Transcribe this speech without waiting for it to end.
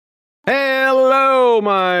Hello,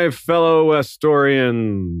 my fellow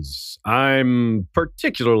Westorians. I'm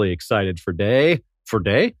particularly excited for today,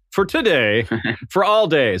 for all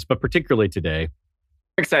days, but particularly today.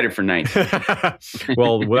 Excited for nights.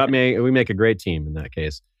 Well, we make a great team in that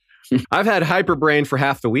case. I've had hyperbrain for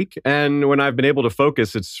half the week, and when I've been able to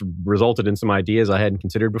focus, it's resulted in some ideas I hadn't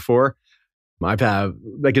considered before.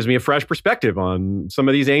 That gives me a fresh perspective on some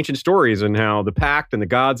of these ancient stories and how the Pact and the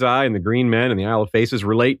God's Eye and the Green Men and the Isle of Faces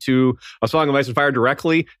relate to A Song of Ice and Fire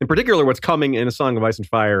directly, in particular what's coming in A Song of Ice and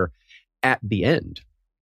Fire at the end.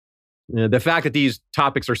 The fact that these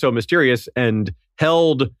topics are so mysterious and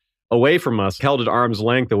held away from us, held at arm's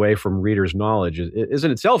length away from readers' knowledge, is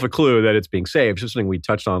in itself a clue that it's being saved. It's something we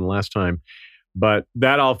touched on last time. But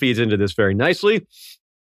that all feeds into this very nicely.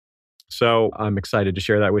 So I'm excited to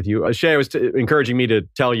share that with you. Shay was encouraging me to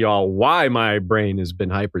tell y'all why my brain has been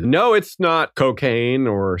hyper. No, it's not cocaine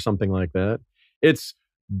or something like that. It's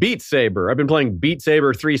Beat Saber. I've been playing Beat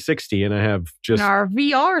Saber 360 and I have just... our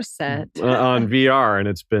VR set. On VR,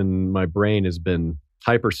 and my brain has been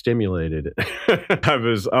hyper stimulated. I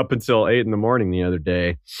was up until 8 in the morning the other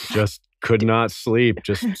day, just could not sleep,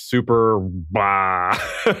 just super blah.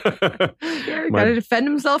 You got to defend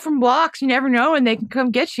himself from blocks. You never know when they can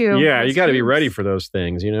come get you. Yeah, you got to be ready for those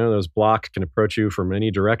things. You know, those blocks can approach you from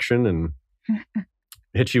any direction and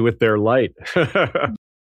hit you with their light.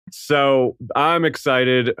 So I'm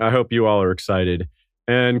excited. I hope you all are excited.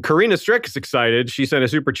 And Karina Strick is excited. She sent a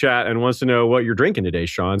super chat and wants to know what you're drinking today,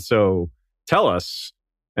 Sean. So tell us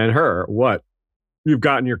and her what you've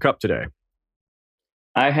got in your cup today.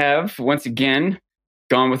 I have, once again,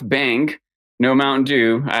 gone with Bang. No Mountain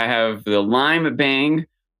Dew. I have the Lime Bang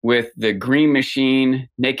with the Green Machine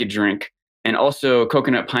Naked Drink and also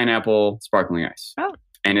coconut pineapple sparkling ice. Oh.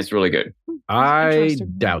 And it's really good. I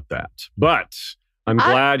doubt that, but I'm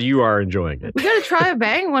glad you are enjoying it. We got to try a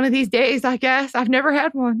Bang one of these days, I guess. I've never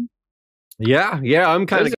had one. Yeah, I'm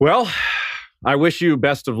kind of... Well, I wish you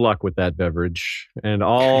best of luck with that beverage and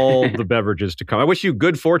all the beverages to come. I wish you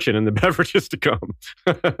good fortune in the beverages to come.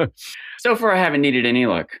 So far, I haven't needed any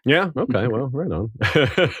luck. Yeah, okay, well, right on.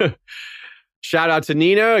 Shout out to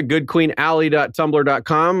Nina,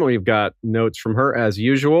 goodqueenally.tumblr.com. We've got notes from her as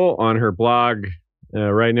usual on her blog.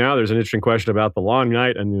 Right now, there's an interesting question about the Long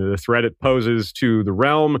Night and the threat it poses to the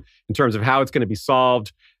realm in terms of how it's going to be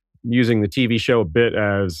solved, using the TV show a bit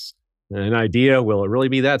as an idea. Will it really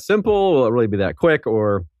be that simple? Will it really be that quick?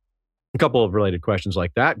 Or a couple of related questions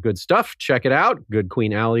like that. Good stuff. Check it out.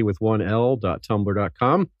 goodqueenally with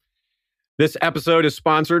 1l.tumblr.com. This episode is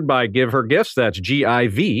sponsored by Give Her Gifts. That's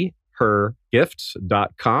GIV,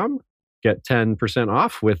 hergifts.com. Get 10%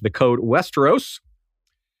 off with the code Westeros.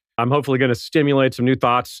 I'm hopefully going to stimulate some new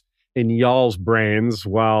thoughts in y'all's brains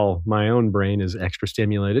while my own brain is extra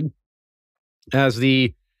stimulated. As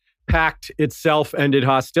the Pact itself ended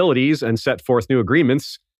hostilities and set forth new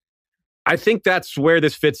agreements, I think that's where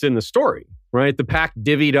this fits in the story, right? The Pact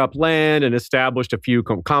divvied up land and established a few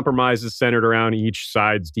compromises centered around each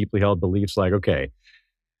side's deeply held beliefs, like, okay,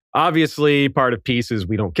 obviously part of peace is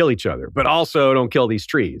we don't kill each other, but also don't kill these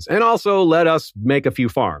trees. And also let us make a few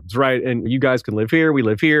farms, right? And you guys can live here, we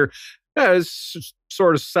live here. It's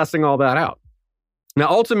sort of sussing all that out. Now,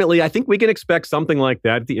 ultimately, I think we can expect something like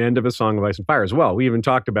that at the end of A Song of Ice and Fire as well. We even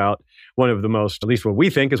talked about one of the most, at least what we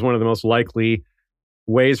think is one of the most likely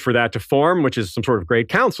ways for that to form, which is some sort of great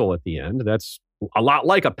council at the end. That's a lot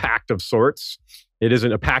like a pact of sorts. It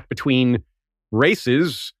isn't a pact between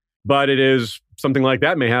races, but it is something like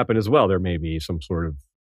that may happen as well. There may be some sort of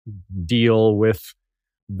deal with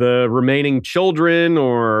the remaining children,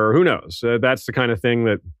 or who knows. That's the kind of thing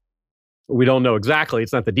that we don't know exactly.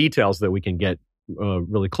 It's not the details that we can get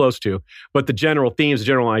really close to, but the general themes, the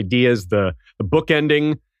general ideas, the book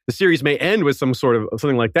ending, the series may end with some sort of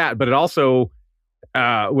something like that, but it also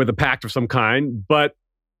with a pact of some kind. But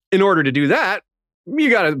in order to do that, you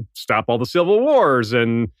got to stop all the civil wars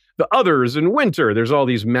and the others in winter. There's all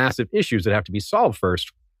these massive issues that have to be solved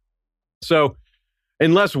first. So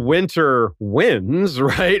unless winter wins,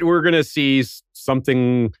 right, we're going to see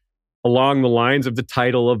something along the lines of the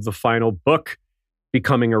title of the final book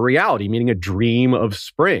becoming a reality, meaning a dream of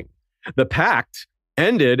spring. The Pact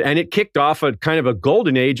ended and it kicked off a kind of a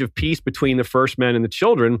golden age of peace between the First Men and the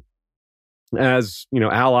children as, you know,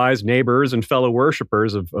 allies, neighbors, and fellow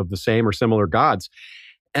worshipers of the same or similar gods.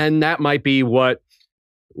 And that might be what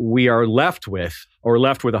we are left with, or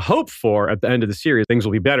left with a hope for at the end of the series. Things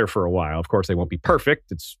will be better for a while. Of course, they won't be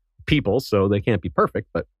perfect. It's people, so they can't be perfect,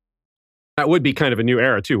 but That would be kind of a new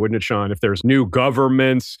era too, wouldn't it, Sean? If there's new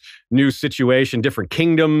governments, new situation, different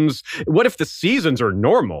kingdoms. What if the seasons are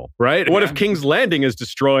normal, right? What if King's Landing is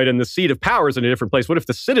destroyed and the seat of power is in a different place? What if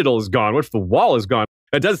the Citadel is gone? What if the Wall is gone?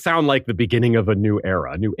 That does sound like the beginning of a new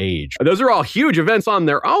era, a new age. Those are all huge events on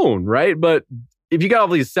their own, right? But if you got all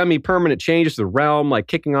these semi-permanent changes to the realm, like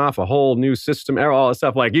kicking off a whole new system, all that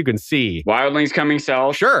stuff, like you can see. Wildlings coming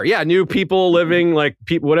south. Sure, yeah, new people living, like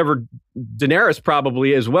people, whatever. Daenerys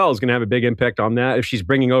probably as well is going to have a big impact on that. If she's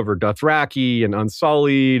bringing over Dothraki and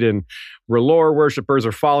Unsullied and R'hllor worshippers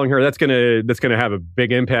are following her, that's gonna have a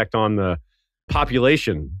big impact on the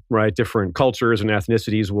population, right? Different cultures and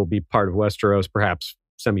ethnicities will be part of Westeros, perhaps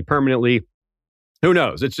semi-permanently. Who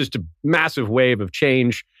knows? It's just a massive wave of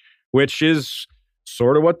change, which is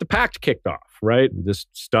sort of what the Pact kicked off, right? This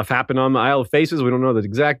stuff happened on the Isle of Faces. We don't know the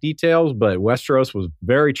exact details, but Westeros was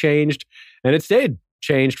very changed, and it stayed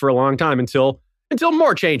changed for a long time until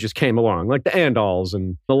more changes came along, like the Andals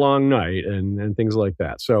and the Long Night and things like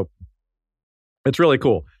that. So it's really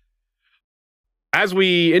cool. As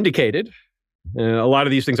we indicated, a lot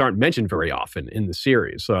of these things aren't mentioned very often in the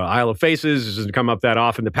series. Isle of Faces doesn't come up that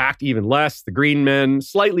often. The Pact, even less. The Green Men,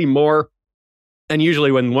 slightly more. And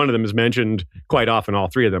usually when one of them is mentioned, quite often all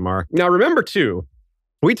three of them are. Now, remember, too,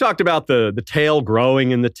 we talked about the tale growing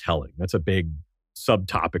in the telling. That's a big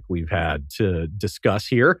subtopic we've had to discuss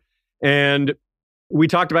here. And we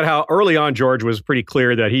talked about how early on George was pretty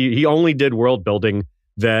clear that he only did world building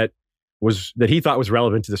that he thought was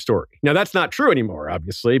relevant to the story. Now, that's not true anymore,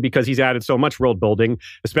 obviously, because he's added so much world building,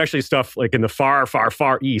 especially stuff like in the far, far,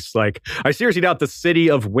 far east. Like, I seriously doubt the city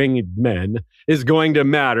of winged men is going to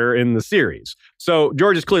matter in the series. So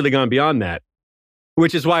George has clearly gone beyond that,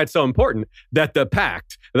 which is why it's so important that the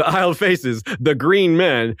Pact, the Isle of Faces, the Green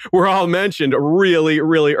Men were all mentioned really,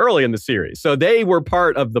 really early in the series. So they were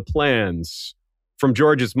part of the plans from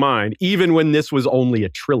George's mind, even when this was only a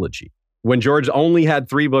trilogy. When George only had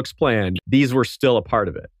 3 books planned, these were still a part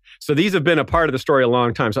of it. So these have been a part of the story a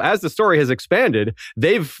long time. So as the story has expanded,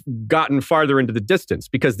 they've gotten farther into the distance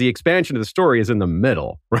because the expansion of the story is in the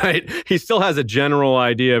middle, right? He still has a general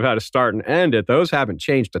idea of how to start and end it. Those haven't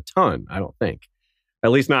changed a ton, I don't think.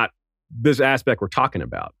 At least not this aspect we're talking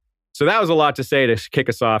about. So that was a lot to say to kick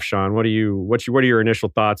us off, Sean. What are your initial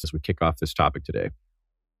thoughts as we kick off this topic today?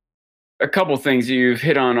 A couple things you've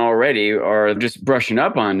hit on already are just brushing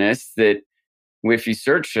up on this, that if you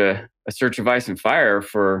search a Search of Ice and Fire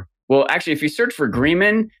if you search for Green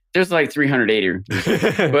Men, there's like 380.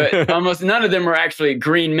 But almost none of them are actually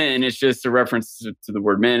green men. It's just a reference to the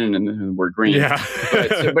word men and the word green. Yeah.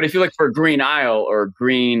 but if you look for Green Isle or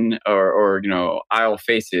Green or Isle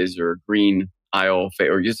Faces or Green Isle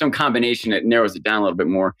or just some combination that narrows it down a little bit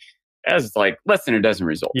more, as like less than a dozen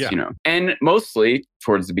results, and mostly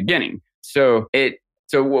towards the beginning. So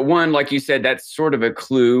one, like you said, that's sort of a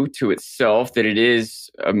clue to itself that it is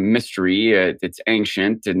a mystery. It's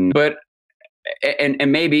ancient and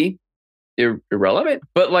maybe irrelevant.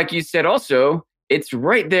 But like you said, also, it's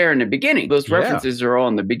right there in the beginning. Those references are all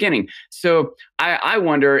in the beginning. So I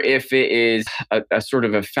wonder if it is a sort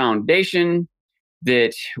of a foundation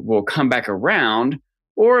that will come back around,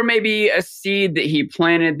 or maybe a seed that he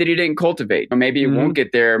planted that he didn't cultivate. Or maybe it won't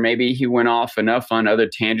get there. Maybe he went off enough on other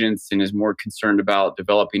tangents and is more concerned about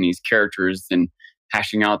developing these characters than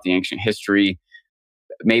hashing out the ancient history.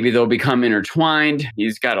 Maybe they'll become intertwined.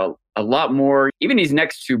 He's got a lot more. Even these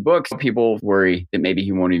next 2 books, people worry that maybe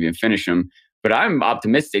he won't even finish them. But I'm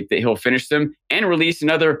optimistic that he'll finish them and release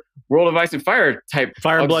another World of Ice and Fire type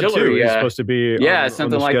Fire and Blood 2 is supposed to be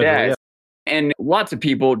something like that. Yeah. And lots of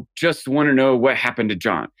people just want to know what happened to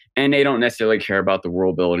Jon. And they don't necessarily care about the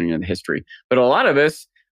world building and the history. But a lot of us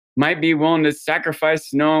might be willing to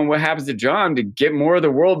sacrifice knowing what happens to Jon to get more of the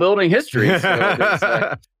world building history. So there's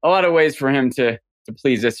a lot of ways for him to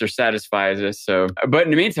please us or satisfy us. So, but in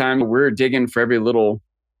the meantime, we're digging for every little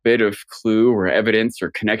bit of clue or evidence or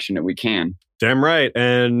connection that we can. Damn right.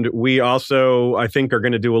 And we also, I think, are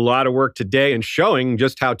going to do a lot of work today in showing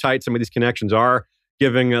just how tight some of these connections are,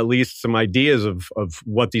 giving at least some ideas of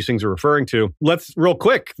what these things are referring to. Let's, real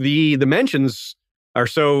quick, the mentions are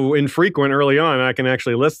so infrequent early on, I can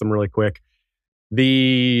actually list them really quick.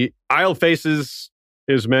 The Isle of Faces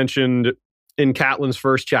is mentioned in Catelyn's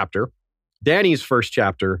first chapter, Dany's first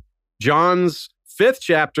chapter, Jon's 5th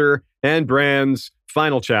chapter, and Bran's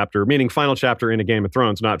final chapter, meaning final chapter in a Game of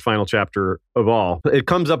Thrones, not final chapter of all. It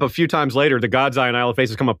comes up a few times later. The God's Eye and Isle of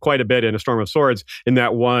Faces come up quite a bit in A Storm of Swords in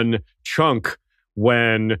that one chunk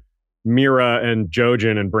when Mira and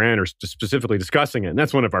Jojen and Bran are specifically discussing it. And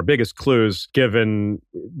that's one of our biggest clues, given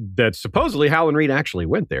that supposedly Howland Reed actually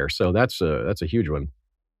went there. So that's a huge one.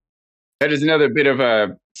 That is another bit of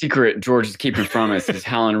a secret George is keeping from us is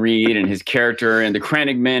Howland Reed and his character and the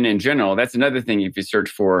Crannogmen in general. That's another thing. If you search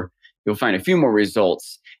for, you'll find a few more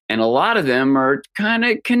results. And a lot of them are kind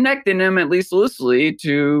of connecting them, at least loosely,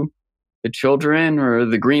 to the children or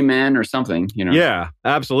the Green Men or something, you know? Yeah,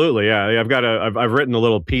 absolutely. Yeah, I've written a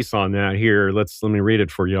little piece on that here. Let me read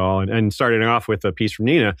it for y'all. And starting off with a piece from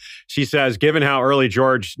Nina, she says, given how early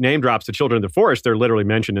George name drops the children of the forest, they're literally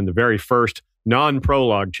mentioned in the very first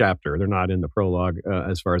non-prologue chapter. They're not in the prologue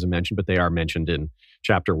as far as I mentioned, but they are mentioned in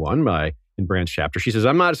chapter 1 in Bran's chapter. She says,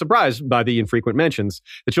 I'm not surprised by the infrequent mentions.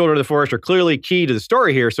 The children of the forest are clearly key to the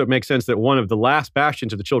story here, so it makes sense that one of the last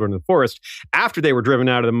bastions of the children of the forest, after they were driven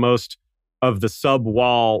out of the most of the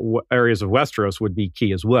sub-wall areas of Westeros, would be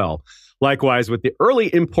key as well. Likewise, with the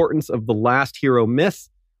early importance of the last hero myth,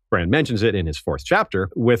 Bran mentions it in his 4th chapter,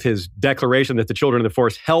 with his declaration that the children of the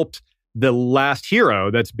forest helped the last hero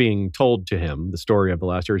that's being told to him. The story of the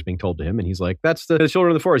last hero is being told to him, and he's like, that's the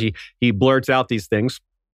children of the forest. He blurts out these things.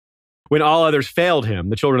 When all others failed him,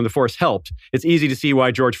 the children of the forest helped. It's easy to see why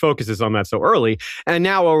George focuses on that so early. And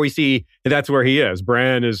now where we see that's where he is.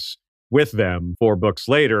 Bran is with them 4 books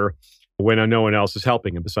later, when no one else is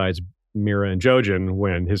helping him besides Mira and Jojen,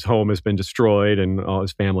 when his home has been destroyed and all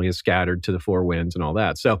his family is scattered to the 4 winds and all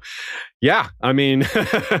that. So, yeah, I mean,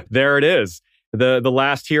 there it is. The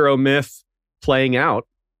last hero myth playing out.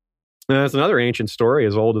 That's another ancient story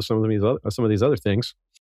as old as some of these other things.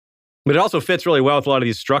 But it also fits really well with a lot of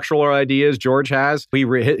these structural ideas George has.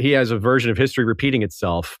 He has a version of history repeating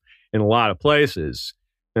itself in a lot of places.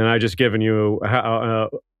 And I've just given you a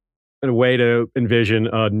way to envision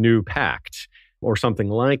a new pact or something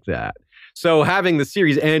like that. So having the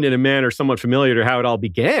series end in a manner somewhat familiar to how it all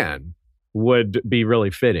began would be really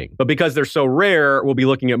fitting. But because they're so rare, we'll be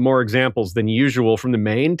looking at more examples than usual from the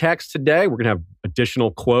main text today. We're going to have additional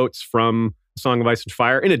quotes from Song of Ice and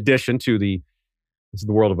Fire, in addition to the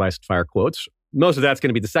World of Ice and Fire quotes. Most of that's going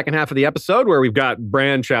to be the second half of the episode, where we've got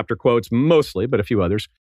Bran chapter quotes mostly, but a few others.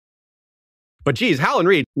 But geez, Howland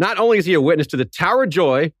Reed, not only is he a witness to the Tower of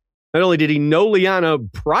Joy, not only did he know Lyanna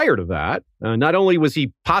prior to that, not only was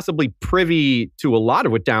he possibly privy to a lot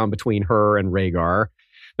of what down between her and Rhaegar,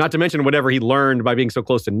 not to mention whatever he learned by being so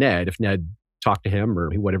close to Ned, if Ned talked to him or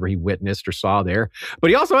whatever he witnessed or saw there. But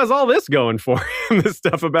he also has all this going for him, this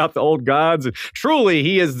stuff about the old gods. And truly,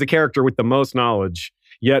 he is the character with the most knowledge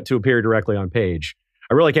yet to appear directly on page.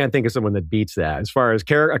 I really can't think of someone that beats that as far as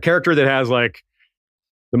a character that has like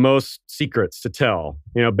the most secrets to tell.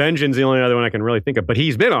 You know, Benjen's the only other one I can really think of, but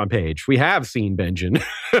he's been on page. We have seen Benjen,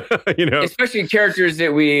 you know. Especially characters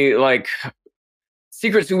that we like,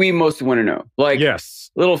 secrets that we most want to know. Like,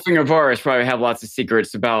 yes, Littlefinger Varys probably have lots of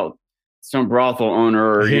secrets about some brothel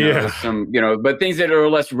owner or, you know, but things that are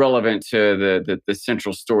less relevant to the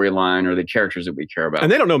central storyline or the characters that we care about.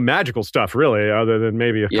 And they don't know magical stuff, really, other than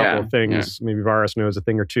maybe a couple of things. Yeah. Maybe Varys knows a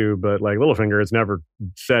thing or two, but like Littlefinger has never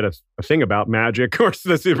said a thing about magic or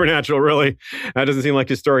the supernatural, really. That doesn't seem like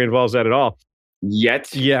his story involves that at all.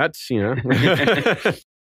 Yet, you know.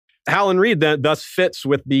 Howland Reed thus fits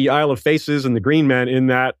with the Isle of Faces and the Green Men in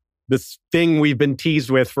that this thing we've been teased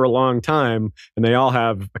with for a long time, and they all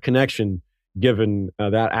have a connection given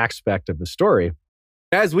that aspect of the story.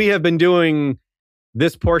 As we have been doing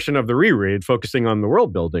this portion of the reread, focusing on the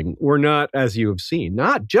world building, we're not, as you have seen,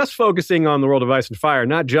 not just focusing on the World of Ice and Fire,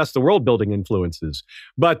 not just the world building influences,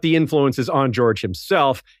 but the influences on George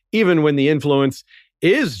himself, even when the influence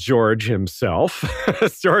is George himself.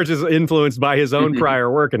 George is influenced by his own prior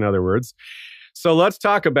work, in other words. So let's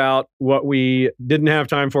talk about what we didn't have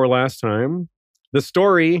time for last time. The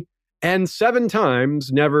story, and 7 times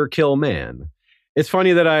never kill man. It's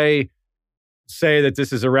funny that I say that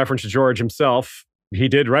this is a reference to George himself. He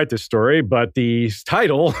did write this story, but the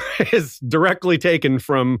title is directly taken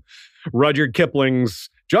from Rudyard Kipling's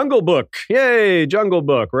Jungle Book. Yay, Jungle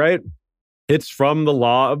Book, right? It's from The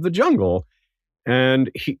Law of the Jungle. And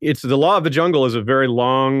it's The Law of the Jungle is a very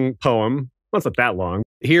long poem. Well, it's not that long.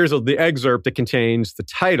 Here's the excerpt that contains the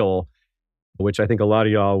title, which I think a lot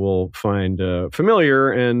of y'all will find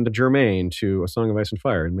familiar and germane to A Song of Ice and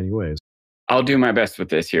Fire in many ways. I'll do my best with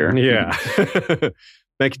this here. Yeah.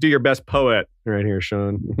 Do your best poet right here,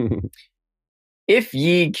 Sean. If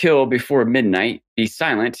ye kill before midnight, be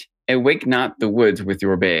silent, and wake not the woods with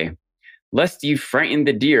your bay, lest ye frighten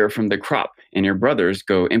the deer from the crop, and your brothers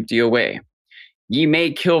go empty away. Ye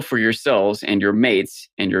may kill for yourselves and your mates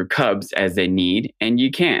and your cubs as they need, and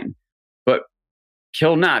ye can. But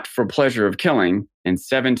kill not for pleasure of killing, and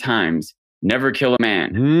 7 times never kill a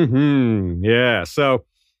man. Mm-hmm. Yeah, so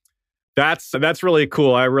that's really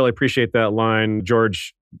cool. I really appreciate that line.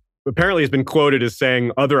 George apparently has been quoted as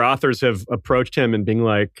saying other authors have approached him and being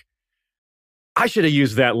like, I should have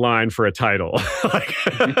used that line for a title. Like,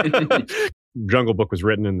 Jungle Book was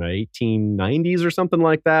written in the 1890s or something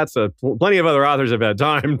like that. So plenty of other authors have had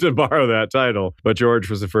time to borrow that title. But George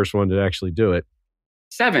was the first one to actually do it.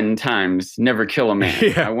 7 times never kill a man.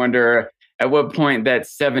 Yeah. I wonder at what point that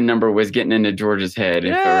 7 number was getting into George's head.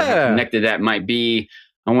 If how connected that might be.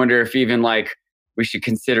 I wonder if even like we should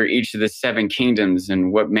consider each of the 7 kingdoms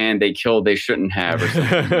and what man they killed they shouldn't have. Or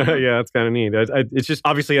something. Yeah, that's kind of neat. It's just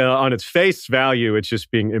obviously on its face value, it's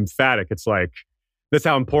just being emphatic. It's like, that's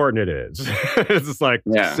how important it is. It's just like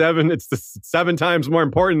 7, it's 7 times more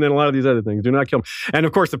important than a lot of these other things. Do not kill them. And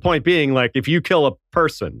of course, the point being, like, if you kill a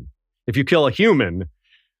person, if you kill a human,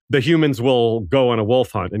 the humans will go on a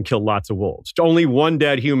wolf hunt and kill lots of wolves. Only one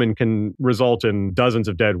dead human can result in dozens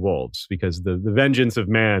of dead wolves because the vengeance of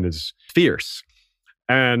man is fierce.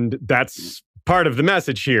 And that's part of the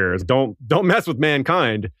message here is don't mess with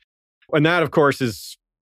mankind. And that, of course,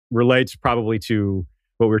 relates probably to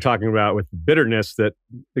what we were talking about with the bitterness that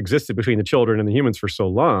existed between the children and the humans for so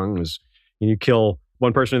long. Is you kill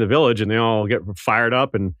one person in the village and they all get fired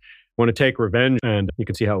up and want to take revenge. And you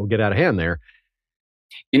can see how it will get out of hand there.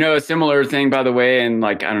 You know, a similar thing, by the way, in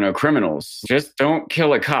like, I don't know, criminals. Just don't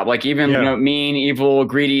kill a cop. Like even, you know, mean, evil,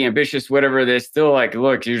 greedy, ambitious, whatever, they're still like,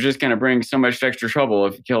 look, you're just going to bring so much extra trouble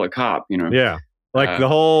if you kill a cop, you know? Yeah. Like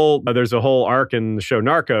there's a whole arc in the show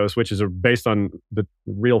Narcos, which is based on the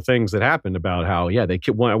real things that happened about how, they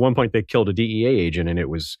at one point they killed a DEA agent and it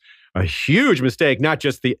was a huge mistake, not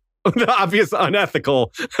just the obvious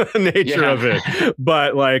unethical nature of it,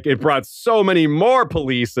 but like it brought so many more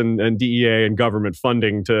police and DEA and government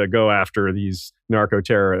funding to go after these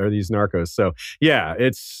narcos. So yeah,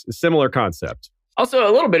 it's a similar concept. Also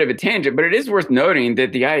a little bit of a tangent, but it is worth noting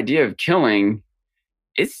that the idea of killing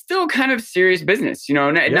is still kind of serious business, you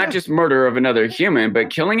know, not just murder of another human, but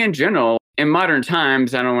killing in general. In modern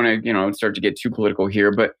times, I don't want to, start to get too political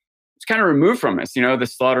here, but it's kind of removed from us, the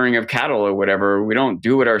slaughtering of cattle or whatever. We don't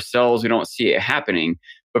do it ourselves. We don't see it happening.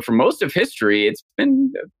 But for most of history,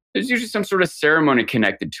 there's usually some sort of ceremony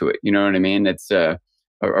connected to it. You know what I mean? It's a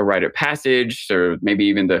rite of passage, or maybe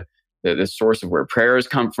even the source of where prayers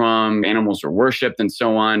come from. Animals are worshipped and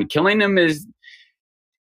so on. Killing them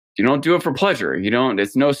you don't do it for pleasure.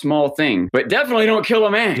 It's no small thing, but definitely don't kill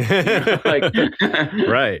a man.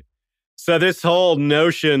 Right. So this whole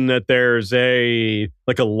notion that there's a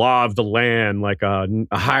law of the land, like a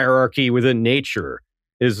hierarchy within nature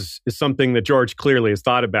is something that George clearly has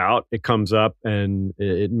thought about. It comes up and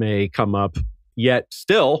it may come up yet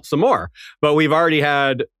still some more, but we've already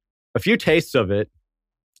had a few tastes of it.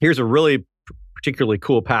 Here's a really particularly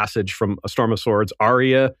cool passage from A Storm of Swords,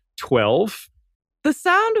 Aria 12. The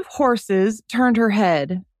sound of horses turned her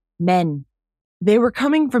head. Men. They were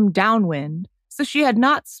coming from downwind, so she had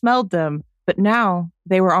not smelled them, but now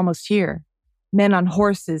they were almost here. Men on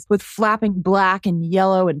horses with flapping black and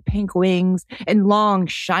yellow and pink wings and long,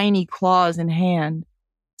 shiny claws in hand.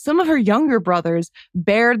 Some of her younger brothers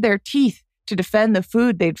bared their teeth to defend the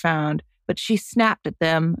food they'd found, but she snapped at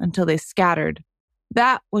them until they scattered.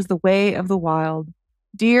 That was the way of the wild.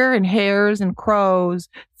 Deer and hares and crows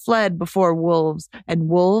fled before wolves, and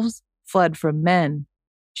wolves fled from men.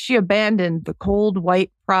 She abandoned the cold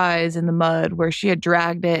white prize in the mud where she had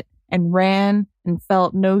dragged it and ran and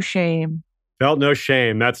felt no shame. Felt no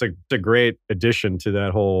shame. That's a great addition to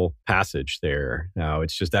that whole passage there. Now,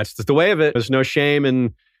 it's just, that's just the way of it. There's no shame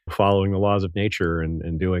in following the laws of nature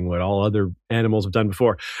and doing what all other animals have done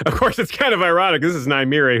before. Of course, it's kind of ironic. This is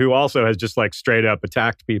Nymeria, who also has just straight up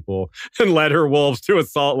attacked people and led her wolves to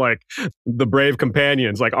assault the brave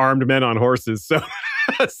companions, armed men on horses. So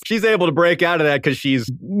she's able to break out of that because she's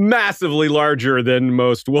massively larger than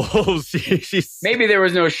most wolves. She's maybe there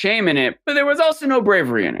was no shame in it, but there was also no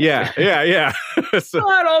bravery in it. Yeah. So,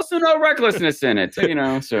 but also no recklessness in it.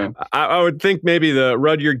 So I would think maybe the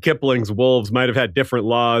Rudyard Kipling's wolves might have had different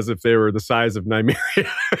laws if they were the size of Nymeria.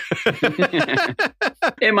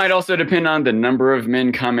 It might also depend on the number of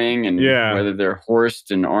men coming and whether they're horsed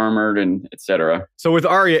and armored and etc. So with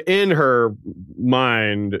Arya in her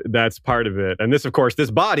mind, that's part of it. And this, of course, this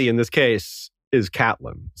body in this case is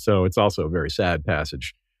Catelyn. So it's also a very sad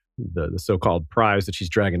passage, the so-called prize that she's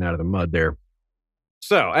dragging out of the mud there.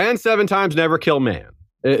 So, and 7 times never kill man.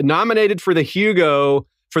 Nominated for the Hugo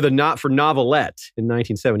for novelette in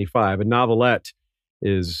 1975. A novelette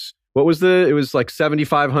is, it was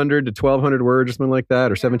 7,500 to 1,200 words or something like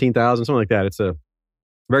that, or 17,000, something like that. It's a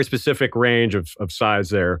very specific range of size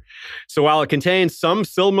there. So while it contains some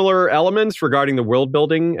similar elements regarding the world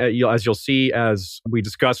building, as you'll see, as we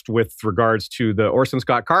discussed with regards to the Orson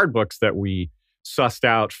Scott Card books that we sussed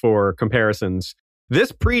out for comparisons,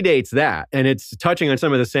 this predates that. And it's touching on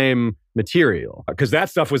some of the same material, because that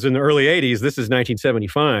stuff was in the early 80s. This is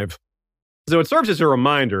 1975. So it serves as a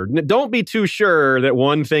reminder. Don't be too sure that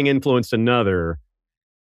one thing influenced another,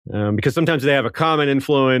 because sometimes they have a common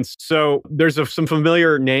influence. So there's some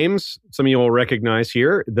familiar names some of you will recognize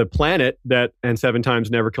here. The planet that And Seven Times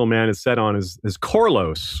Never Kill Man is set on is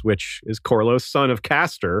Corlos, which is Corlos, son of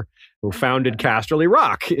Castor, who founded Casterly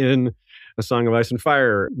Rock in A Song of Ice and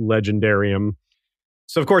Fire legendarium.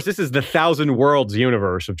 So, of course, this is the Thousand Worlds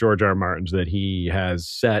universe of George R. Martin's that he has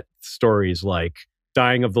set stories like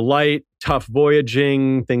Dying of the Light, Tough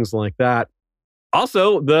Voyaging, things like that.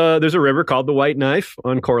 Also, there's a river called the White Knife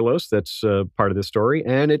on Corlos that's part of this story,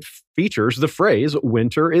 and it features the phrase,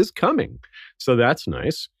 winter is coming. So that's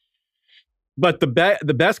nice. But the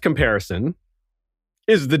best comparison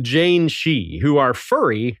is the Janeshii, who are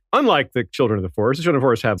furry, unlike the Children of the Forest. The Children of the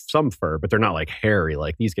Forest have some fur, but they're not like hairy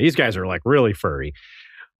like these guys. These guys are like really furry.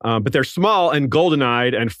 But they're small and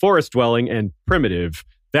golden-eyed and forest-dwelling and primitive.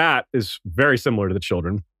 That is very similar to the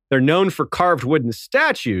children. They're known for carved wooden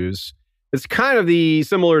statues. It's kind of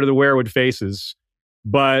similar to the Werewood Faces,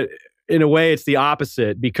 but in a way it's the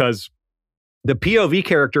opposite because the POV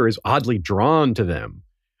character is oddly drawn to them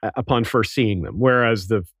upon first seeing them, whereas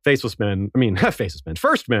the First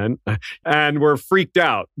Men, and were freaked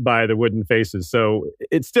out by the wooden faces. So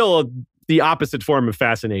it's still the opposite form of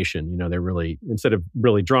fascination. You know, they're really, instead of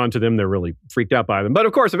really drawn to them, they're really freaked out by them. But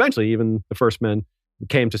of course, eventually, even the First Men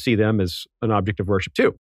came to see them as an object of worship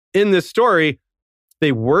too. In this story,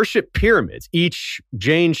 they worship pyramids. Each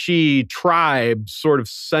Janeshii tribe sort of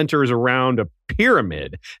centers around a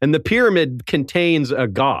pyramid, and the pyramid contains a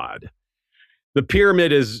god. The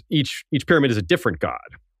pyramid is, each pyramid is a different god.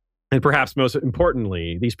 And perhaps most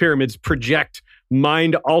importantly, these pyramids project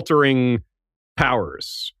mind-altering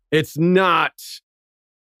powers. It's not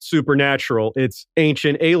supernatural, it's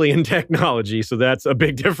ancient alien technology. So that's a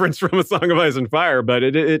big difference from A Song of Ice and Fire, but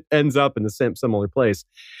it ends up in the same similar place.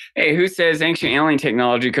 Hey, who says ancient alien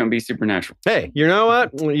technology couldn't be supernatural? Hey, you know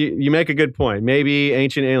what? You make a good point. Maybe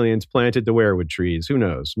ancient aliens planted the werewood trees. Who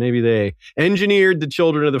knows? Maybe they engineered the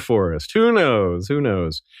Children of the Forest. Who knows? Who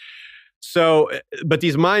knows? So, but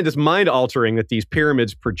this mind altering that these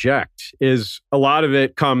pyramids project is, a lot of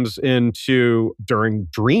it comes into during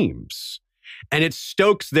dreams. And it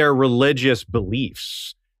stokes their religious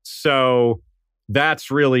beliefs. So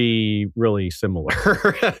that's really, really similar.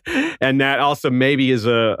 And that also maybe is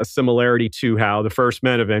a similarity to how the First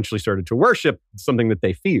Men eventually started to worship something that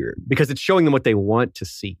they feared, because it's showing them what they want to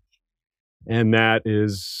see. And that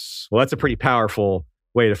is, well, that's a pretty powerful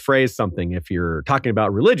way to phrase something if you're talking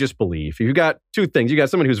about religious belief. You've got two things. You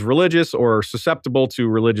got someone who's religious or susceptible to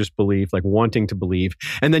religious belief, like wanting to believe.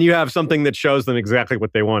 And then you have something that shows them exactly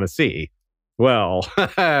what they want to see. Well,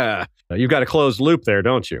 you've got a closed loop there,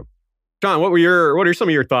 don't you? John, what are some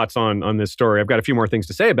of your thoughts on this story? I've got a few more things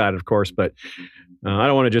to say about it, of course, but I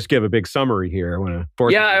don't want to just give a big summary here. I want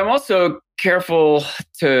to I'm also careful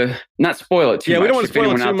to not spoil it too much. Yeah, we don't want to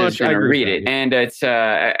spoil it too much. I read it. And it's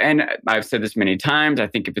and I've said this many times. I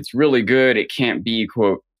think if it's really good, it can't be,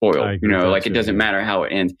 quote, spoiled. You know, like it doesn't matter how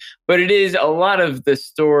it ends. But it is, a lot of the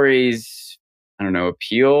stories, I don't know,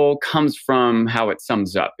 appeal comes from how it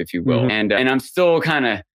sums up, if you will. Mm-hmm. And I'm still kind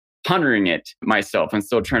of pondering it myself. I'm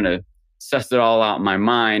still trying to suss it all out in my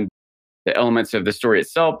mind, the elements of the story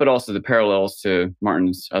itself, but also the parallels to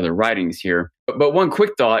Martin's other writings here. But one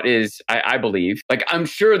quick thought is, I believe, like, I'm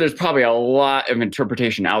sure there's probably a lot of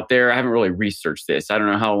interpretation out there. I haven't really researched this. I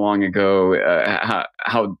don't know how long ago,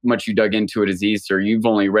 how much you dug into it, Aziz, or you've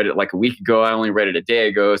only read it like a week ago. I only read it a day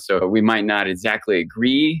ago, so we might not exactly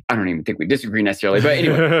agree. I don't even think we disagree necessarily. But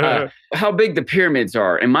anyway, how big the pyramids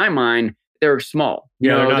are, in my mind, they're small.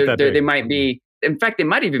 They're not that big. They might be. In fact, they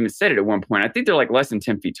might have even said it at one point. I think they're like less than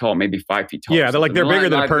 10 feet tall, maybe 5 feet tall. Yeah, they're bigger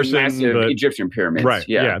than a person. Massive but, Egyptian pyramids. Right.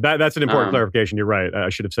 Yeah, that's an important clarification. You're right. I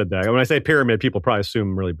should have said that. When I say pyramid, people probably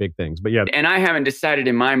assume really big things. But yeah. And I haven't decided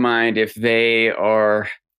in my mind if the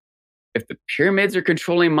pyramids are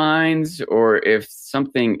controlling minds or if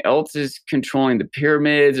something else is controlling the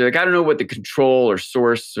pyramids. Like, I don't know what the control or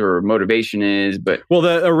source or motivation is. But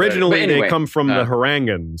originally anyway, they come from the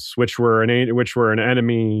Harangans, which were an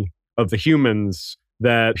enemy of the humans,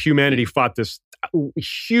 that humanity fought this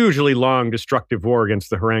hugely long destructive war against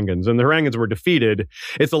the Harangans, and the Harangans were defeated.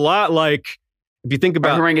 It's a lot like, if you think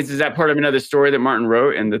about Harangans, is that part of another story that Martin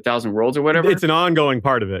wrote in the Thousand Worlds or whatever? It's an ongoing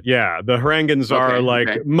part of it. Yeah, the Harangans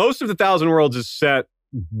are most of the Thousand Worlds is set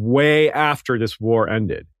way after this war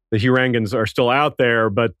ended. The Harangans are still out there,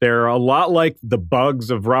 but they're a lot like the bugs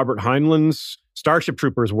of Robert Heinlein's Starship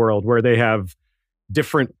Troopers world, where they have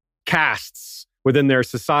different castes within their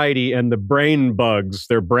society, and the brain bugs,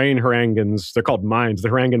 their brain Harangans, they're called minds, the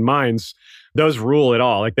Harangan minds, those rule it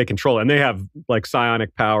all. Like they control it. And they have like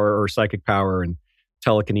psionic power or psychic power and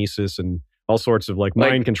telekinesis and all sorts of like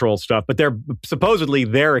mind control stuff. But they're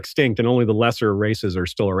extinct and only the lesser races are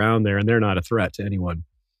still around there, and they're not a threat to anyone.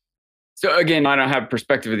 So again, I don't have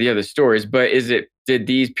perspective of the other stories, but did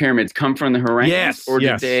these pyramids come from the Harangans? Yes. Or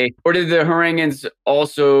did the Harangans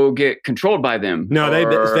also get controlled by them? No, they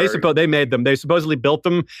made them. They supposedly built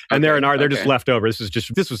them, and they're just left over.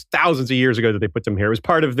 This was thousands of years ago that they put them here. It was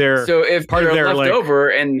part of their. So if they're left over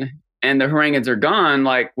and the Harangans are gone,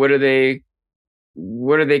 like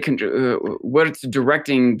what's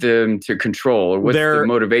directing them to control, or what's the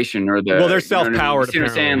motivation or the? Well, they're self-powered. You know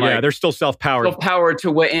what I'm saying? Yeah, they're still self-powered. Self-powered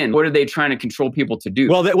to what end? What are they trying to control people to do?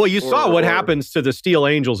 Well, you saw what happens to the Steel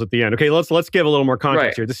Angels at the end. Okay, let's give a little more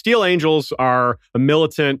context here. The Steel Angels are a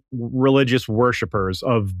militant religious worshippers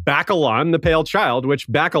of Bacalon, the Pale Child, which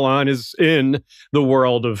Bacalon is in the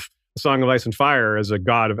world of Song of Ice and Fire as a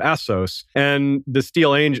god of Essos. And the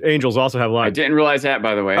Steel Angels also have a lot. I didn't realize that,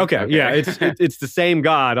 by the way. Okay. Yeah, it's the same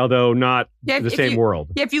god, although not the same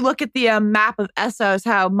world. Yeah, if you look at the map of Essos,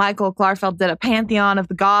 how Michael Klarfeld did a pantheon of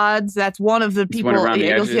the gods, that's one of the people.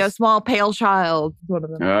 You'll see a small pale child. One of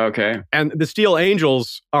them. Okay. And the Steel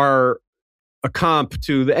Angels are a comp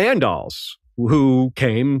to the Andals, who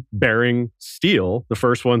came bearing steel. The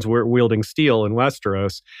first ones were wielding steel in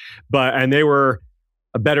Westeros, and they were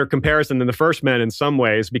a better comparison than the first men in some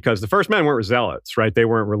ways, because the first men weren't zealots, right? They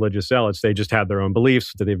weren't religious zealots. They just had their own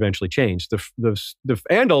beliefs that they eventually changed. The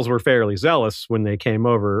Andals were fairly zealous when they came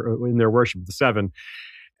over in their worship of the Seven.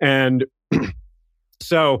 And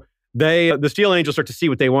so the Steel Angels start to see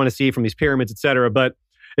what they want to see from these pyramids, et cetera. But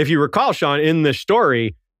if you recall, Sean, in the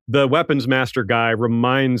story, the weapons master guy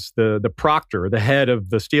reminds the proctor, the head of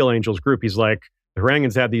the Steel Angels group, he's like, the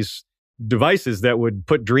Harangans had these devices that would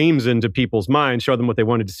put dreams into people's minds, show them what they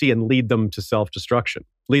wanted to see, and lead them to self-destruction,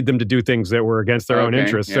 lead them to do things that were against their own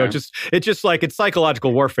interests. Yeah. So it's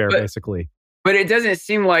psychological warfare, basically. But it doesn't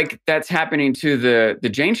seem like that's happening to the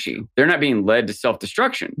Janshi. They're not being led to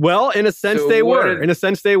self-destruction. Well, in a sense, they were. In a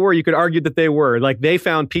sense, they were. You could argue that they were. Like, they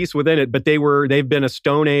found peace within it, but they've been a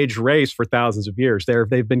Stone Age race for thousands of years.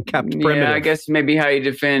 They've been kept primitive. Yeah, I guess maybe how you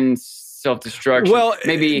defend self-destruction. Well,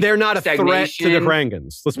 maybe they're not a threat to the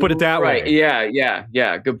Harangans. Let's put it that way. Right,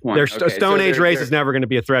 yeah. Good point. A Stone Age race is never going to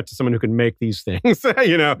be a threat to someone who can make these things,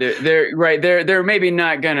 you know? They're maybe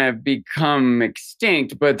not going to become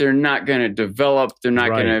extinct, but they're not going to develop. They're not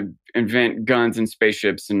going to invent guns and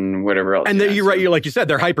spaceships and whatever else. And you're right. You're like you said,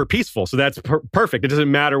 they're hyper peaceful. So that's perfect. It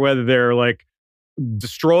doesn't matter whether they're like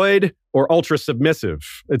destroyed or ultra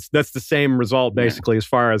submissive. That's the same result basically, as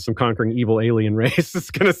far as some conquering evil alien race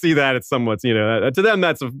is going to see that. It's somewhat, to them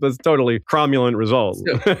that's a totally cromulent result.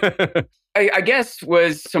 So, I guess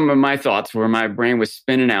was some of my thoughts where my brain was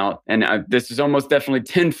spinning out, and this is almost definitely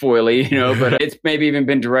tinfoily, but it's maybe even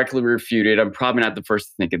been directly refuted. I'm probably not the first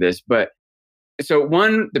to think of this, but so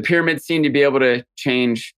the pyramids seem to be able to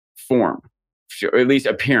change form, or at least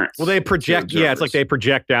appearance. Well, they project. Yeah, it's like they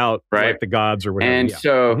project out, like the gods or whatever. And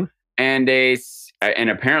so, and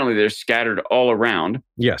apparently they're scattered all around.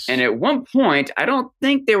 Yes. And at one point, I don't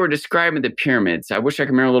think they were describing the pyramids. I wish I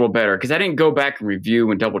could remember a little better, because I didn't go back and review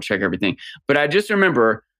and double check everything. But I just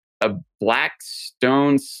remember a black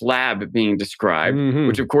stone slab being described,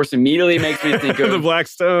 which of course immediately makes me think of the black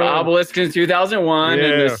stone obelisk in 2001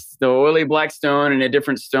 and the oily black stone and the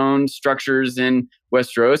different stone structures in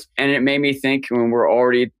Westeros. And it made me think, when we're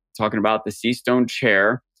already talking about the sea stone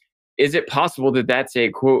chair, is it possible that that's a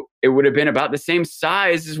quote, it would have been about the same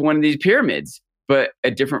size as one of these pyramids, but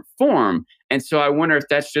a different form? And so I wonder if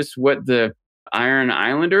that's just what the Iron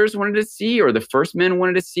Islanders wanted to see, or the first men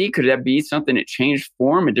wanted to see. Could that be something that changed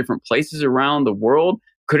form in different places around the world?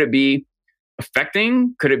 Could it be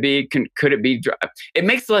affecting? Could it be? It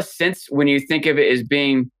makes less sense when you think of it as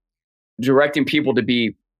being directing people to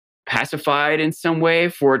be pacified in some way,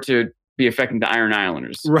 for it to be affecting the Iron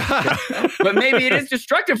Islanders. Right. But maybe it is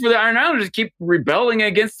destructive for the Iron Islanders to keep rebelling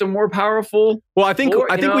against the more powerful. Well, I think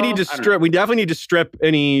we need to strip. We definitely need to strip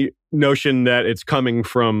any notion that it's coming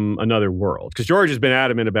from another world, because George has been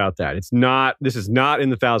adamant about that. It's not. This is not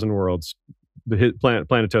in the Thousand Worlds. The planet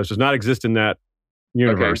Planetos does not exist in that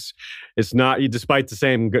universe. Okay. It's not, despite the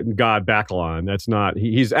same god Bacalon. That's not.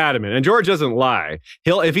 He's adamant, and George doesn't lie.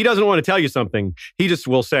 If he doesn't want to tell you something, he just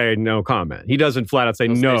will say no comment. He doesn't flat out say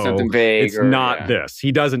no. Say something vague, it's not this.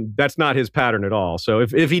 He doesn't. That's not his pattern at all. So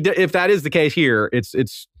if that is the case here,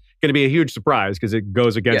 it's going to be a huge surprise because it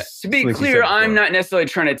goes against. To be clear, I'm not necessarily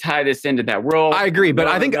trying to tie this into that world. I agree, but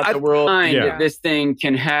I think the world that this thing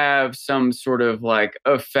can have some sort of like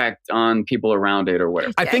effect on people around it or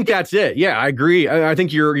whatever. I think that's it. Yeah, I agree. I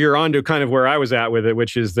think you're on to kind of where I was at with it,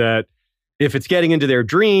 which is that if it's getting into their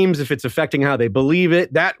dreams, if it's affecting how they believe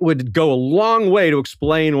it, that would go a long way to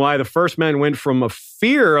explain why the first men went from a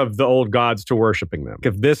fear of the old gods to worshiping them.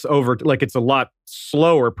 If this it's a lot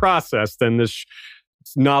slower process than this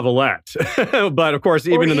novelette. But of course,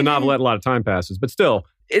 even in the novelette, a lot of time passes. But still.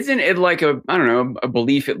 Isn't it like a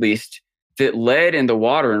belief at least that lead in the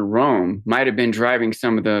water in Rome might have been driving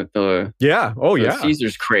some of the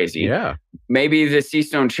Caesars crazy. Yeah. Maybe the sea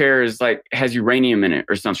stone chair is has uranium in it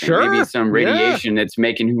or something. Sure. Maybe some radiation that's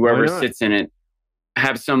making whoever sits in it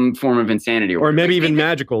have some form of insanity. Or maybe even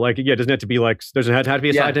magical. It doesn't have to be doesn't have to be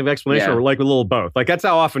a scientific explanation or a little of both. That's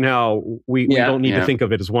how often we don't need to think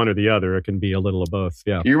of it as one or the other. It can be a little of both.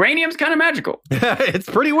 Yeah. Uranium's kind of magical. It's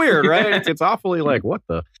pretty weird, right? It's awfully what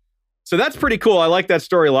the... So that's pretty cool. I like that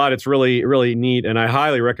story a lot. It's really, really neat. And I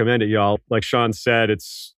highly recommend it, y'all. Like Sean said,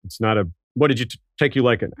 it's not a... What did you take you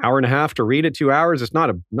an hour and a half to read it? 2 hours? It's not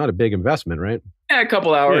a big investment, right? Yeah, a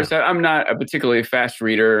couple hours. Yeah. I'm not a particularly fast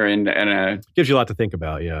reader, and gives you a lot to think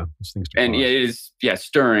about. Yeah, those things. And it is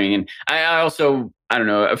stirring. And I also I don't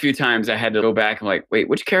know, a few times I had to go back and wait,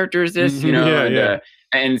 which character is this? Mm-hmm.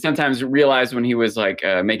 And sometimes realize when he was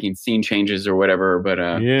making scene changes or whatever. But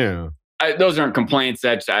those aren't complaints.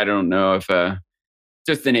 I don't know if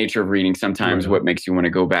just the nature of reading sometimes what makes you want to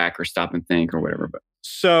go back or stop and think or whatever. But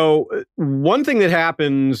so one thing that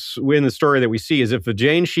happens in the story that we see is if the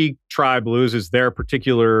Janshi tribe loses their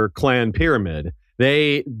particular clan pyramid,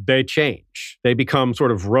 they change. They become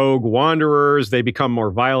sort of rogue wanderers. They become more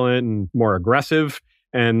violent and more aggressive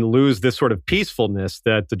and lose this sort of peacefulness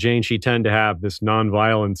that the Janshi tend to have, this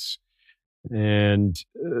nonviolence and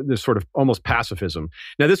this sort of almost pacifism.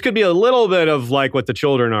 Now, this could be a little bit of what the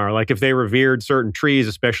children are. If they revered certain trees,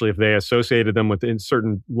 especially if they associated them with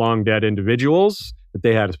certain long dead individuals that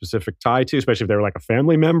they had a specific tie to, especially if they were a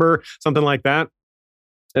family member, something like that.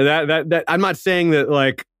 That I'm not saying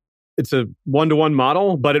that it's a one-to-one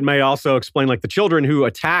model, but it may also explain the children who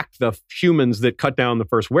attacked the humans that cut down the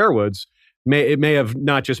first werewoods. It may have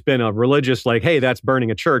not just been a religious hey, that's burning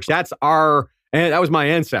a church. That was my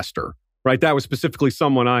ancestor. Right, that was specifically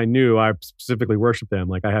someone I knew. I specifically worshiped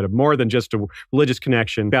them. I had more than just a religious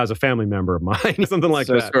connection. That was a family member of mine, something like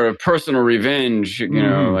that. So sort of personal revenge,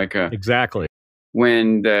 exactly.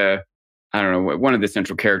 When one of the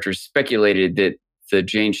central characters speculated that the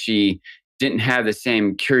Janshi didn't have the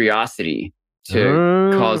same curiosity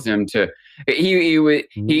to cause him to. He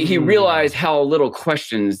realized how little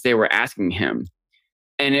questions they were asking him.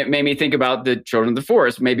 And it made me think about the Children of the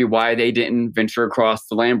Forest, maybe why they didn't venture across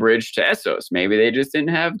the land bridge to Essos. Maybe they just didn't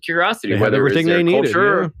have curiosity, whether it was their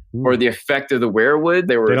culture or the effect of the werewood.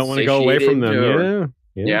 They don't want to go away from them.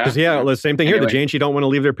 Because the same thing here. The Janshi don't want to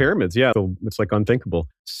leave their pyramids. Yeah, so it's unthinkable.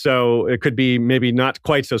 So it could be maybe not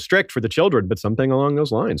quite so strict for the children, but something along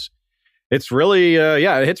those lines. It's really,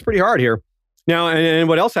 it hits pretty hard here. Now, and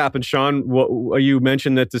what else happened, Sean? You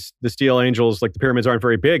mentioned that the Steel Angels, the pyramids aren't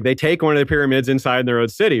very big. They take one of the pyramids inside their own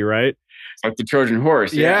city, right? Like the Trojan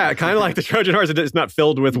horse. Yeah, kind of like the Trojan horse. It's not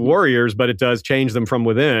filled with warriors, but it does change them from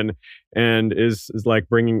within and is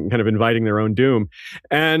kind of inviting their own doom.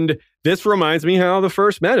 And this reminds me how the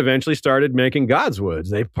first men eventually started making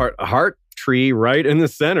godswoods. They put a heart tree right in the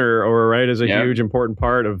center, or right as a huge important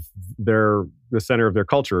part of the center of their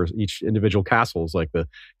culture. Each individual castle is the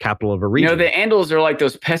capital of a region. The Andals are like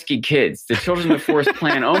those pesky kids. The Children of the Forest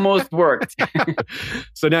plan almost worked.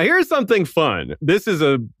 So now here's something fun. This is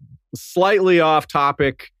a slightly off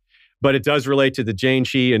topic, but it does relate to the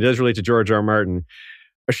Janshi and it does relate to George R. Martin.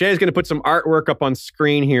 O'Shea is going to put some artwork up on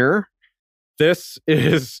screen here. This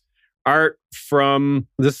is art from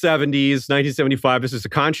the 70s, 1975. This is a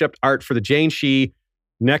concept art for the Janshi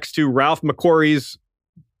next to Ralph McQuarrie's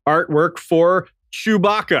artwork for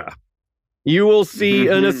Chewbacca. You will see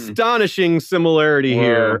an astonishing similarity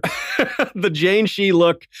here. The Janshi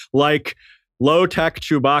look like low-tech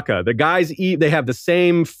Chewbacca. The guys, they have the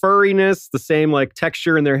same furriness, the same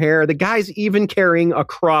texture in their hair. The guy's even carrying a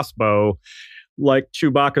crossbow like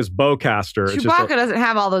Chewbacca's bowcaster. Chewbacca doesn't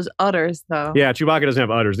have all those udders, though. Yeah, Chewbacca doesn't have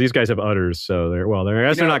udders. These guys have udders, so I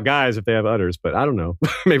guess they're not guys if they have udders, but I don't know.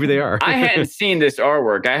 Maybe they are. I hadn't seen this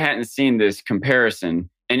artwork. I hadn't seen this comparison.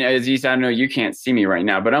 And Aziz, I know you can't see me right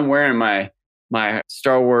now, but I'm wearing my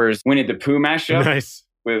Star Wars Winnie the Pooh mashup. Nice.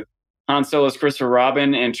 With Han Solo's Christopher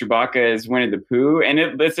Robin and Chewbacca is Winnie the Pooh. And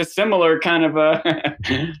it's a similar kind of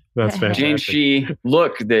that's fantastic. Janshi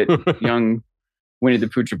look that young Winnie the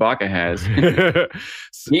Pooh Chewbacca has.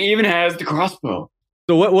 He even has the crossbow.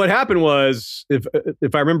 So what happened was, if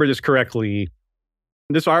I remember this correctly,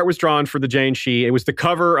 this art was drawn for the Jane Shi. It was the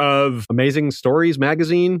cover of Amazing Stories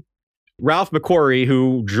magazine. Ralph McQuarrie,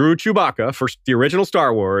 who drew Chewbacca for the original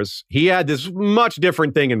Star Wars, he had this much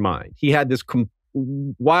different thing in mind. He had this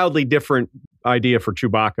wildly different idea for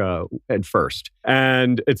Chewbacca at first.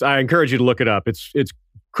 And I encourage you to look it up. It's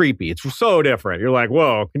creepy. It's so different. You're like,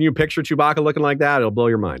 whoa, can you picture Chewbacca looking like that? It'll blow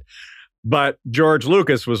your mind. But George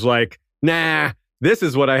Lucas was like, nah, this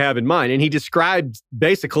is what I have in mind. And he described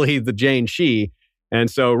basically the Jane Shi. And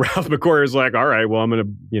so Ralph McQuarrie was like, all right, well, I'm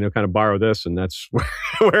going to, kind of borrow this. And that's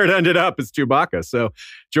where it ended up is Chewbacca. So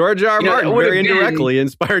George R. Martin very indirectly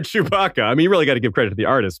inspired Chewbacca. I mean, you really got to give credit to the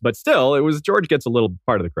artist, but still, George gets a little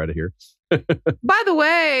part of the credit here. By the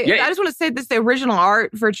way, I just want to say this, the original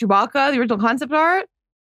art for Chewbacca, the original concept art,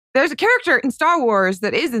 there's a character in Star Wars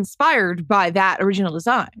that is inspired by that original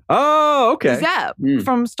design. Oh, okay. Zeb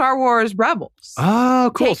from Star Wars Rebels.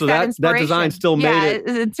 Oh, cool. So that design still made it.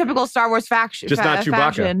 Yeah, typical Star Wars faction. Just not Chewbacca.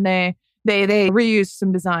 Fashion. They reused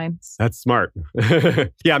some designs. That's smart.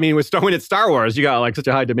 Yeah, I mean, when it's Star Wars, you got like such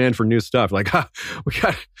a high demand for new stuff. Like, we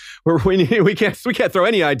can't throw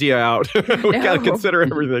any idea out. We got to consider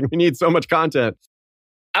everything. We need so much content.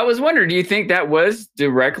 I was wondering, do you think that was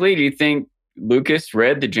directly? Do you think Lucas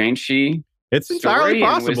read the Jane Shi? It's entirely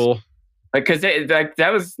possible. Because that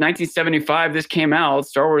was 1975. This came out.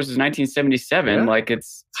 Star Wars is 1977. Yeah. Like,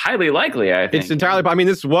 it's highly likely, I think. It's entirely. I mean,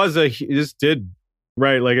 this did.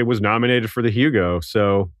 Right, like it was nominated for the Hugo,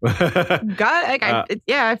 so... I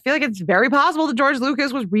feel like it's very possible that George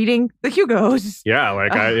Lucas was reading the Hugos. Yeah,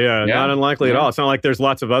 not unlikely at all. It's not like there's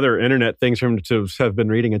lots of other internet things for him to have been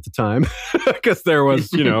reading at the time, because there was,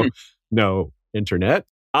 no internet.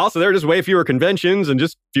 Also, there were just way fewer conventions and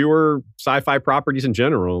just fewer sci-fi properties in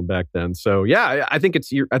general back then. So, yeah, I think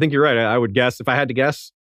you're right. I would guess, if I had to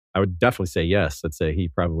guess, I would definitely say yes. I'd say he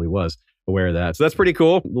probably was aware of that. So that's pretty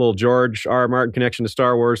cool. A little George R. Martin connection to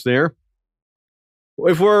Star Wars there.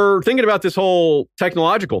 If we're thinking about this whole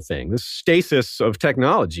technological thing, this stasis of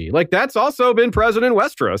technology, like that's also been present in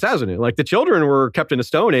Westeros, hasn't it? Like the children were kept in a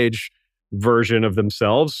Stone Age version of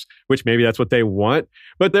themselves, which maybe that's what they want,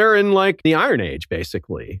 but they're in like the Iron Age,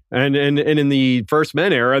 basically. And in the First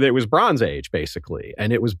Men era, it was Bronze Age, basically.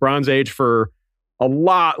 And it was Bronze Age for a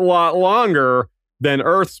lot longer than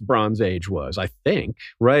Earth's Bronze Age was, I think,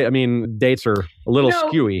 right? I mean, dates are a little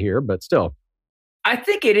skewy here, but still. I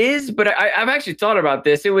think it is, but I've actually thought about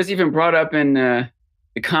this. It was even brought up in the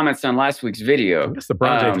comments on last week's video. I guess the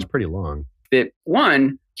Bronze Age is pretty long. That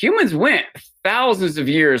one, humans went thousands of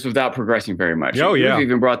years without progressing very much. Oh, yeah. We've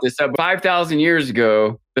even brought this up. 5,000 years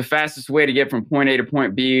ago, the fastest way to get from point A to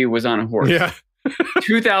point B was on a horse. Yeah.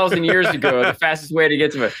 2,000 years ago, the fastest way to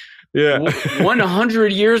get to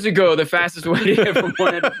 100 years ago, the fastest way to get from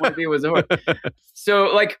point A to point B was a horse. So,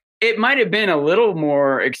 like, it might have been a little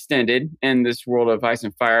more extended in this world of Ice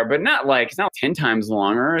and Fire, but it's not 10 times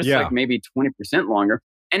longer. It's like maybe 20% longer.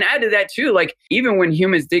 And add to that, too, like, even when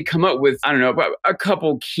humans did come up with, I don't know, a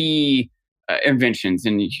couple key inventions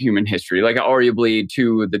in human history, like arguably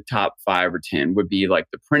 2 of the top 5 or 10 would be like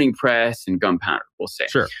the printing press and gunpowder, we'll say.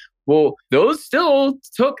 Sure. Well, those still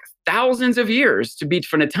took thousands of years to be,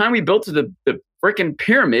 from the time we built to the freaking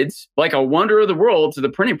pyramids, like a wonder of the world, to the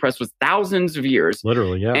printing press was thousands of years.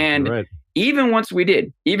 Literally, yeah. And even once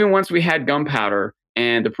we had gunpowder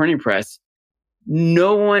and the printing press,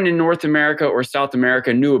 no one in North America or South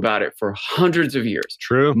America knew about it for hundreds of years.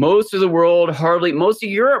 True. Most of the world, most of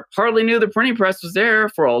Europe hardly knew the printing press was there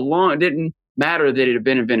for it didn't matter that it had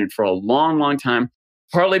been invented for a long, long time.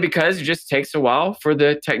 Partly because it just takes a while for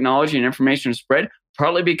the technology and information to spread.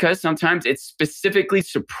 Partly because sometimes it's specifically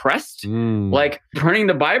suppressed. Like burning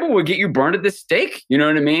the Bible would get you burned at the stake. You know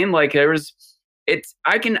what I mean? Like to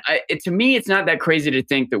me, it's not that crazy to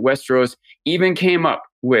think that Westeros even came up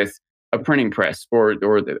with a printing press or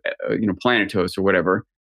the Planetos or whatever,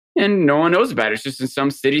 and no one knows about it. It's just in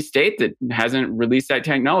some city state that hasn't released that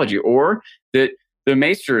technology, or that the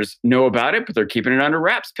Maesters know about it, but they're keeping it under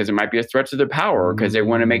wraps because it might be a threat to their power, or because they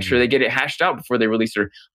want to make sure they get it hashed out before they release it.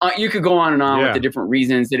 You could go on and on with the different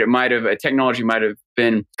reasons that technology might have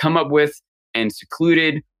been come up with and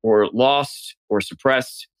secluded or lost or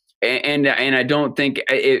suppressed. And I don't think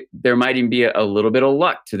there might even be a little bit of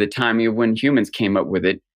luck to the timing of when humans came up with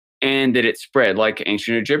it and that it spread. Like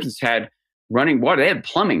ancient Egyptians had running water, they had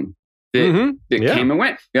plumbing. That came and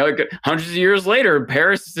went. Like hundreds of years later,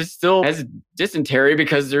 Paris still has dysentery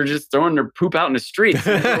because they're just throwing their poop out in the streets.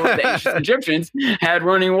 The ancient Egyptians had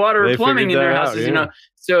running water and plumbing in their houses.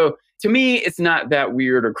 So to me, it's not that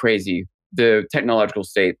weird or crazy the technological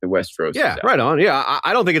state the Westeros Yeah, is at. right on. Yeah,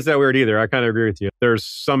 I don't think it's that weird either. I kind of agree with you. There's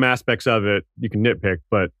some aspects of it you can nitpick,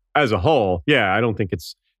 but as a whole, yeah, I don't think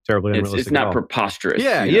it's terribly unrealistic. It's not at all. preposterous.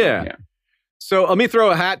 Yeah, you know? yeah. So let me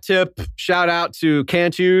throw a hat tip. Shout out to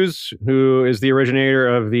Cantus, who is the originator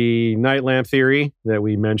of the night lamp theory that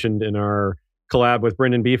we mentioned in our collab with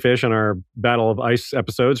Brendan Beefish on our Battle of Ice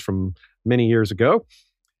episodes from many years ago.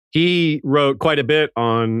 He wrote quite a bit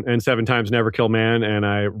on And Seven Times Never Kill Man, and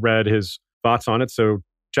I read his thoughts on it. So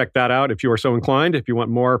check that out if you are so inclined. If you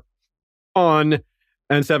want more on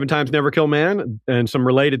And Seven Times Never Kill Man and some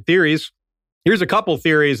related theories, here's a couple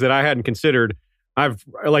theories that I hadn't considered.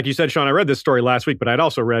 Like you said, Sean, I read this story last week, but I'd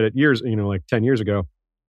also read it like 10 years ago.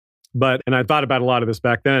 And I thought about a lot of this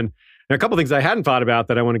back then. And a couple things I hadn't thought about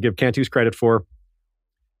that I want to give Cantus credit for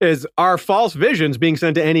is, are false visions being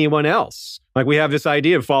sent to anyone else? Like, we have this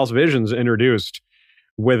idea of false visions introduced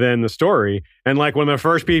within the story. And like, one of the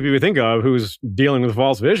first people we think of who's dealing with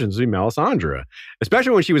false visions is Melisandre.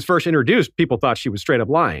 Especially when she was first introduced, people thought she was straight up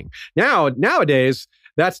lying. Nowadays,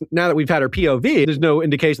 now that we've had her POV, there's no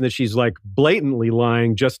indication that she's like blatantly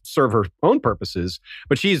lying just to serve her own purposes.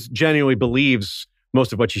 But she's genuinely believes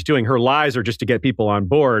most of what she's doing. Her lies are just to get people on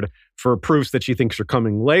board for proofs that she thinks are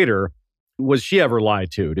coming later. Was she ever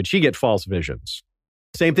lied to? Did she get false visions?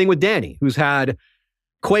 Same thing with Dany, who's had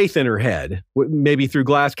Quaithe in her head, maybe through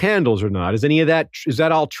glass candles or not. Is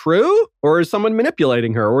that all true? Or is someone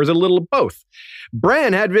manipulating her? Or is it a little of both?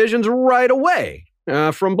 Bran had visions right away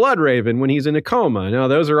from Bloodraven when he's in a coma. Now,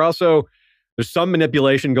 those are also, there's some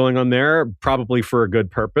manipulation going on there, probably for a good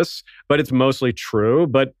purpose, but it's mostly true.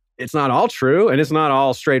 But it's not all true, and it's not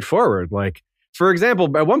all straightforward. Like, for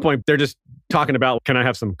example, at one point, they're just talking about, can I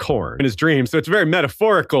have some corn in his dream? So it's very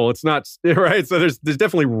metaphorical. It's not, right? So there's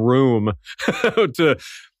definitely room to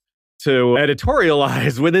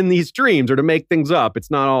editorialize within these dreams or to make things up.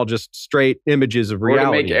 It's not all just straight images of reality.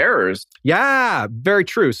 Or to make errors. Yeah, very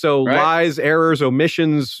true. So right? Lies, errors,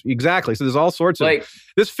 omissions, exactly. So there's all sorts of,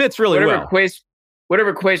 this fits really well.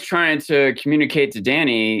 Whatever Quaithe's trying to communicate to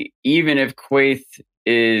Dany, even if Quaithe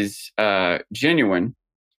is genuine,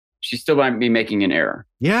 she still might be making an error.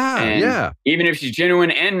 Yeah. Even if she's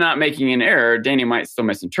genuine and not making an error, Dany might still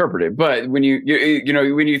misinterpret it. But when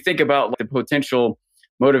you think about the potential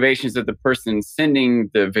motivations of the person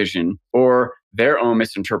sending the vision or their own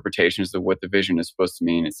misinterpretations of what the vision is supposed to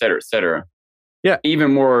mean, et cetera, yeah,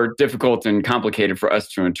 even more difficult and complicated for us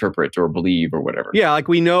to interpret or believe or whatever. Yeah, like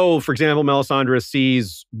we know, for example, Melisandre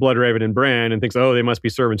sees Bloodraven and Bran and thinks, oh, they must be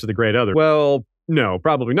servants of the Great Other. Well, no,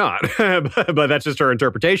 probably not. But that's just her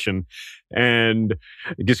interpretation. And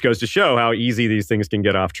it just goes to show how easy these things can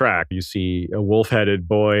get off track. You see a wolf-headed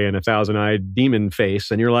boy and a thousand-eyed demon face,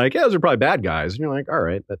 and you're like, yeah, those are probably bad guys. And you're like, all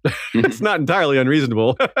right, that's not entirely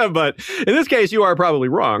unreasonable. But in this case, you are probably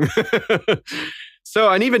wrong. So,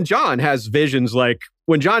 and even Jon has visions like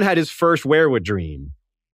when Jon had his first weirwood dream,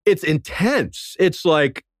 it's intense. It's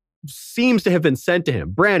like, seems to have been sent to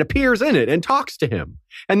him. Bran appears in it and talks to him.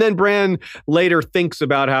 And then Bran later thinks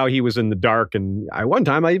about how he was in the dark. And one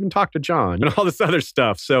time I even talked to Jon and all this other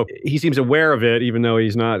stuff. So he seems aware of it, even though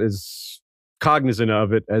he's not as cognizant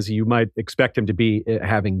of it as you might expect him to be,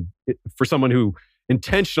 having for someone who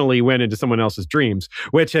intentionally went into someone else's dreams,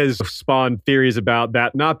 which has spawned theories about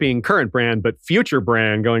that not being current Bran, but future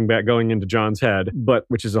Bran going into Jon's head, but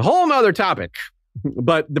which is a whole nother topic.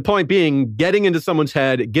 But the point being, getting into someone's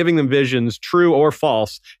head, giving them visions, true or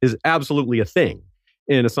false, is absolutely a thing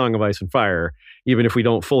in A Song of Ice and Fire. Even if we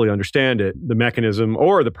don't fully understand it, the mechanism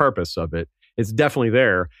or the purpose of it, it's definitely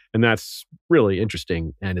there. And that's really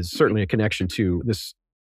interesting and is certainly a connection to this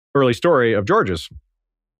early story of George's.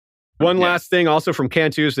 One last thing also from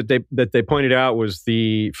Cantus that they pointed out was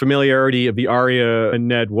the familiarity of the Arya and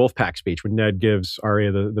Ned Wolfpack speech. When Ned gives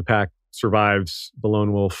Arya the pack survives, the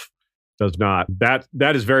lone wolf does not.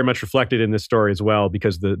 That is very much reflected in this story as well,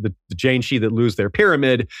 because the Janeshee that lose their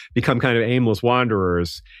pyramid become kind of aimless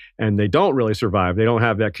wanderers, and they don't really survive. They don't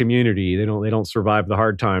have that community. They don't survive the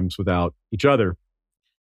hard times without each other.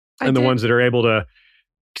 And the ones that are able to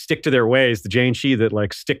stick to their ways, the Janeshee that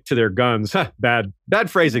like stick to their guns, bad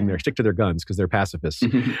phrasing there, stick to their guns because they're pacifists,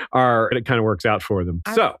 it kind of works out for them.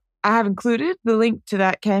 I have included the link to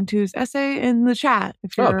that Cantus essay in the chat.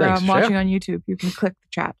 If you're watching on YouTube, you can click the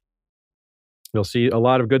chat. You'll see a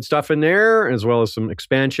lot of good stuff in there, as well as some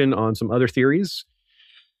expansion on some other theories.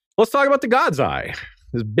 Let's talk about the God's Eye.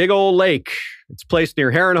 This big old lake. It's placed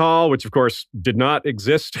near Harrenhal, which of course did not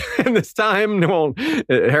exist in this time. No,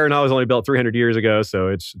 Harrenhal was only built 300 years ago, so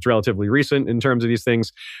it's relatively recent in terms of these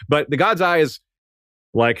things. But the God's Eye is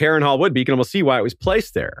like Harrenhal would be. You can almost see why it was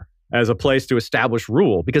placed there. as a place to establish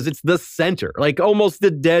rule because it's the center, like almost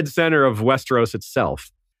the dead center of Westeros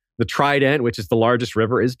itself. The Trident, which is the largest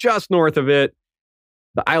river, is just north of it.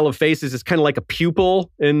 The Isle of Faces is kind of like a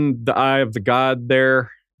pupil in the eye of the god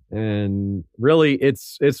there. And really,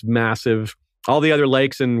 it's massive. All the other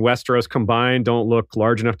lakes in Westeros combined don't look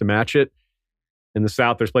large enough to match it. In the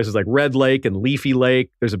south, there's places like Red Lake and Leafy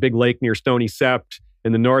Lake. There's a big lake near Stony Sept.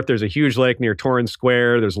 In the north, there's a huge lake near Torrhen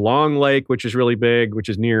Square. There's Long Lake, which is really big, which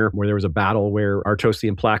is near where there was a battle where Artos the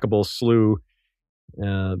Implacable slew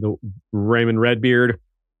the Raymond Redbeard.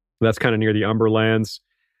 That's kind of near the Umberlands,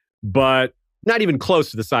 but not even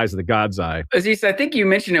close to the size of the God's Eye. Aziz, I think you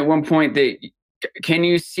mentioned at one point that can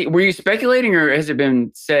you see, were you speculating or has it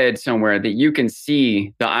been said somewhere that you can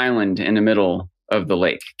see the island in the middle of the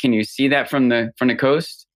lake? Can you see that from the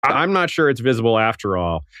coast? I'm not sure it's visible after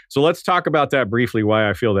all. So let's talk about that briefly, why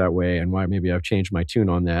I feel that way and why maybe I've changed my tune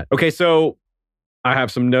on that. Okay, so I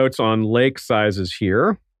have some notes on lake sizes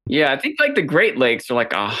here. Yeah, I think like the Great Lakes are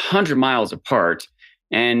like 100 miles apart.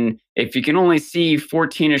 And if you can only see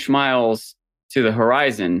 14-ish miles to the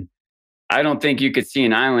horizon, I don't think you could see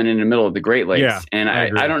an island in the middle of the Great Lakes. Yeah, and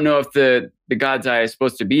I don't know if the God's Eye is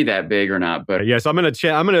supposed to be that big or not. But yes, I'm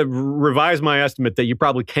gonna revise my estimate that you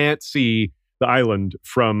probably can't see the island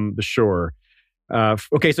from the shore.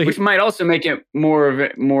 Okay, so which might also make it more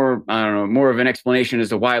of an explanation as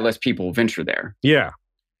to why less people venture there. Yeah.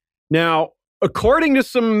 Now, according to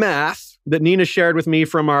some math that Nina shared with me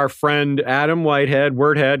from our friend Adam Whitehead,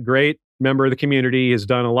 Wordhead, great member of the community, has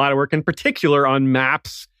done a lot of work in particular on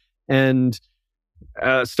maps and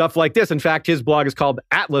stuff like this. In fact, his blog is called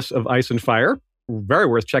Atlas of Ice and Fire. Very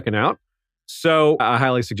worth checking out. So I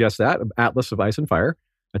highly suggest that, Atlas of Ice and Fire.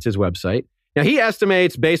 That's his website. Now, he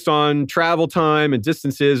estimates based on travel time and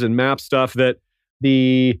distances and map stuff that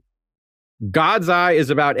the God's Eye is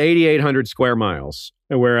about 8,800 square miles,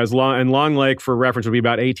 whereas Long Lake, for reference, would be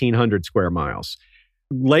about 1,800 square miles.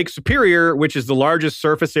 Lake Superior, which is the largest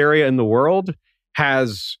surface area in the world,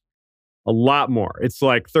 has a lot more. It's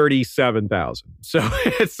like 37,000. So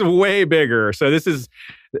it's way bigger. So this is,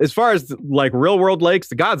 as far as like real world lakes,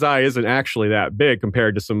 the God's Eye isn't actually that big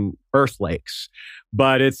compared to some Earth lakes,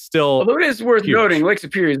 but it's still Although it is worth huge. noting, Lake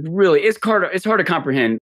Superior is really, it's hard to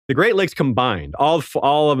comprehend. The Great Lakes combined, all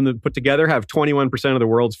of them put together, have 21% of the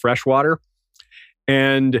world's fresh water.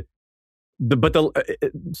 And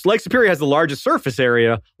Lake Superior has the largest surface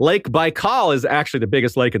area. Lake Baikal is actually the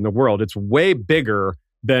biggest lake in the world. It's way bigger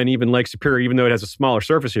than even Lake Superior, even though it has a smaller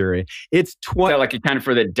surface area. It's Is that like accounted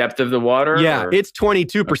for the depth of the water? Yeah, or? it's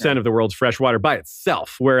 22% of the world's fresh water by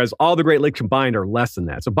itself, whereas all the Great Lakes combined are less than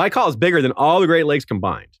that. So Baikal is bigger than all the Great Lakes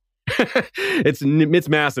combined. It's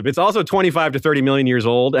massive. It's also 25 to 30 million years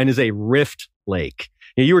old and is a rift lake.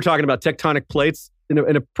 You were talking about tectonic plates in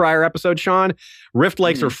a prior episode, Sean. Rift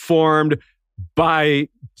lakes are formed by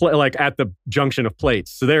like at the junction of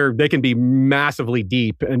plates, so they can be massively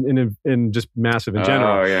deep and just massive in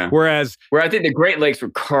general. Oh, yeah. Where I think the Great Lakes were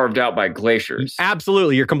carved out by glaciers.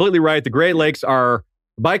 Absolutely, you're completely right. The Great Lakes are.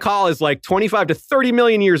 Baikal is like 25 to 30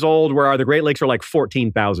 million years old, where the Great Lakes are like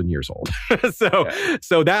 14,000 years old.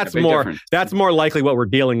 So that's more likely what we're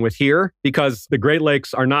dealing with here, because the Great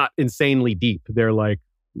Lakes are not insanely deep. They're like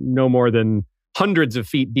no more than hundreds of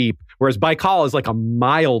feet deep, whereas Baikal is like a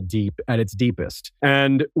mile deep at its deepest.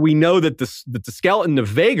 And we know that the skeleton of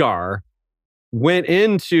Vhagar went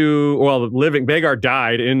into, Vhagar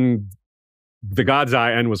died in the God's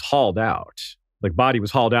Eye and was hauled out. Like body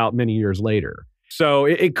was hauled out many years later. So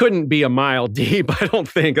it couldn't be a mile deep, I don't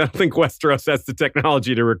think. I don't think Westeros has the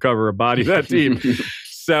technology to recover a body that deep.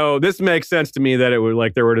 So this makes sense to me that it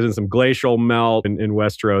would there would have been some glacial melt in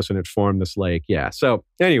Westeros and it formed this lake. Yeah. So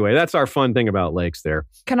anyway, that's our fun thing about lakes there.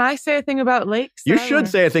 Can I say a thing about lakes? You should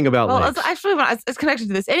say a thing about lakes. It's connected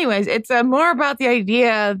to this. Anyways, it's more about the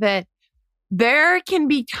idea that there can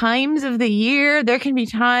be times of the year, there can be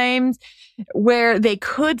times where they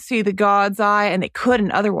could see the God's Eye and they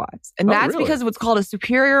couldn't otherwise. And that's really? because of what's called a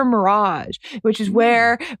superior mirage, which is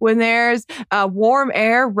where when there's warm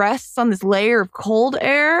air rests on this layer of cool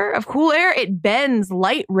air, it bends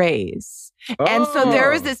light rays. And so there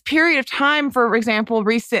was this period of time, for example,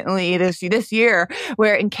 recently this year,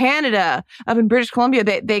 where in Canada, up in British Columbia,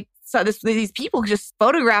 they saw these people just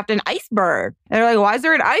photographed an iceberg. And they're like, why is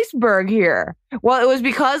there an iceberg here? Well, it was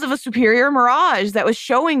because of a superior mirage that was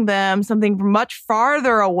showing them something from much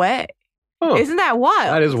farther away. Oh, isn't that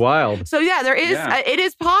wild? That is wild. So yeah, there is. Yeah. It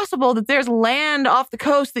is possible that there's land off the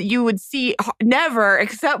coast that you would see never,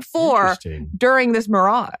 except for during this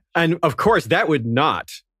mirage. And of course, that would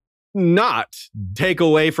not not take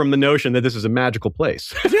away from the notion that this is a magical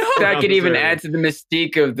place. That could even add to the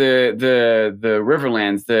mystique of the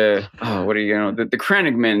Riverlands. The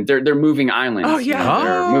Crannogmen. They're moving islands. Oh, yeah.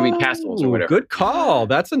 They're moving castles or whatever. Good call.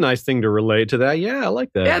 That's a nice thing to relate to that. Yeah, I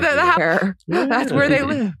like that. Yeah, that's where they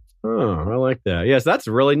live. Oh, I like that. Yes, that's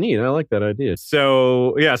really neat. I like that idea.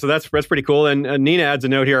 So that's pretty cool. And Nina adds a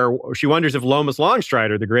note here. She wonders if Lomas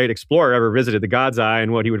Longstrider, the great explorer, ever visited the God's Eye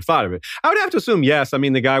and what he would have thought of it. I would have to assume yes. I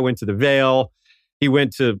mean, the guy went to the Vale. He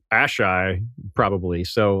went to Ashai, probably.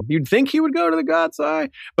 So you'd think he would go to the God's Eye.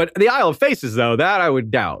 But the Isle of Faces, though, that I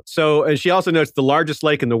would doubt. So, and she also notes the largest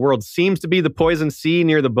lake in the world seems to be the Poison Sea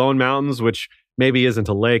near the Bone Mountains, which maybe isn't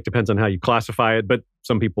a lake, depends on how you classify it, but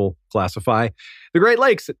some people classify the Great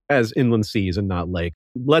Lakes as inland seas and not lake.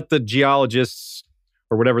 Let the geologists,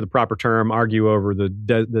 or whatever the proper term, argue over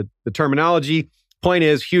the terminology. Point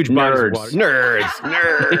is, huge bodies of water.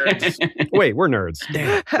 Nerds. Wait, we're nerds.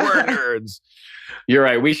 Damn, we're nerds. You're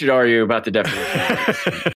right. We should argue about the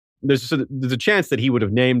definition. There's a chance that he would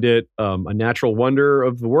have named it a natural wonder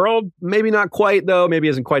of the world. Maybe not quite, though. Maybe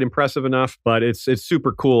isn't quite impressive enough. But it's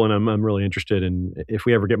super cool, and I'm really interested in if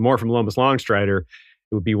we ever get more from Lomas Longstrider.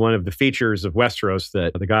 It would be one of the features of Westeros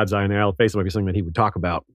that the God's Eye and the Isle of Faces might be something that he would talk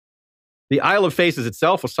about. The Isle of Faces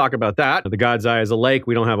itself, let's talk about that. The God's Eye is a lake.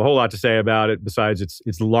 We don't have a whole lot to say about it besides its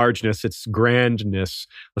largeness, its grandness.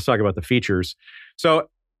 Let's talk about the features. So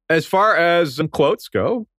as far as quotes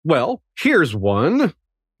go, well, here's one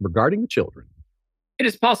regarding the children. It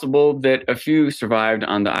is possible that a few survived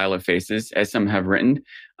on the Isle of Faces, as some have written,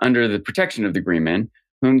 under the protection of the Green Men,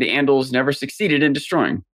 whom the Andals never succeeded in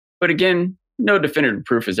destroying. But again, no definitive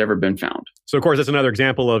proof has ever been found. So, of course, that's another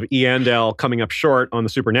example of Eandel coming up short on the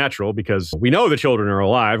supernatural because we know the children are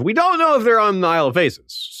alive. We don't know if they're on the Isle of Faces.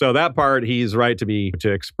 So that part, he's right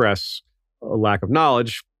to express a lack of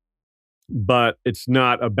knowledge. But it's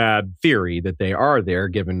not a bad theory that they are there,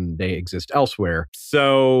 given they exist elsewhere.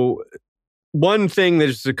 So one thing,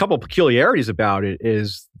 there's a couple peculiarities about it,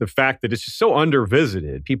 is the fact that it's just so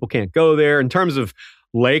undervisited. People can't go there. In terms of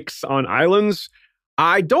lakes on islands,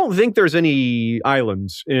 I don't think there's any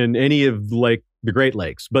islands in any of the Great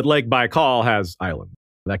Lakes, but Lake Baikal has islands.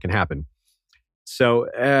 That can happen. So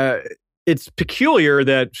it's peculiar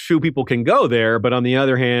that few people can go there, but on the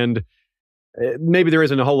other hand, maybe there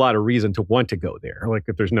isn't a whole lot of reason to want to go there. Like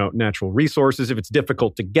if there's no natural resources, if it's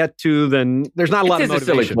difficult to get to, then there's not a lot of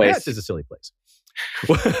motivation. It's a silly place.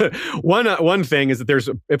 One thing is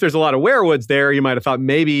that if there's a lot of weirwoods there, you might have thought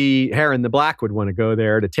maybe Harren the Black would want to go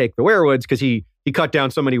there to take the weirwoods because he cut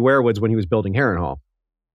down so many weirwoods when he was building Harrenhal.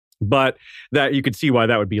 But that you could see why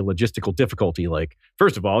that would be a logistical difficulty. Like,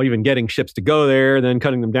 first of all, even getting ships to go there, then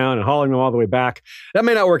cutting them down and hauling them all the way back, that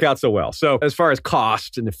may not work out so well. So as far as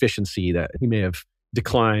cost and efficiency, that he may have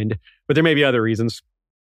declined, but there may be other reasons.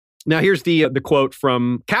 Now, here's the quote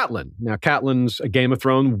from Catelyn. Now, Catelyn's a Game of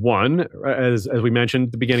Thrones 1. As we mentioned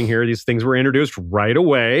at the beginning here, these things were introduced right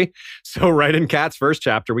away. So right in Cat's first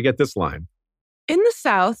chapter, we get this line. In the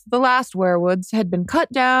south, the last weirwoods had been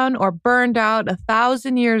cut down or burned out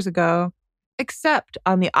 1,000 years ago, except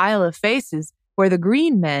on the Isle of Faces, where the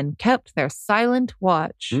Green Men kept their silent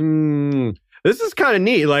watch. This is kind of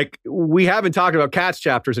neat. Like, we haven't talked about Cat's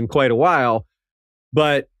chapters in quite a while,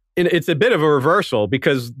 but it's a bit of a reversal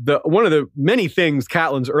because one of the many things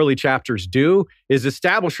Catelyn's early chapters do is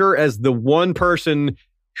establish her as the one person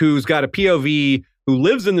who's got a POV who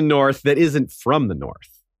lives in the North that isn't from the North.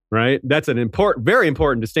 Right? That's an very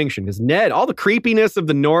important distinction because Ned, all the creepiness of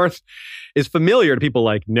the North is familiar to people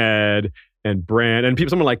like Ned and Bran, and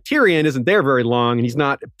someone like Tyrion isn't there very long, and he's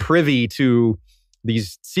not privy to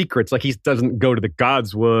these secrets. Like, he doesn't go to the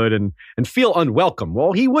Godswood and feel unwelcome.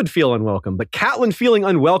 Well, he would feel unwelcome, but Catelyn feeling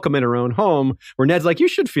unwelcome in her own home, where Ned's like, you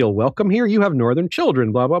should feel welcome here. You have northern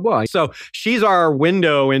children, blah, blah, blah. So she's our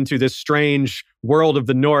window into this strange world of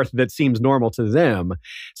the North that seems normal to them.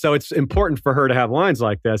 So it's important for her to have lines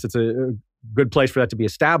like this. It's a good place for that to be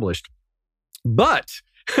established. But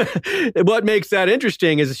what makes that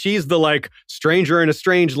interesting is she's the stranger in a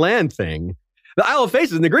strange land thing. The Isle of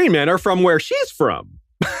Faces and the Green Men are from where she's from.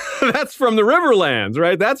 That's from the Riverlands,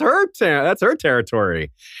 right? That's her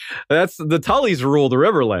territory. That's the Tullys rule the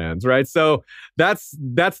Riverlands, right? So that's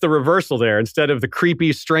the reversal there. Instead of the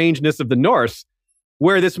creepy strangeness of the North,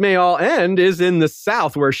 where this may all end is in the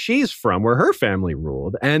South, where she's from, where her family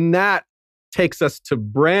ruled. And that takes us to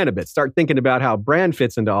Bran a bit. Start thinking about how Bran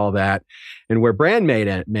fits into all that and where Bran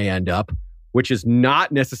may end up, which is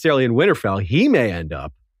not necessarily in Winterfell. He may end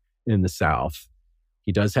up in the South.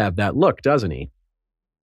 He does have that look, doesn't he?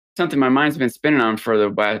 Something my mind's been spinning on for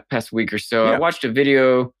the past week or so. Yeah. I watched a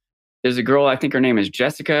video There's a girl, I think her name is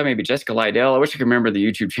Jessica, maybe Jessica Lydell. I wish I could remember the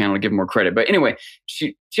YouTube channel to give more credit. But anyway,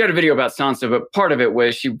 she had a video about Sansa, but part of it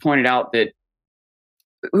was she pointed out that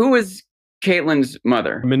who was Caitlyn's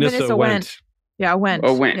mother? Minissa Went. Yeah, Went.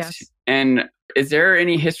 Oh, Went. Yes. And is there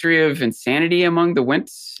any history of insanity among the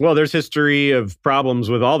Wents? Well, there's history of problems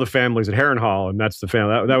with all the families at Harrenhal, and that's the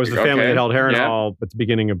family. That was the family that held Harrenhal at the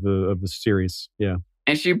beginning of the series. Yeah.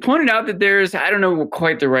 And she pointed out that there's, I don't know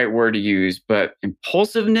quite the right word to use, but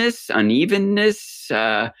impulsiveness, unevenness,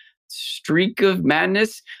 streak of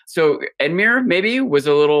madness. So Edmure maybe was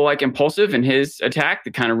a little like impulsive in his attack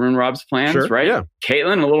that kind of ruined Rob's plans, right? Yeah.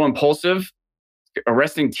 Caitlyn, a little impulsive,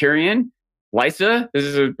 arresting Tyrion. Lysa, this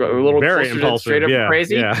is a little very closer impulsive, to straight up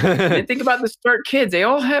crazy. Yeah. And think about the Stark kids. They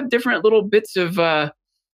all have different little bits of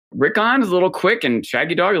Rickon is a little quick, and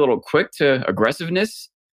Shaggy Dog a little quick to aggressiveness.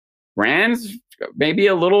 Rand's maybe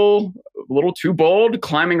a little too bold,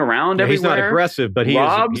 climbing around everywhere. He's not aggressive, but he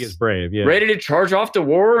is brave. Yeah. Ready to charge off to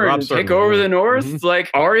war and take over the North. Mm-hmm. Like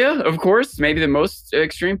Arya, of course, maybe the most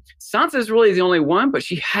extreme. Sansa's really the only one, but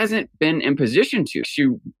she hasn't been in position to. She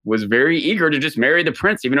was very eager to just marry the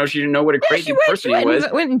prince, even though she didn't know what a crazy person he was.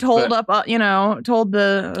 Went and told told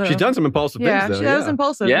the... she's done some impulsive things, though. She does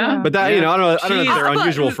impulsive. Yeah. But that, I don't know if they're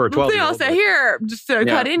unusual for a 12-year-old. The thing I'll say here, just to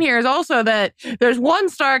cut in here, is also that there's one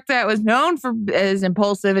Stark that was known for his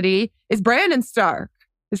impulsivity, is Brandon Stark.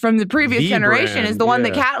 Is from the previous generation, is the one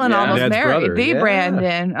that Catelyn almost Ned's married. brother.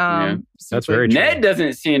 Brandon. That's very true. Ned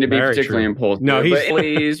doesn't seem to be particularly impulsive. No,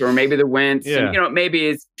 he's... but or maybe the Wents. And, maybe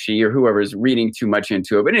it's she or whoever is reading too much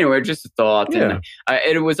into it. But anyway, just a thought. Yeah.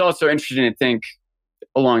 And it was also interesting to think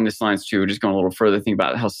along this lines too, just going a little further, think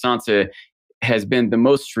about how Sansa has been the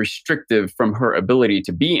most restrictive from her ability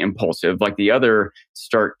to be impulsive. Like the other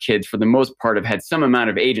Stark kids, for the most part, have had some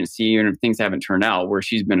amount of agency, even if things haven't turned out, where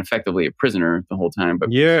she's been effectively a prisoner the whole time.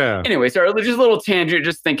 But anyway, so just a little tangent,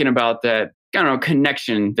 just thinking about that, I don't know,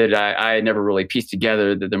 connection that I never really pieced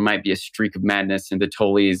together, that there might be a streak of madness in the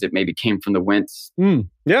Tullys that maybe came from the Wents.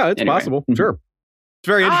 Yeah, it's possible. Sure. It's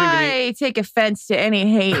very interesting to me. I take offense to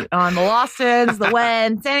any hate on the Lawsons, the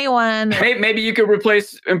Wents, anyone. Maybe you could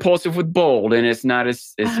replace impulsive with bold, and it's not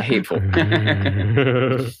as hateful.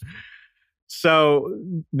 So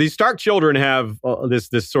these Stark children have this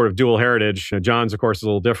sort of dual heritage. Jon's, of course, is a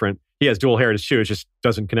little different. He has dual heritage too. It just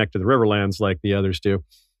doesn't connect to the Riverlands like the others do.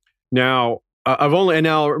 Now,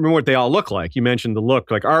 now remember what they all look like. You mentioned the look.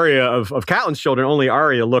 Like Arya, of Catelyn's children, only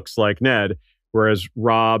Arya looks like Ned. Whereas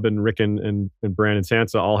Rob and Rickon and Bran and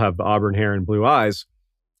Sansa all have the auburn hair and blue eyes.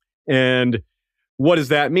 And what does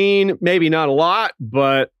that mean? Maybe not a lot,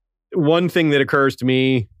 but one thing that occurs to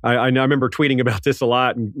me, I remember tweeting about this a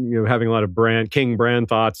lot and having a lot of King Bran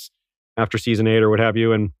thoughts after season 8 or what have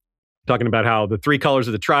you, and talking about how the 3 colors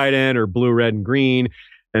of the trident are blue, red, and green.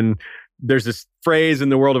 And there's this phrase in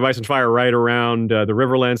the World of Ice and Fire right around the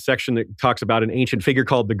Riverlands section that talks about an ancient figure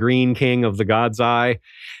called the Green King of the God's Eye.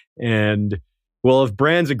 And well, if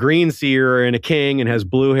Bran's a green seer and a king and has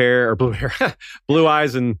blue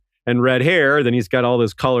eyes and red hair, then he's got all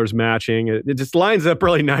those colors matching. It just lines up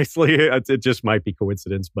really nicely. It just might be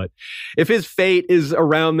coincidence. But if his fate is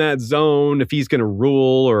around that zone, if he's going to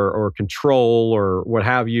rule or control or what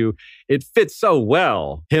have you, it fits so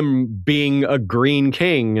well. Him being a green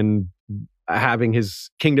king and having his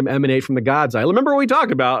kingdom emanate from the God's Eye. Remember what we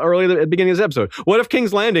talked about earlier at the beginning of this episode. What if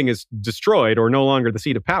King's Landing is destroyed or no longer the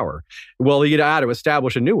seat of power? Well, you'd have to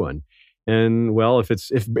establish a new one. And well, if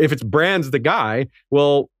it's Bran's the guy,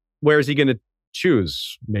 well, where is he going to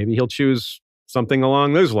choose? Maybe he'll choose something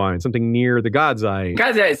along those lines, something near the God's Eye.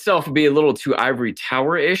 God's Eye itself would be a little too Ivory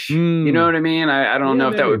Tower-ish. You know what I mean? I don't know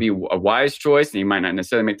if that would be a wise choice, and you might not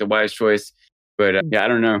necessarily make the wise choice. But I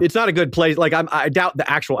don't know. It's not a good place. Like I doubt the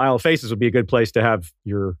actual Isle of Faces would be a good place to have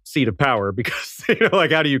your seat of power because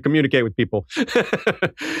how do you communicate with people?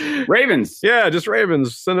 Ravens. Yeah, just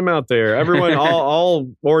ravens. Send them out there. Everyone, all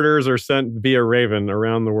orders are sent via raven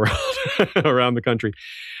around the world, around the country.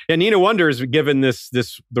 And Nina wonders, given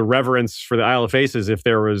the reverence for the Isle of Faces, if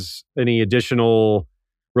there was any additional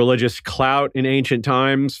religious clout in ancient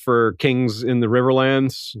times for kings in the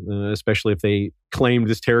Riverlands, especially if they claimed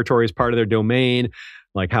this territory as part of their domain,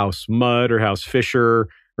 like House Mudd or House Fisher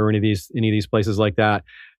or any of these places like that.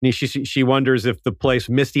 And she wonders if the place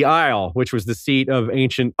Misty Isle, which was the seat of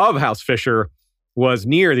House Fisher, was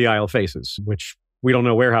near the Isle of Faces, which we don't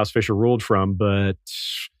know where House Fisher ruled from, but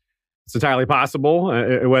it's entirely possible.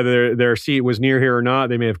 Whether their seat was near here or not,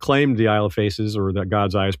 they may have claimed the Isle of Faces or that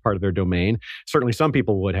God's Eye as part of their domain. Certainly some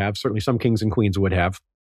people would have. Certainly some kings and queens would have.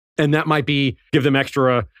 And that might give them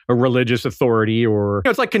extra a religious authority, or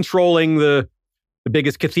it's like controlling the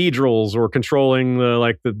biggest cathedrals, or controlling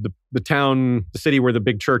the town, the city where the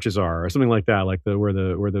big churches are, or something like that, like where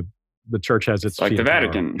the church has its like feet the of power.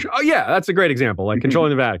 Vatican. Oh yeah, that's a great example. Like controlling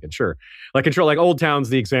the Vatican, sure. Like Old Town's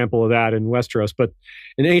the example of that in Westeros, but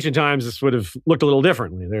in ancient times this would have looked a little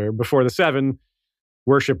differently. There before the Seven,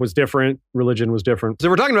 worship was different, religion was different. So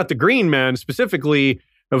we're talking about the Green Men specifically.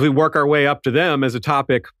 If we work our way up to them as a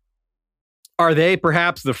topic, are they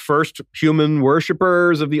perhaps the first human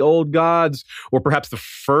worshipers of the old gods, or perhaps the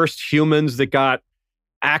first humans that got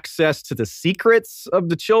access to the secrets of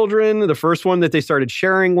the children, the first one that they started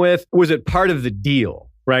sharing with? Was it part of the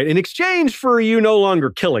deal, right? In exchange for you no longer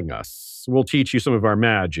killing us, we'll teach you some of our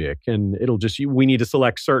magic, and we need to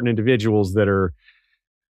select certain individuals that are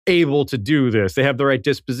able to do this. They have the right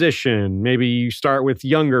disposition. Maybe you start with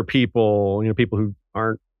younger people, people who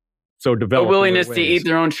aren't so developed. A willingness to eat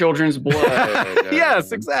their own children's blood.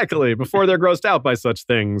 Yes, exactly. Before they're grossed out by such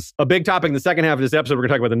things. A big topic in the second half of this episode, we're going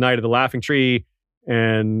to talk about the Night of the Laughing Tree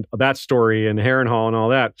and that story and Harrenhal and all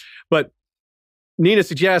that. But Nina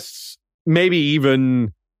suggests maybe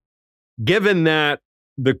even, given that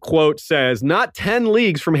the quote says, not 10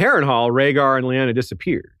 leagues from Harrenhal, Rhaegar and Lyanna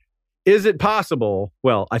disappeared. Is it possible?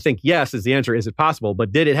 Well, I think yes is the answer. Is it possible?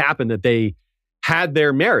 But did it happen that they had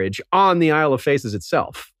their marriage on the Isle of Faces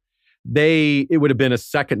itself? It would have been a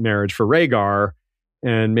second marriage for Rhaegar,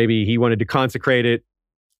 and maybe he wanted to consecrate it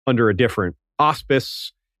under a different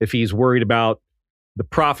auspice. If he's worried about the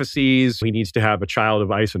prophecies, he needs to have a child of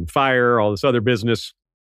ice and fire, all this other business.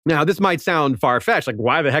 Now, this might sound far-fetched, like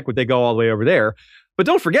why the heck would they go all the way over there? But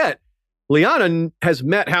don't forget, Lyanna has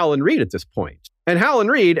met Howland Reed at this point. And Howland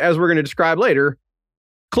Reed, as we're going to describe later,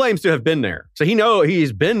 claims to have been there. So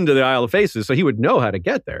he's been to the Isle of Faces, so he would know how to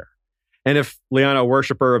get there. And if Lyanna, a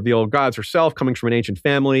worshiper of the old gods herself, coming from an ancient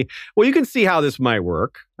family, well, you can see how this might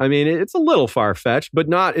work. I mean, it's a little far-fetched,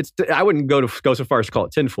 but I wouldn't go so far as to call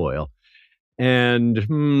it tinfoil. And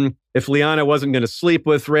if Lyanna wasn't going to sleep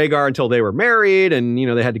with Rhaegar until they were married, and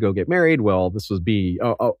they had to go get married, well, this would be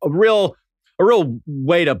a real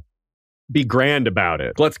way to be grand about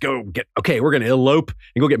it. Let's go we're going to elope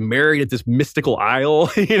and go get married at this mystical isle,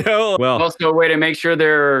 Well, also a way to make sure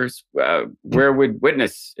there's where would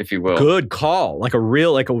witness, if you will. Good call. Like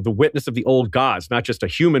the witness of the old gods, not just a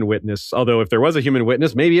human witness. Although if there was a human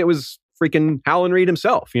witness, maybe it was freaking Howland Reed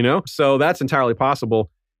himself, So that's entirely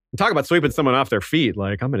possible. And talk about sweeping someone off their feet.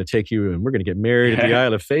 Like, I'm going to take you and we're going to get married at the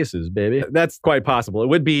Isle of Faces, baby. That's quite possible. It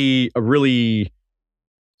would be a really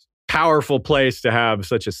powerful place to have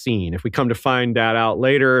such a scene. If we come to find that out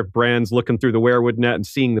later, Bran's looking through the werewood net and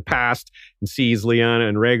seeing the past and sees Lyanna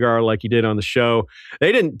and Rhaegar like he did on the show.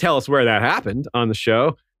 They didn't tell us where that happened on the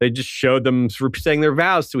show. They just showed them saying their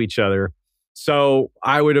vows to each other. So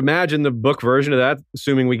I would imagine the book version of that,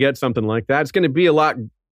 assuming we get something like that, it's going to be a lot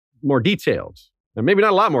more detailed. And maybe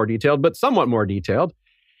not a lot more detailed, but somewhat more detailed.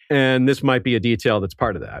 And this might be a detail that's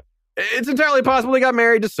part of that. It's entirely possible they got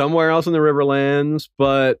married to somewhere else in the Riverlands,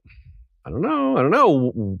 but I don't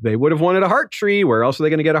know. They would have wanted a heart tree. Where else are they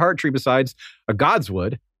going to get a heart tree besides a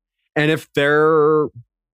Godswood? And if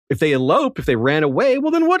they elope, if they ran away,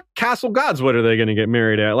 well, then what castle Godswood are they going to get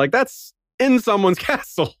married at? Like, that's in someone's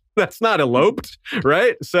castle. That's not eloped,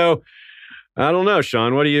 right? So I don't know,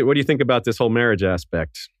 Sean. What do you think about this whole marriage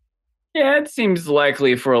aspect? Yeah, it seems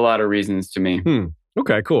likely for a lot of reasons to me.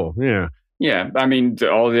 Okay, cool. Yeah. Yeah, I mean,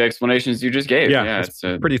 all the explanations you just gave. Yeah, it's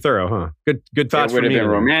pretty thorough, huh? Good thoughts. It would have been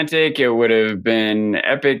romantic. It would have been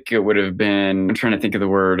epic. It would have been, I'm trying to think of the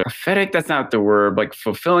word. Prophetic, that's not the word. Like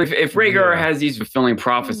fulfilling. If Rhaegar has these fulfilling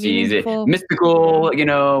prophecies, mystical,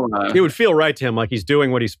 it would feel right to him, like he's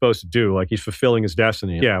doing what he's supposed to do, like he's fulfilling his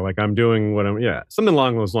destiny. Yeah, like I'm doing what something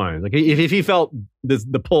along those lines. Like if he felt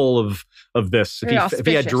the pull of this, if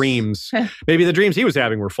he had dreams, maybe the dreams he was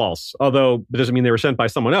having were false. Although it doesn't mean they were sent by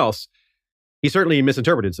someone else. He certainly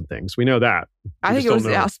misinterpreted some things. We know that. I think it was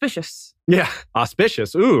auspicious. Yeah,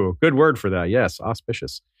 auspicious. Ooh, good word for that. Yes,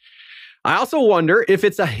 auspicious. I also wonder if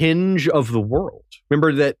it's a hinge of the world.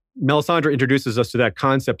 Remember that Melisandre introduces us to that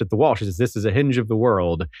concept at the wall. She says, this is a hinge of the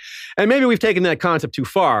world. And maybe we've taken that concept too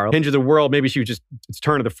far. Hinge of the world, maybe it's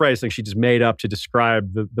turn of the phrase, thing she just made up to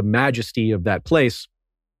describe the majesty of that place.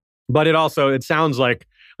 But it sounds like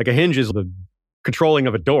a hinge is the controlling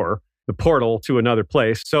of a door, the portal to another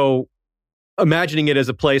place. So imagining it as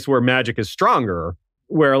a place where magic is stronger,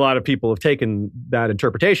 where a lot of people have taken that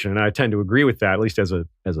interpretation, and I tend to agree with that, at least as a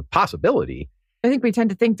possibility. I think we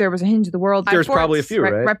tend to think there was a hinge of the world. There's probably a few,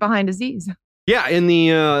 right behind Aziz. Yeah, in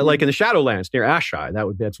the like in the Shadowlands near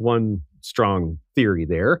Asshai, that's one strong theory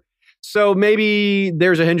there. So maybe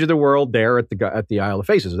there's a hinge of the world there at the Isle of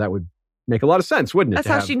Faces. That would make a lot of sense, wouldn't it? That's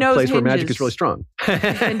how she knows a place hinges. where magic is really strong.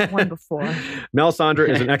 She's been to one before. Melisandre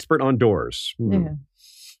is an expert on doors. Yeah.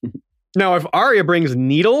 Now, if Arya brings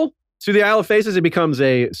Needle to the Isle of Faces, it becomes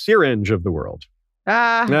a syringe of the world.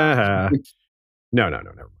 No, never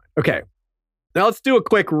mind. Okay. Now let's do a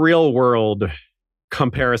quick real world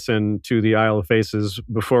comparison to the Isle of Faces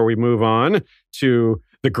before we move on to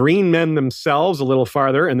the Green Men themselves a little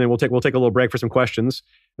farther, and then we'll take a little break for some questions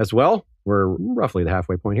as well. We're roughly the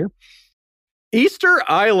halfway point here. Easter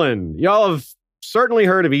Island. Y'all have certainly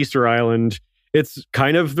heard of Easter Island. It's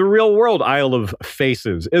kind of the real world Isle of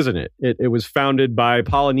Faces, isn't it? It was founded by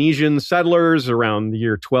Polynesian settlers around the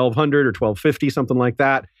year 1200 or 1250, something like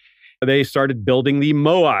that. They started building the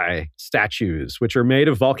Moai statues, which are made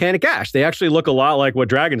of volcanic ash. They actually look a lot like what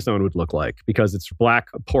Dragonstone would look like because it's black,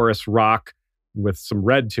 porous rock with some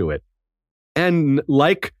red to it. And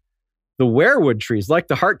like the weirwood trees, like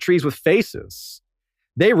the heart trees with faces,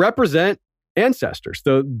 they represent ancestors.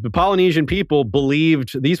 The Polynesian people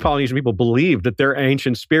believed that their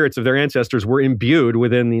ancient spirits of their ancestors were imbued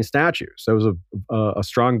within these statues. So it was a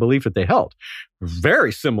strong belief that they held.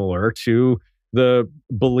 Very similar to the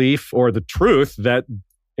belief or the truth that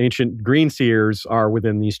ancient green seers are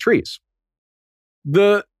within these trees.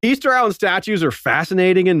 The Easter Island statues are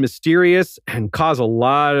fascinating and mysterious and cause a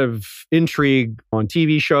lot of intrigue on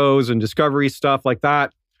TV shows and Discovery stuff like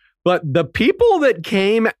that. But the people that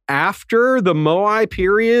came after the Moai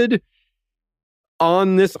period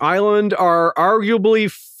on this island are arguably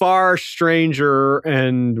far stranger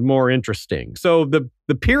and more interesting. So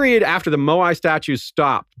the period after the Moai statues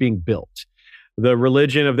stopped being built, the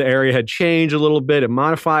religion of the area had changed a little bit, it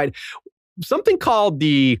modified. Something called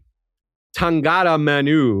the Tangata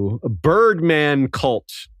Manu, a birdman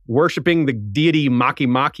cult worshiping the deity Maki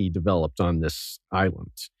Maki, developed on this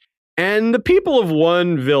island. And the people of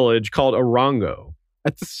one village called Orongo,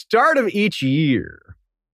 at the start of each year,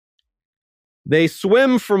 they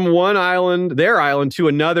swim from one island, their island, to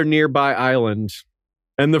another nearby island.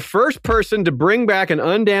 And the first person to bring back an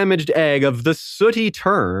undamaged egg of the sooty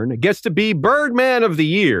tern gets to be Birdman of the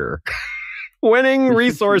Year, winning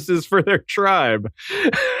resources for their tribe.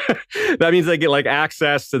 That means they get like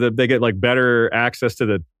better access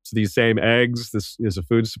to these same eggs. This is a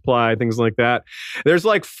food supply, things like that. There's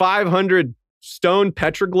like 500 stone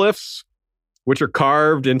petroglyphs, which are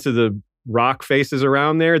carved into the rock faces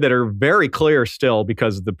around there that are very clear still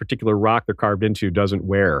because the particular rock they're carved into doesn't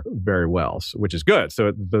wear very well, which is good.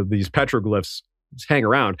 So these petroglyphs hang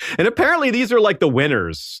around. And apparently these are like the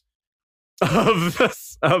winners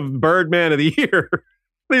of Birdman of the Year.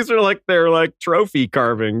 These are they're like trophy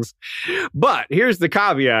carvings. But here's the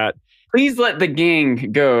caveat. Please let the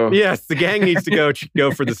gang go. Yes, the gang needs to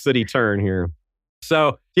go for the sooty tern here.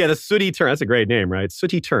 So, yeah, the sooty tern, that's a great name, right?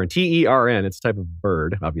 Sooty tern, T-E-R-N. It's a type of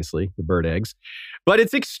bird, obviously, the bird eggs. But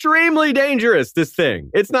it's extremely dangerous, this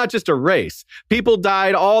thing. It's not just a race. People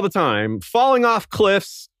died all the time, falling off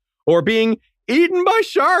cliffs or being eaten by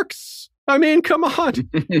sharks. I mean, come on.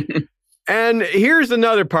 And here's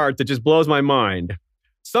another part that just blows my mind.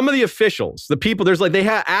 Some of the officials, the people, they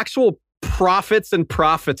have actual prophets and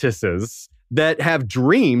prophetesses that have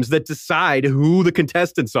dreams that decide who the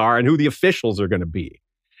contestants are and who the officials are going to be.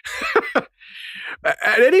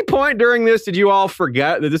 At any point during this, did you all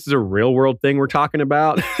forget that this is a real world thing we're talking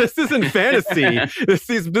about? This isn't fantasy.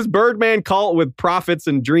 This Birdman cult with prophets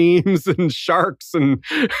and dreams and sharks and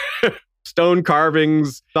stone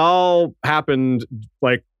carvings all happened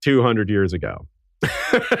like 200 years ago.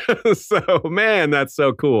 So, man, that's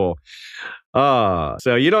so cool. So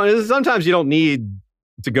sometimes you don't need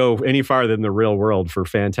to go any farther than the real world for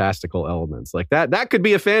fantastical elements like that. That could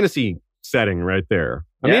be a fantasy setting right there.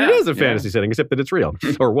 I mean, it is a fantasy setting, except that it's real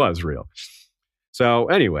or was real. So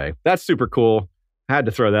anyway, that's super cool. I had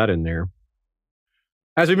to throw that in there.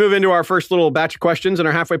 As we move into our first little batch of questions and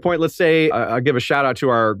our halfway point, let's say I'll give a shout out to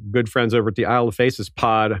our good friends over at the Isle of Faces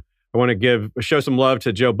pod. I want to show some love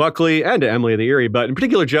to Joe Buckley and to Emily of the Erie, but in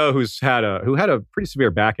particular Joe, who had a pretty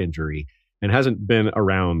severe back injury and hasn't been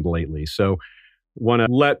around lately. So want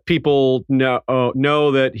to let people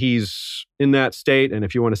know that he's in that state. And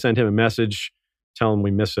if you want to send him a message, tell him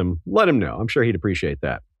we miss him. Let him know. I'm sure he'd appreciate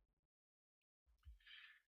that.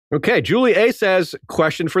 Okay, Julie A says,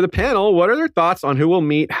 question for the panel. What are their thoughts on who will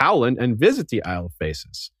meet Howland and visit the Isle of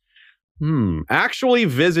Faces? Actually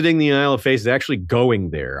visiting the Isle of Faces, actually going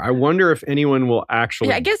there. I wonder if anyone will actually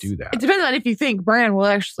do that. It depends on if you think Bran will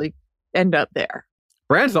actually end up there.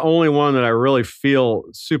 Bran's the only one that I really feel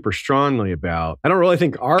super strongly about. I don't really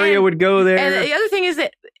think Arya would go there. And the other thing is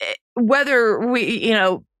that whether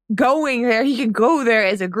going there, he can go there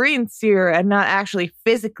as a green seer and not actually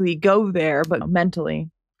physically go there, but mentally.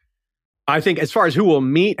 I think as far as who will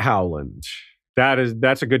meet Howland,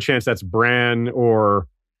 That's a good chance that's Bran or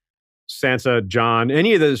Sansa, Jon.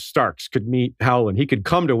 Any of those Starks could meet Howland. He could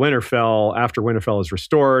come to Winterfell after Winterfell is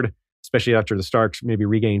restored, especially after the Starks maybe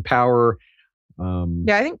regain power.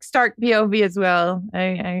 Yeah, I think Stark POV as well.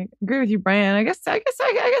 I agree with you, Brian. I guess I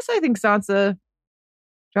think Sansa,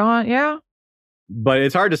 Jon. Yeah, but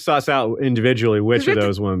it's hard to suss out individually which of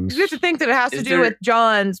those ones. You have to think that it has to do with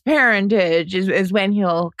Jon's parentage is when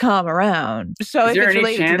he'll come around. So if it's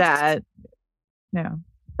related to that, no.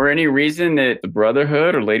 Or any reason that the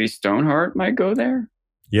Brotherhood or Lady Stoneheart might go there?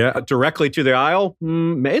 Yeah, directly to the Isle.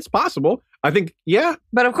 It's possible. I think, yeah.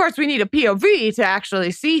 But of course, we need a POV to actually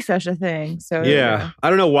see such a thing. So yeah. I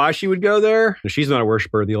don't know why she would go there. She's not a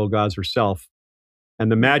worshiper of the old gods herself.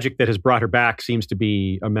 And the magic that has brought her back seems to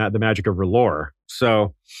be the magic of R'hllor.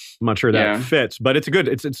 So I'm not sure that fits, but it's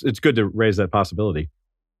good to raise that possibility.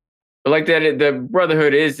 But like that, the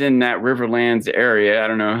Brotherhood is in that Riverlands area. I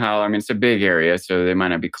don't know how, it's a big area, so they might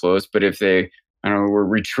not be close. But if they, were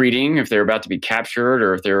retreating, if they're about to be captured,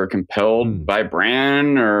 or if they were compelled by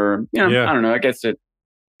Bran, or, I don't know. I guess it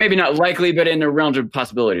maybe not likely, but in the realms of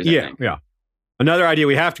possibilities, I think. Yeah. Another idea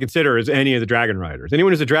we have to consider is any of the Dragon Riders.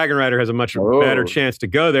 Anyone who's a Dragon Rider has a much better chance to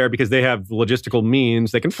go there because they have logistical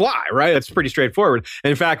means. They can fly, right? That's pretty straightforward. And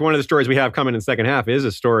in fact, one of the stories we have coming in the second half is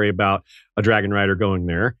a story about a Dragon Rider going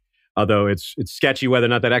there. Although it's sketchy whether or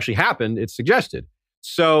not that actually happened, it's suggested.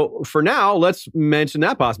 So for now, let's mention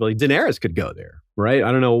that possibility. Daenerys could go there, right?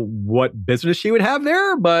 I don't know what business she would have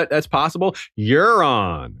there, but that's possible.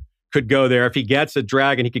 Euron could go there. If he gets a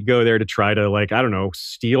dragon, he could go there to try to,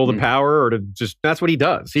 steal the power or to just, that's what he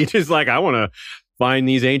does. He's just I want to find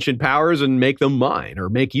these ancient powers and make them mine or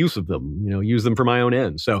make use of them, use them for my own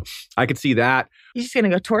ends. So I could see that. He's just going to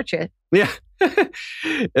go torch it. Yeah.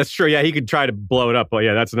 That's true. Yeah, he could try to blow it up. But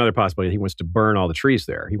yeah, that's another possibility. He wants to burn all the trees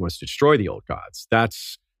there. He wants to destroy the old gods.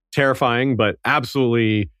 That's terrifying, but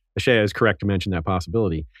absolutely, Ashaya is correct to mention that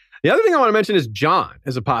possibility. The other thing I want to mention is Jon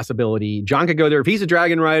as a possibility. Jon could go there if he's a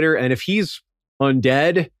dragon rider, and if he's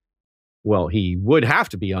undead, well, he would have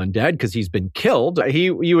to be undead because he's been killed.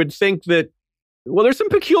 You would think that, well, there's some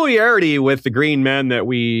peculiarity with the green men that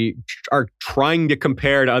we are trying to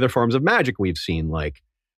compare to other forms of magic we've seen, like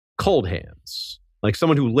cold hands, like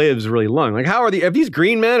someone who lives really long. Like, are these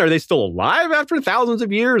green men, are they still alive after thousands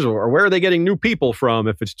of years? Or where are they getting new people from?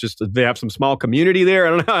 If it's just, they have some small community there.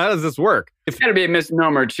 I don't know. How does this work? It's got to be a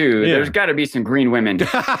misnomer too. Yeah. There's got to be some green women.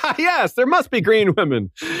 Yes, there must be green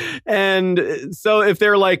women. And so if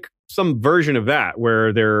they're like some version of that,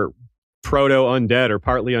 where they're proto-undead or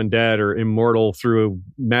partly undead or immortal through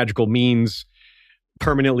magical means,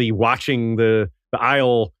 permanently watching the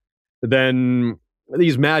Isle, then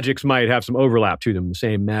these magics might have some overlap to them. The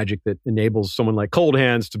same magic that enables someone like Cold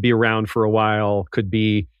Hands to be around for a while could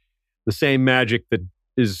be the same magic that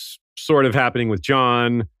is sort of happening with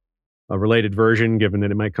Jon, a related version, given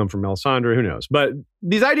that it might come from Melisandre. Who knows? But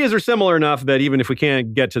these ideas are similar enough that even if we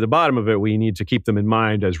can't get to the bottom of it, we need to keep them in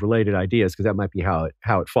mind as related ideas, because that might be how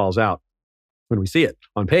it falls out when we see it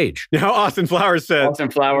on page. Now, Austin Flowers said... Austin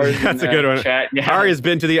Flowers. That's a good one. Chat. Yeah. Arya's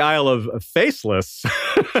been to the Isle of Faceless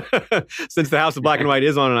since the House of Black and White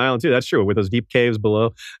is on an island too. That's true, with those deep caves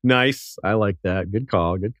below. Nice. I like that. Good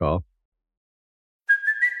call. Good call.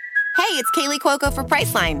 Hey, it's Kaylee Cuoco for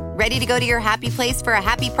Priceline. Ready to go to your happy place for a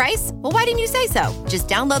happy price? Well, why didn't you say so? Just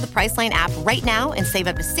download the Priceline app right now and save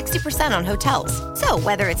up to 60% on hotels. So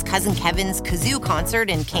whether it's Cousin Kevin's Kazoo Concert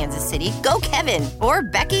in Kansas City, go Kevin, or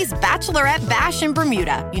Becky's Bachelorette Bash in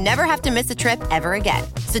Bermuda, you never have to miss a trip ever again.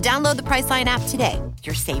 So download the Priceline app today.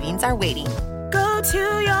 Your savings are waiting. Go to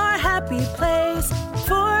your happy place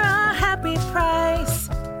for a happy price.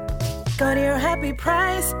 Go to your happy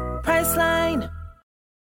price, Priceline.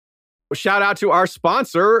 Shout out to our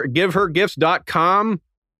sponsor, GiveHerGifts.com,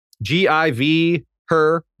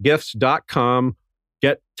 GIVHerGifts.com.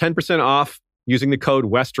 Get 10% off using the code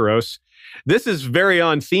Westeros. This is very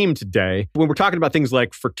on theme today. When we're talking about things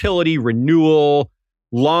like fertility, renewal,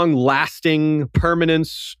 long-lasting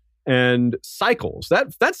permanence, and cycles, that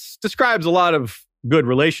describes a lot of good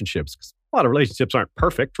relationships. 'Cause a lot of relationships aren't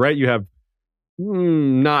perfect, right? You have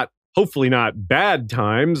hopefully not bad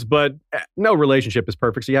times, but no relationship is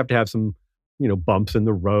perfect. So you have to have some, bumps in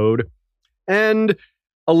the road. And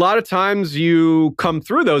a lot of times you come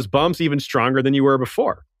through those bumps even stronger than you were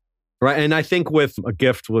before, right? And I think with a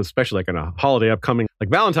gift, especially like on a holiday upcoming, like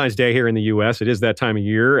Valentine's Day here in the US, it is that time of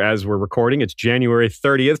year as we're recording. It's January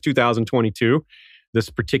 30th, 2022. This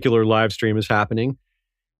particular live stream is happening.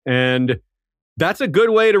 And that's a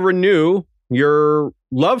good way to renew your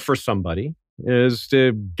love for somebody, is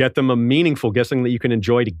to get them a meaningful gift, something that you can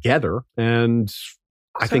enjoy together. And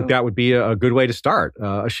I think that would be a good way to start.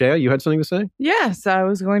 Ashaya, you had something to say? Yes, I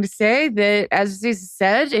was going to say that, as Aziz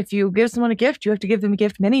said, if you give someone a gift, you have to give them a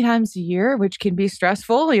gift many times a year, which can be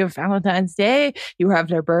stressful. You have Valentine's Day, you have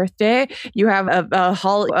their birthday, you have a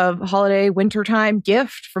holiday wintertime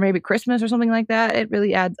gift for maybe Christmas or something like that. It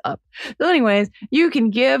really adds up. So anyways, you can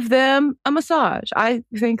give them a massage. I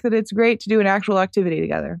think that it's great to do an actual activity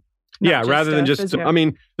together. Yeah, rather than just, there's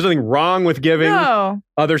nothing wrong with giving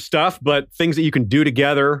other stuff, but things that you can do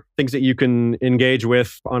together, things that you can engage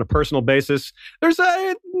with on a personal basis. There's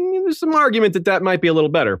some argument that might be a little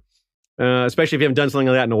better, especially if you haven't done something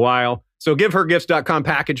like that in a while. So givehergifts.com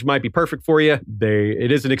package might be perfect for you.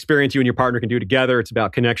 It is an experience you and your partner can do together. It's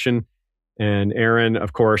about connection. And Aaron,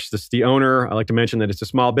 of course, this is the owner. I like to mention that it's a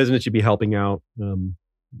small business. You'd be helping out a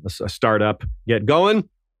startup get going.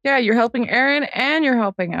 Yeah, you're helping Aaron and you're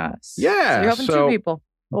helping us. Yeah. So you're helping two people.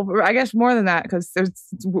 Well, I guess more than that because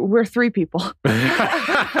we're three people.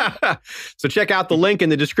 So check out the link in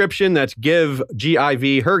the description. That's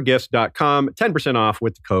givehergifts.com. 10% off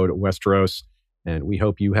with the code Westeros. And we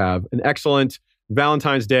hope you have an excellent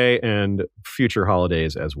Valentine's Day and future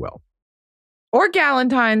holidays as well. Or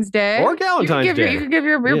Galentine's Day. Or Galentine's Day. You could give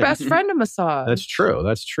your best friend a massage. That's true.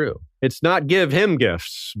 That's true. It's not give him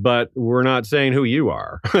gifts, but we're not saying who you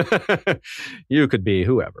are. You could be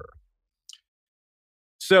whoever.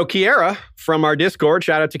 So Kiera from our Discord,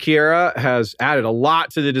 shout out to Kiera, has added a lot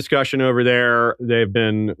to the discussion over there. They've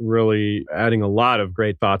been really adding a lot of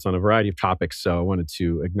great thoughts on a variety of topics. So I wanted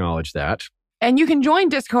to acknowledge that. And you can join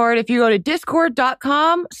Discord if you go to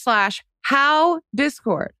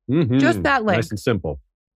discord.com/howdiscord. Just that link. Nice and simple.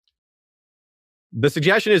 The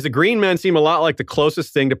suggestion is the green men seem a lot like the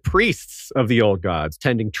closest thing to priests of the old gods,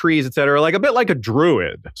 tending trees, etc., like a bit like a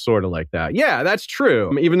druid, sort of like that. Yeah, that's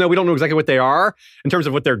true. Even though we don't know exactly what they are in terms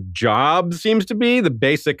of what their job seems to be, the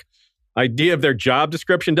basic idea of their job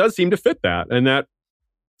description does seem to fit that. And that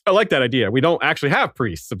I like that idea. We don't actually have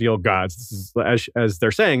priests of the old gods. This is, as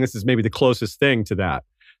they're saying, this is maybe the closest thing to that.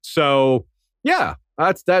 So, yeah.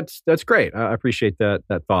 That's great. I appreciate that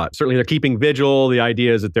thought. Certainly, they're keeping vigil. The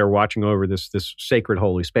idea is that they're watching over this sacred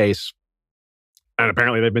holy space, and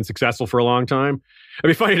apparently they've been successful for a long time. It'd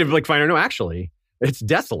be funny to find out. No, actually, it's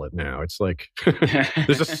desolate now. It's like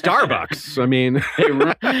there's a Starbucks. I mean,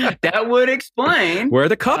 that would explain where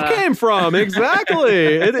the cup came from.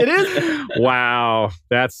 Exactly. It is. Wow,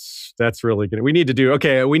 that's really good. We need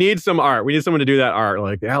some art. We need someone to do that art,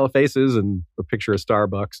 like the Owl of Faces and a picture of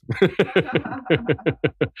Starbucks.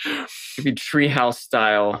 It'd be treehouse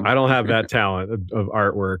style. I don't have that talent of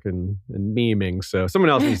artwork and memeing, so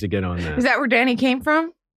someone else needs to get on that. Is that where Danny came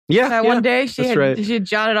from? Yeah. One day she had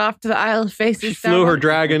jotted off to the Isle of Faces. She flew her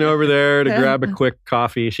dragon over there to grab a quick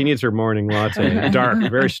coffee. She needs her morning latte. Dark,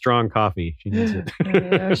 very strong coffee. She needs it.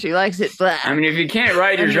 Yeah, she likes it black. I mean, if you can't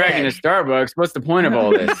ride your dragon to Starbucks, what's the point of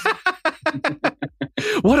all this?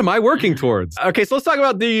 What am I working towards? Okay, so let's talk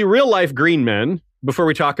about the real life green men before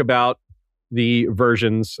we talk about the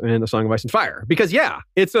versions in the Song of Ice and Fire. Because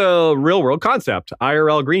it's a real world concept.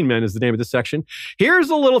 IRL Green Men is the name of this section. Here's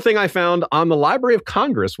a little thing I found on the Library of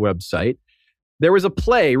Congress website. There was a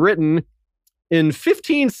play written in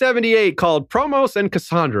 1578 called Promos and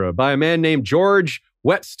Cassandra by a man named George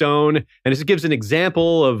Whetstone. And it gives an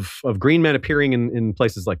example of green men appearing in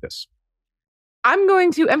places like this. I'm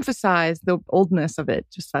going to emphasize the oldness of it,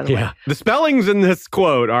 just by the way. The spellings in this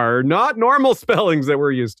quote are not normal spellings that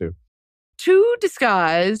we're used to. Two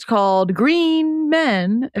disguised called green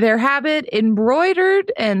men, their habit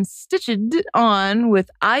embroidered and stitched on with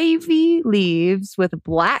ivy leaves with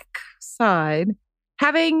black side,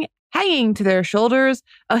 hanging to their shoulders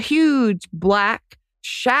a huge black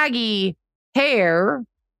shaggy hair,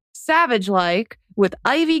 savage-like, with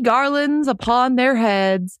ivy garlands upon their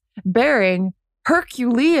heads, bearing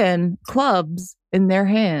Herculean clubs in their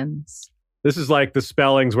hands. This is like the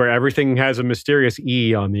spellings where everything has a mysterious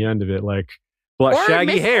E on the end of it. Like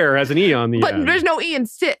shaggy hair has an E on the end. But there's no E in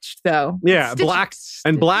stitched, though. Yeah, black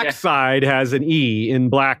side has an E in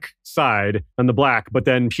black side on the black, but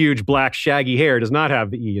then huge black shaggy hair does not have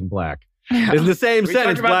the E in black. Yeah. It's the same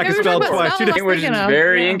sentence. Black is spelled twice. Two different, which is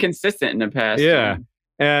very inconsistent in the past. Yeah.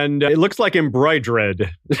 And it looks like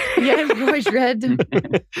embroidered. Yeah, embroidered.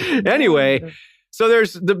 Anyway, so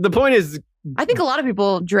there's the point is, I think a lot of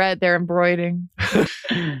people dread their embroidering.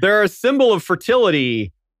 They're a symbol of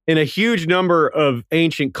fertility in a huge number of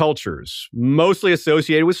ancient cultures, mostly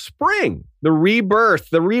associated with spring, the rebirth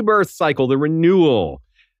cycle, the renewal.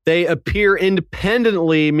 They appear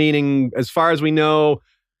independently, meaning, as far as we know,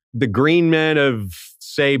 the green men of,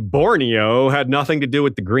 say, Borneo had nothing to do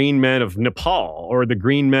with the green men of Nepal or the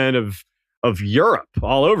green men of of Europe,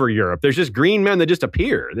 all over Europe. There's just green men that just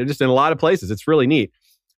appear. They're just in a lot of places. It's really neat.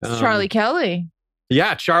 It's Charlie Kelly.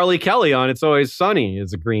 Yeah, Charlie Kelly on It's Always Sunny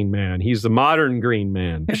is a green man. He's the modern green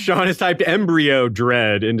man. Sean has typed embryo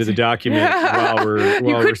dread into the document while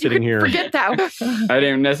we're sitting here. Forget that. I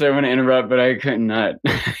didn't necessarily want to interrupt, but I could not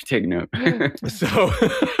take note.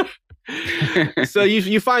 So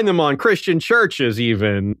you find them on Christian churches,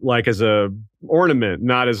 even like as a ornament,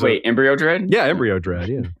 not as embryo dread? Yeah, embryo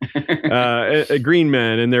dread. Yeah, green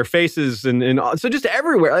men and their faces and so just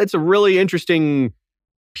everywhere. It's a really interesting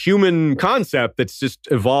human concept that's just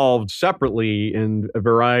evolved separately in a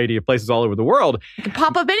variety of places all over the world. It can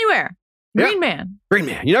pop up anywhere. Green man. Green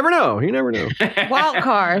man. You never know. Wild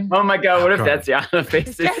card. Oh my God, what if that's the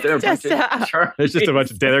faces? There's just a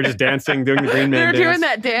bunch of, they're just dancing, doing the green man They're dance. doing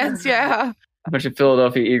that dance, yeah. A bunch of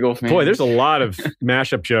Philadelphia Eagle fans. Boy, there's a lot of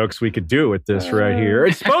mashup jokes we could do with this right here.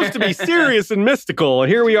 It's supposed to be serious and mystical,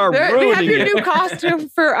 and here we are ruining We have your it. new costume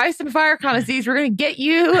for Ice and Fire Connoisseurs. We're going to get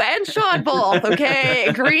you and Sean both,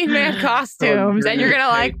 okay? Green man costumes. And you're going to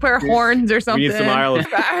like wear horns or something. We need some Isle of...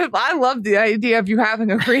 I love the idea of you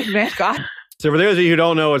having a green man costume. So for those of you who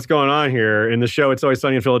don't know what's going on here, in the show It's Always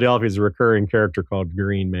Sunny in Philadelphia is a recurring character called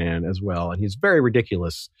Green Man as well. And he's very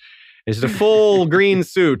ridiculous. It's just a full green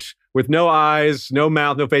suit with no eyes, no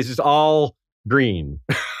mouth, no face. It's all green.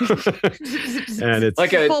 And it's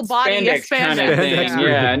like a full body spandex kind of thing. Spandex.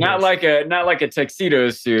 Yeah, not like a tuxedo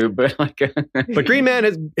suit, but like a... But Green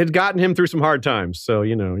Man had gotten him through some hard times. So,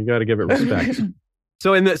 you got to give it respect.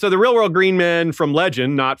 So the real world green men from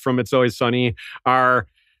legend, not from It's Always Sunny, are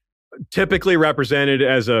typically represented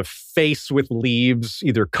as a face with leaves,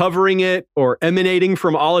 either covering it or emanating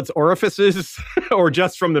from all its orifices or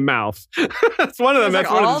just from the mouth. That's one of them. That's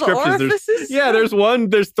one of the descriptions.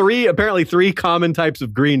 There's apparently three common types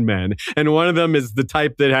of green men. And one of them is the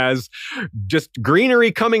type that has just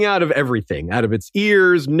greenery coming out of everything, out of its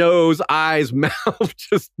ears, nose, eyes, mouth,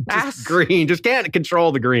 just green. Just can't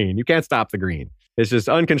control the green. You can't stop the green. It's just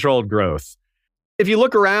uncontrolled growth. If you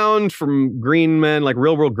look around from green men, like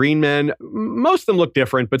real world green men, most of them look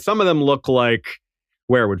different, but some of them look like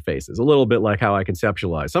werewood faces, a little bit like how I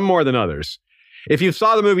conceptualize, some more than others. If you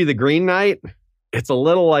saw the movie The Green Knight, it's a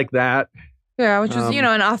little like that. Yeah, which is,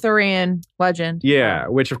 an Arthurian legend. Yeah,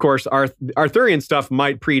 which of course, Arthurian stuff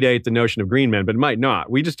might predate the notion of green men, but it might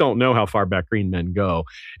not. We just don't know how far back green men go.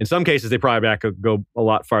 In some cases, they probably go a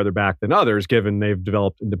lot farther back than others, given they've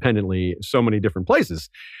developed independently so many different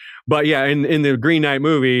places. But yeah, in the Green Knight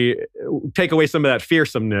movie, take away some of that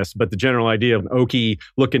fearsomeness, but the general idea of an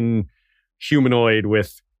oaky-looking humanoid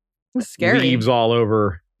with leaves all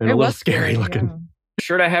over and a little scary looking. Yeah.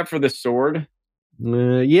 Shirt I have for the sword.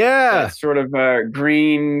 Yeah. That sort of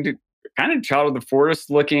green, kind of Child of the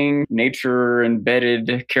Forest looking, nature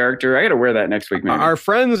embedded character. I got to wear that next week, maybe. Our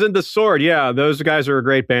friends in the Sword, yeah, those guys are a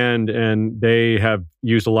great band, and they have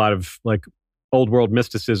used a lot of like old world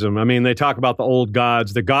mysticism. I mean, they talk about the old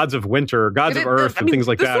gods, the gods of winter, gods of earth, and things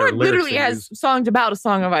like that. The Sword literally has songs about A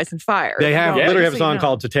Song of Ice and Fire. They literally have a song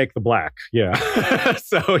called To Take the Black. Yeah.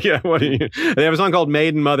 So, yeah, they have a song called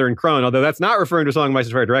Maiden, Mother, and Crone, although that's not referring to A Song of Ice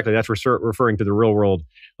and Fire directly. That's referring to the real world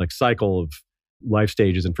like cycle of life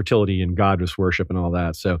stages and fertility and goddess worship and all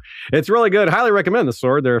that. So it's really good. Highly recommend The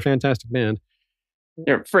Sword. They're a fantastic band.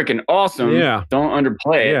 They're freaking awesome. Yeah. Don't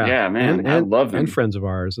underplay it. Yeah, man. I love them. And friends of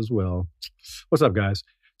ours as well. What's up, guys?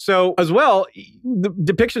 So, as well, the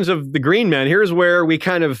depictions of the green men, here's where we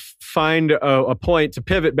kind of find a point to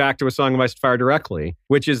pivot back to A Song of Ice and Fire directly,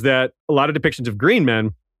 which is that a lot of depictions of green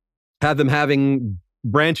men have them having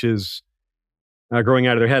branches growing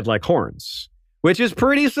out of their head like horns, which is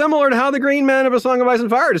pretty similar to how the green men of A Song of Ice and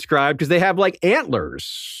Fire are described, because they have like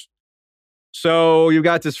antlers. So you've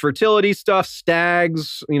got this fertility stuff,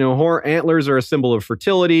 stags, antlers are a symbol of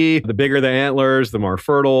fertility. The bigger the antlers, the more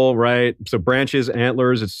fertile, right? So branches,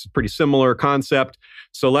 antlers, it's a pretty similar concept.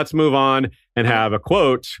 So let's move on and have a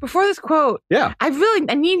quote. Before this quote, yeah, I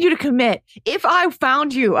need you to commit. If I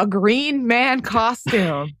found you a green man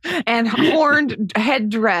costume and horned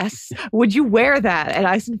headdress, would you wear that at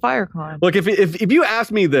Ice and Fire Con? Look, if you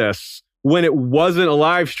asked me this when it wasn't a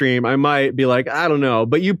live stream, I might be like, I don't know.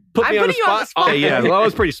 But you put me on the spot. Oh, yeah. Well, that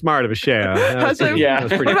was pretty smart of a Shea. What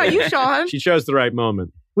about you, Sean? She chose the right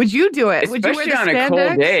moment. Would you do it? Especially would you wear the on spandex? A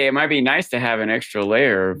cold day, it might be nice to have an extra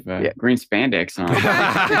layer of green spandex on.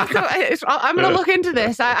 I'm going to look into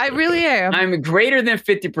this. I really am. I'm greater than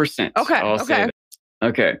 50%.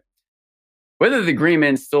 Okay. Whether the green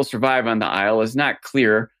men still survive on the Isle is not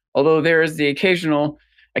clear, although there is the occasional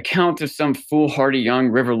account of some foolhardy young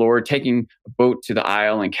river lord taking a boat to the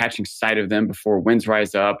Isle and catching sight of them before winds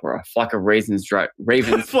rise up, or a flock of ravens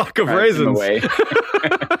flock of raisins away.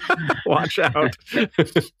 Watch out.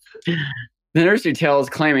 The nursery tales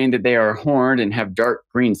claiming that they are horned and have dark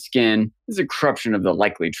green skin is a corruption of the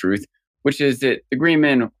likely truth, which is that the green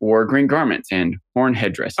men wore green garments and horn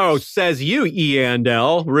headdresses. Oh, says you,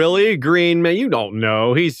 Eandel. Really? Green man? You don't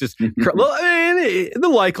know. He's just... Well, I mean, the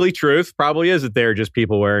likely truth probably is that they're just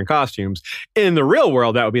people wearing costumes. In the real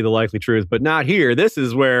world, that would be the likely truth, but not here. This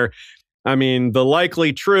is where, I mean, the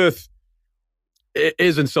likely truth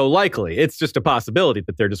isn't so likely. It's just a possibility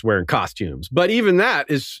that they're just wearing costumes. But even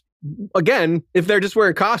that is, again, if they're just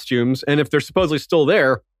wearing costumes and if they're supposedly still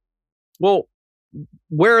there, well,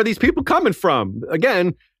 where are these people coming from?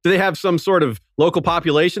 Again, do they have some sort of local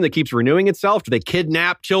population that keeps renewing itself? Do they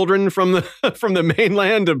kidnap children from the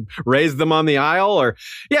mainland to raise them on the Isle? Or,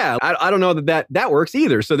 yeah, I don't know that works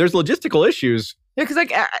either. So there's logistical issues. Yeah, because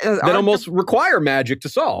that almost require magic to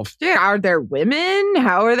solve. Yeah, are there women?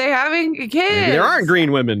 How are they having kids? Maybe there aren't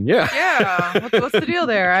green women. Yeah. Yeah. What's the deal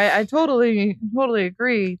there? I totally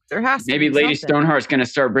agree. There has to maybe be Lady something. Stoneheart's going to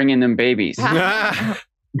start bringing them babies.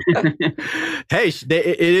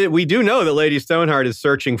 Hey, we do know that Lady Stoneheart is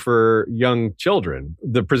searching for young children.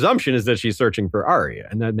 The presumption is that she's searching for Arya,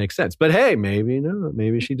 and that makes sense. But hey, maybe no.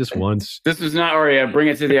 Maybe she just wants... This was not Arya. Bring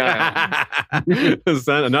it to the Isle.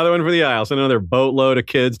 Send another one for the Isle. Send another boatload of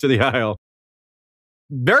kids to the Isle.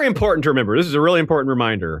 Very important to remember. This is a really important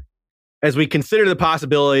reminder. As we consider the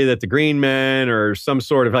possibility that the green men or some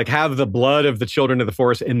sort of have the blood of the children of the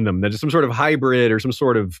forest in them, that is some sort of hybrid or some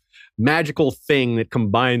sort of magical thing that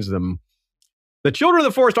combines them. The children of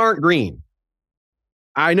the forest aren't green.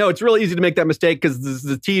 I know it's really easy to make that mistake because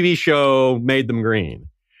the TV show made them green.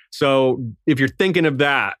 So if you're thinking of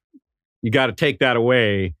that, you got to take that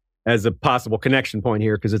away as a possible connection point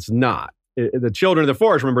here because it's not. The children of the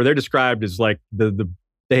forest, remember, they're described as like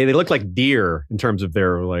they look like deer in terms of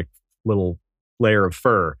their little layer of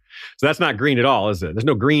fur. So that's not green at all, is it? There's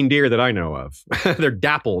no green deer that I know of. They're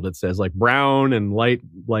dappled, it says, like brown and light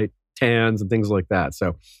tans and things like that.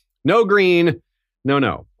 So no green,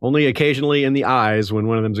 no. Only occasionally in the eyes when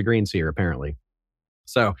one of them's a green seer, apparently.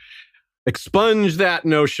 So expunge that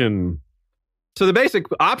notion. So the basic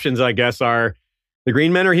options, I guess, are the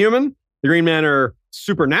green men are human, the green men are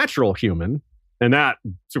supernatural human, and that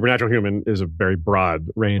supernatural human is a very broad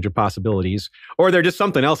range of possibilities, or they're just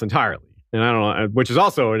something else entirely. And I don't know, which is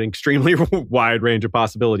also an extremely wide range of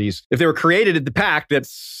possibilities. If they were created at the pact, that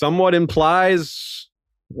somewhat implies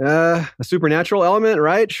a supernatural element,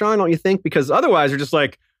 right, Sean? Don't you think? Because otherwise, they're just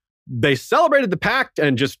they celebrated the pact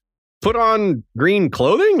and just put on green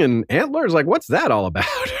clothing and antlers. What's that all about?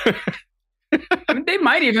 I mean, they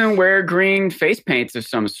might even wear green face paints of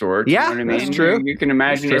some sort. Yeah, you know what I mean? That's true. You can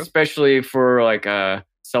imagine, especially for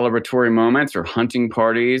celebratory moments or hunting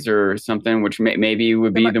parties or something, which maybe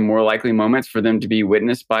would be the more likely moments for them to be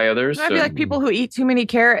witnessed by others. It might be like people who eat too many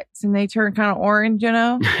carrots and they turn kind of orange, you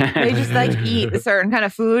know? They just eat a certain kind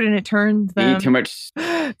of food and it turns them. Eat too much.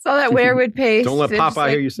 It's all that werewood paste. Don't let Popeye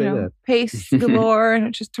hear you say that. Paste galore and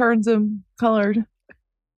it just turns them colored.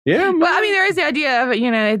 Yeah. But I mean, there is the idea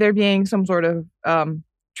of, there being some sort of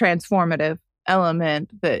transformative element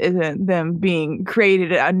that isn't them being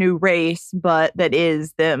created a new race, but that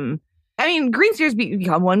is them. I mean, green seers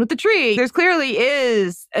become one with the tree. There's clearly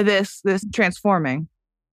is this transforming.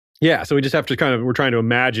 Yeah. So we just have to we're trying to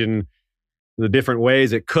imagine the different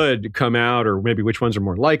ways it could come out, or maybe which ones are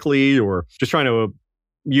more likely, or just trying to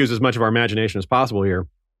use as much of our imagination as possible here.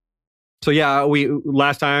 So yeah, we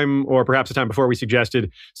last time, or perhaps the time before, we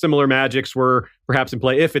suggested similar magics were perhaps in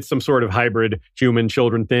play if it's some sort of hybrid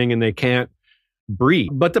human-children thing and they can't breed.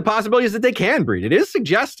 But the possibility is that they can breed. It is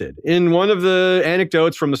suggested. In one of the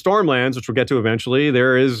anecdotes from the Stormlands, which we'll get to eventually,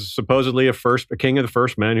 there is supposedly a king of the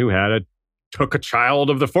first men who took a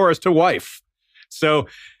child of the forest to wife. So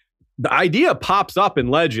the idea pops up in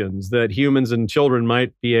legends that humans and children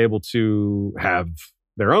might be able to have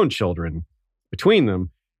their own children between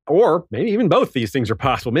them. Or maybe even both these things are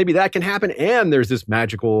possible. Maybe that can happen, and there's this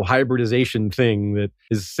magical hybridization thing that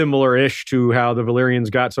is similar-ish to how the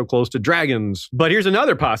Valyrians got so close to dragons. But here's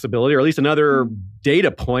another possibility, or at least another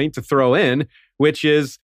data point to throw in, which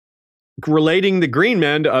is relating the green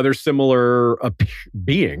men to other similar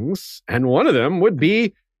beings. And one of them would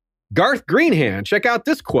be Garth Greenhand. Check out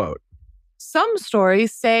this quote. Some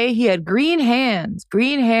stories say he had green hands,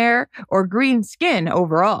 green hair, or green skin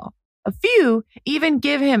overall. A few even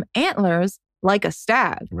give him antlers like a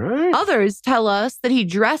stag. Right. Others tell us that he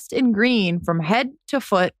dressed in green from head to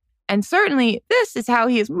foot, and certainly this is how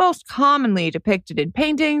he is most commonly depicted in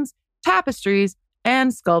paintings, tapestries,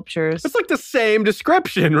 and sculptures. It's like the same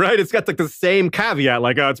description, right? It's got like the same caveat,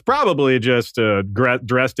 like, it's probably just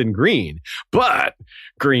dressed in green, but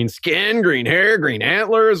green skin, green hair, green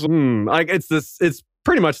antlers. Like it's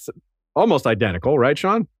pretty much almost identical, right,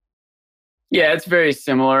 Sean? Yeah, it's very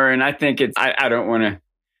similar. And I think I don't want to,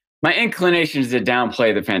 my inclination is to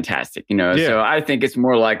downplay the fantastic, Yeah. So I think it's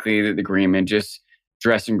more likely that the Green Men just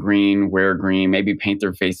dress in green, wear green, maybe paint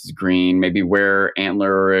their faces green, maybe wear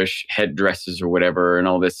antler-ish headdresses or whatever. And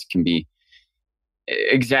all this can be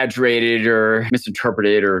exaggerated or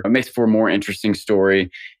misinterpreted or makes for a more interesting story.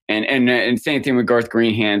 And same thing with Garth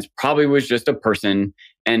Greenhands, probably was just a person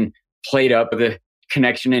and played up the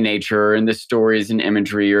connection to nature, and the stories and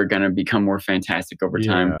imagery are going to become more fantastic over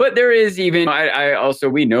time. But there is even, I also,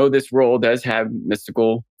 we know this world does have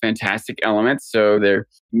mystical, fantastic elements. So there,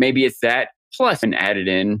 maybe it's that plus an added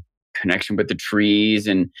in connection with the trees.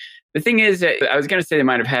 And the thing is, I was going to say they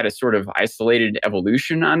might have had a sort of isolated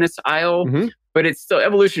evolution on this isle, but it's still,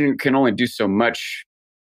 evolution can only do so much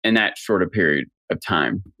in that short a period of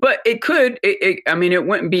time. But it could, I mean, it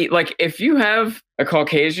wouldn't be like if you have a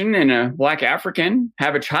Caucasian and a Black African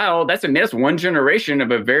have a child, that's one generation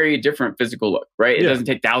of a very different physical look, right? It doesn't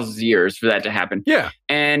take thousands of years for that to happen. Yeah.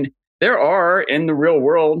 And there are in the real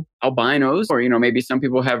world albinos, or, maybe some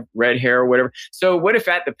people have red hair or whatever. So what if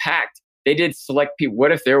at the Pact, they did select people?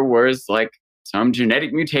 What if there was like some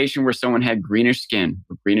genetic mutation where someone had greenish skin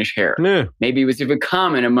or greenish hair? Yeah. Maybe it was even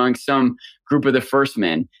common among some group of the first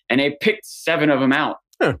men, and they picked 7 of them out.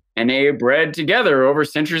 And they bred together over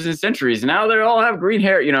centuries and centuries. Now they all have green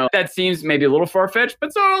hair. That seems maybe a little far-fetched,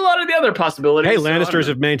 but so are a lot of the other possibilities. Hey, Lannisters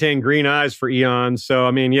have maintained green eyes for eons. So,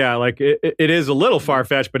 I mean, yeah, like it is a little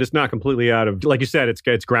far-fetched, but it's not completely out of, like you said,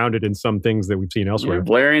 it's grounded in some things that we've seen elsewhere.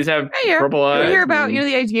 Valerians have purple eyes. You hear about,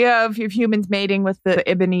 the idea of humans mating with the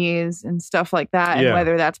Ibonese and stuff like that, and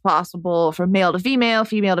whether that's possible from male to female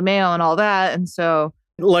to male and all that. And so...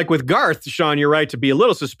 Like with Garth, Sean, you're right to be a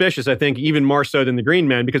little suspicious, I think, even more so than the Green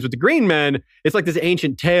Men, because with the Green Men, it's like this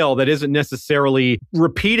ancient tale that isn't necessarily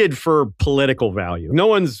repeated for political value. No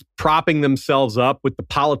one's propping themselves up with the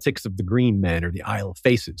politics of the Green Men or the Isle of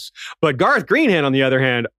Faces. But Garth Greenhand, on the other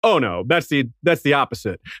hand, oh no, that's the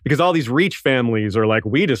opposite. Because all these Reach families are like,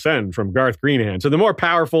 we descend from Garth Greenhand. So the more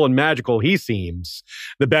powerful and magical he seems,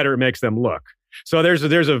 the better it makes them look. So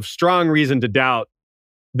there's a strong reason to doubt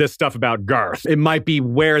this stuff about Garth. It might be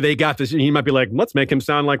where they got this. He might be like, let's make him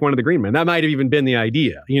sound like one of the Green Men. That might have even been the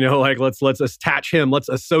idea. Like let's attach him, let's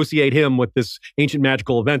associate him with this ancient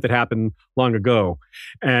magical event that happened long ago.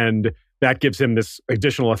 And that gives him this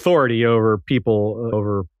additional authority over people,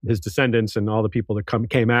 over his descendants and all the people that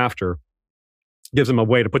came after. Gives them a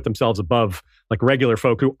way to put themselves above like regular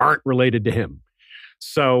folk who aren't related to him.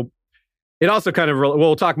 So it also kind of,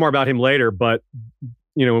 we'll talk more about him later, but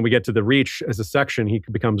when we get to the Reach as a section, he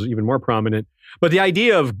becomes even more prominent. But the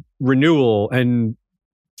idea of renewal and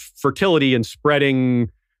fertility and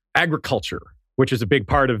spreading agriculture, which is a big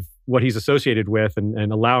part of what he's associated with,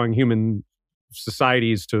 and allowing human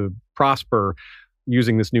societies to prosper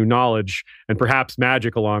using this new knowledge and perhaps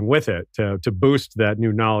magic along with it to boost that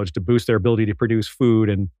new knowledge, to boost their ability to produce food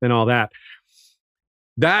and all that.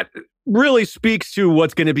 That really speaks to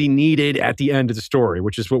what's going to be needed at the end of the story,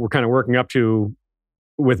 which is what we're kind of working up to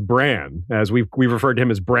with Bran, as we've referred to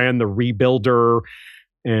him as Bran the Rebuilder.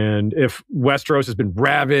 And if Westeros has been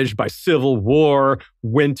ravaged by civil war,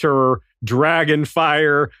 winter, dragon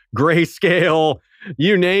fire, grayscale,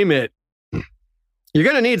 you name it, you're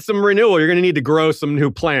going to need some renewal. You're going to need to grow some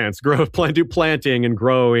new plants, do planting and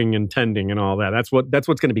growing and tending and all that. That's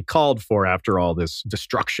what's going to be called for after all this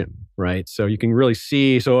destruction, right? So you can really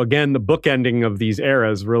see. So again, the bookending of these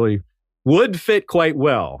eras really would fit quite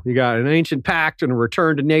well. You got an ancient pact and a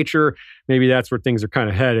return to nature. Maybe that's where things are kind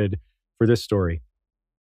of headed for this story.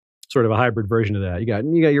 Sort of a hybrid version of that. You got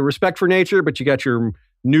your respect for nature, but you got your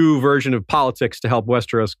new version of politics to help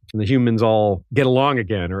Westeros and the humans all get along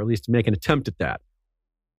again, or at least make an attempt at that.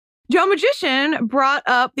 Joe Magician brought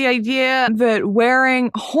up the idea that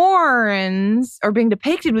wearing horns or being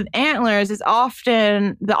depicted with antlers is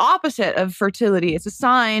often the opposite of fertility. It's a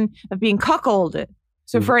sign of being cuckolded.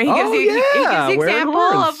 So he gives the example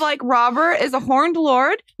of like Robert is a horned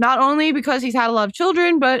lord, not only because he's had a lot of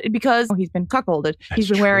children, but because he's been cuckolded. He's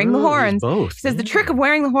been wearing the horns. He says the trick of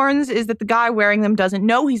wearing the horns is that the guy wearing them doesn't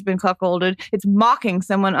know he's been cuckolded. It's mocking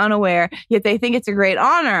someone unaware, yet they think it's a great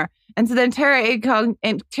honor. And so then Terra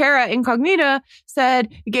Incognita said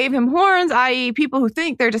it gave him horns, i.e. people who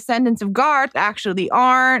think they're descendants of Garth actually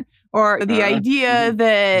aren't. Or the idea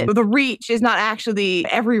that the Reach is not actually,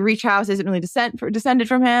 every Reach house isn't really descended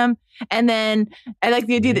from him. And then I like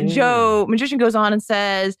the idea that Joe, magician, goes on and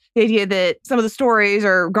says the idea that some of the stories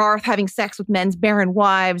are Garth having sex with men's barren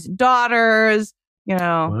wives, daughters. You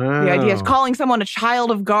know, the idea is calling someone a child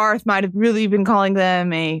of Garth might have really been calling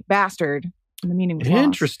them a bastard. And the meaning was lost.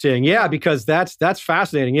 Interesting. Yeah, because that's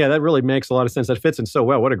fascinating. Yeah, that really makes a lot of sense. That fits in so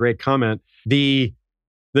well. What a great comment. The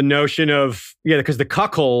notion of, because the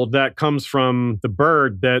cuckold that comes from the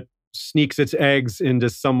bird that sneaks its eggs into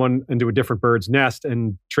a different bird's nest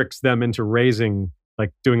and tricks them into raising,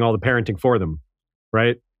 like doing all the parenting for them,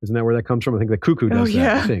 right? Isn't that where that comes from? I think the cuckoo does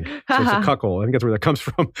that, I think. So it's a cuckold. I think that's where that comes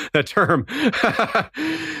from, that term.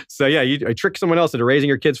 So I trick someone else into raising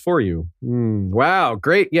your kids for you. Wow,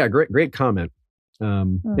 great. Yeah, great comment.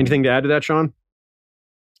 Anything to add to that, Sean?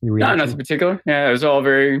 No, nothing particular. Yeah, it was all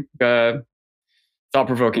very...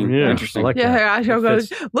 thought-provoking. Interesting. Like Asho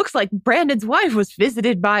goes, looks like Brandon's wife was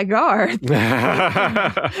visited by Garth.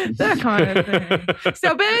 That kind of thing.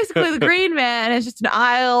 So basically, the Green Man is just an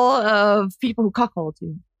aisle of people who cuckold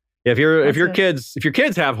you. Yeah, if your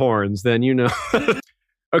kids have horns, then you know.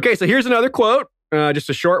 Okay, so here's another quote, just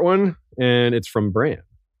a short one, and it's from Bran.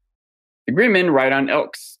 The Green Men ride on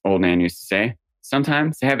elks, old man used to say.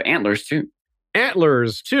 Sometimes they have antlers too.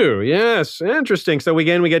 Antlers, too. Yes. Interesting. So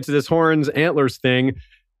again, we get to this horns, antlers thing.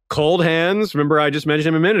 Cold Hands, remember I just mentioned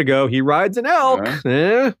him a minute ago. He rides an elk.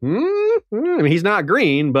 I mean, he's not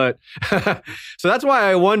green, but... So that's why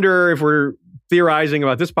I wonder if we're theorizing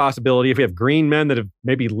about this possibility, if we have green men that have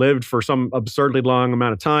maybe lived for some absurdly long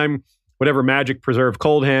amount of time, whatever magic preserved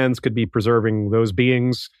Cold Hands could be preserving those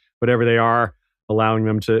beings, whatever they are, allowing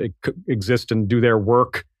them to exist and do their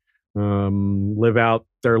work. Live out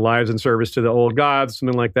their lives in service to the old gods,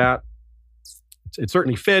 something like that. It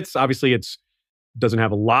certainly fits. Obviously, it doesn't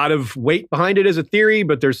have a lot of weight behind it as a theory,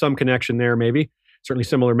 but there's some connection there, maybe. Certainly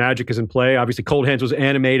similar magic is in play. Obviously, Cold Hands was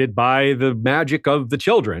animated by the magic of the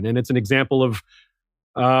children, and it's an example of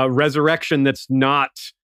resurrection that's not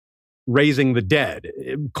raising the dead.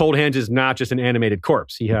 Cold Hands is not just an animated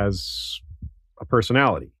corpse. He has a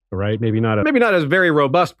personality, right? Maybe not a very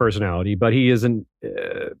robust personality, but he isn't...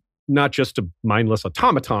 not just a mindless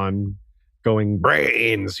automaton going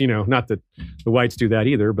brains, not that the whites do that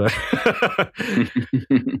either, but...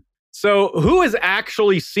 So who has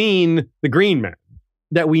actually seen the Green Men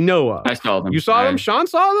that we know of? I saw them. You saw them? Sean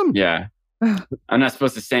saw them? Yeah. I'm not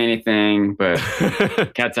supposed to say anything, but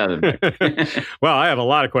cat's out of the bag. Well, I have a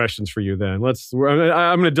lot of questions for you then.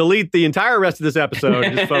 I'm going to delete the entire rest of this episode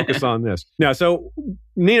and just focus on this. Now, so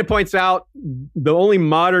Nina points out the only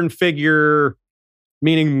modern figure...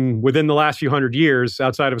 meaning within the last few hundred years,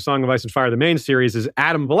 outside of A Song of Ice and Fire, the main series, is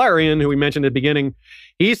Adam Valerian, who we mentioned at the beginning.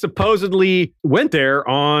 He supposedly went there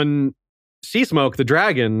on Sea Smoke, the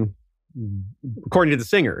dragon, according to the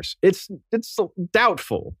singers. It's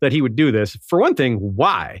doubtful that he would do this. For one thing,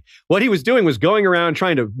 why? What he was doing was going around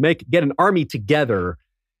trying to get an army together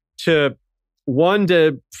to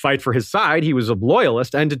fight for his side. He was a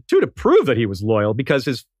loyalist, and to prove that he was loyal, because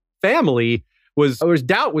his family...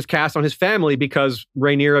 doubt was cast on his family because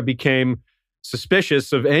Rhaenyra became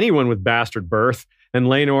suspicious of anyone with bastard birth, and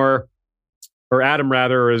Laenor, or Adam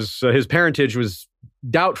rather, his parentage was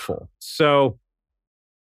doubtful. So,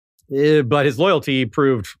 but his loyalty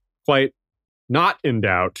proved quite not in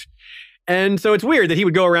doubt. And so it's weird that he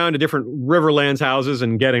would go around to different Riverlands houses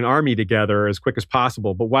and get an army together as quick as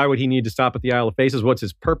possible. But why would he need to stop at the Isle of Faces? What's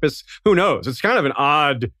his purpose? Who knows? It's kind of an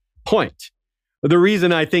odd point. The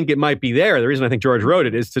reason I think it might be there, the reason I think George wrote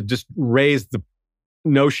it, is to just raise the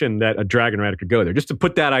notion that a dragon rider could go there, just to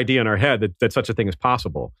put that idea in our head that such a thing is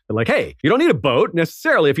possible. But like, hey, you don't need a boat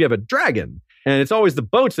necessarily if you have a dragon. And it's always the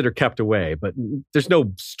boats that are kept away, but there's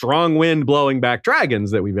no strong wind blowing back dragons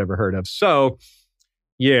that we've ever heard of. So,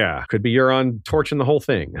 yeah, could be Euron torching the whole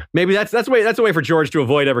thing. Maybe that's a way for George to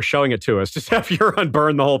avoid ever showing it to us. Just have Euron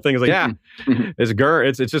burn the whole thing. It's like, yeah,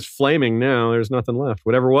 it's just flaming now. There's nothing left.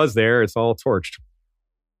 Whatever was there, it's all torched.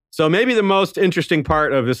 So maybe the most interesting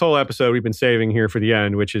part of this whole episode we've been saving here for the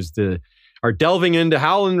end, which is our delving into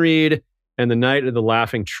Howland Reed and the Night of the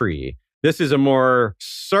Laughing Tree. This is a more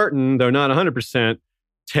certain, though not 100%,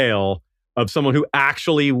 tale of someone who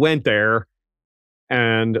actually went there.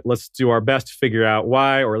 And let's do our best to figure out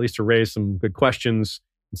why, or at least to raise some good questions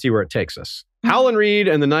and see where it takes us. Howland Reed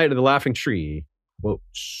and the Night of the Laughing Tree.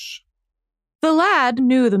 Quotes. The lad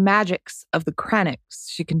knew the magics of the Crannocs,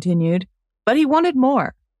 she continued, but he wanted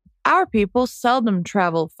more. Our people seldom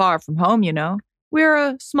travel far from home, you know. We're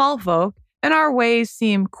a small folk, and our ways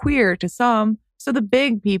seem queer to some, so the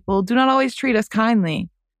big people do not always treat us kindly.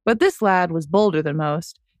 But this lad was bolder than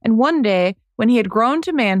most, and one day, when he had grown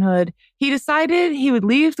to manhood, he decided he would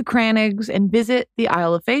leave the Crannigs and visit the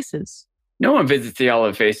Isle of Faces. No one visits the Isle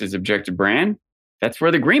of Faces, objected Bran. That's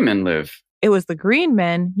where the Green Men live. It was the green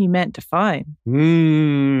men he meant to find.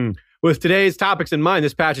 With today's topics in mind,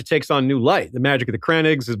 this passage takes on new light. The magic of the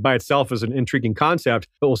Crannigs is by itself is an intriguing concept,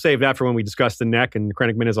 but we'll save that for when we discuss the Neck and the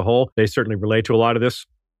Crannig men as a whole. They certainly relate to a lot of this.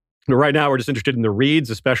 But right now, we're just interested in the Reeds,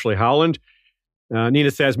 especially Howland.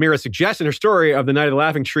 Nina says, Mira suggests in her story of the Night of the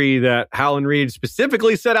Laughing Tree that Howland Reed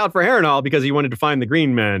specifically set out for Harrenhal because he wanted to find the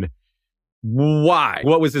Green Men. Why?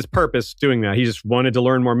 What was his purpose doing that? He just wanted to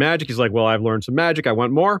learn more magic. He's like, well, I've learned some magic. I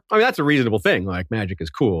want more. I mean, that's a reasonable thing. Like, magic is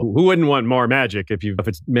cool. Who wouldn't want more magic if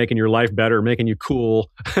it's making your life better, making you cool?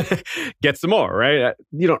 Get some more, right?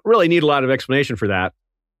 You don't really need a lot of explanation for that.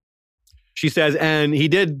 She says, and he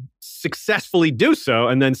did successfully do so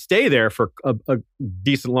and then stay there for a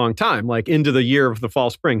decent long time, like into the year of the fall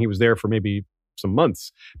spring. He was there for maybe some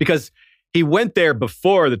months because he went there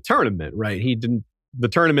before the tournament, right? The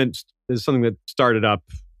tournament is something that started up,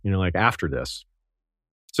 like after this.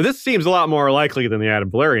 So this seems a lot more likely than the Adam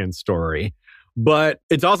Valerian story, but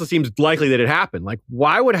it also seems likely that it happened. Like,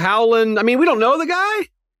 why would Howland, I mean, we don't know the guy.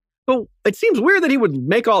 But it seems weird that he would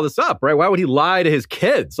make all this up, right? Why would he lie to his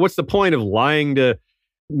kids? What's the point of lying to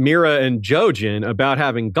Mira and Jojen about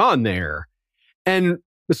having gone there? And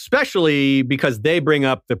especially because they bring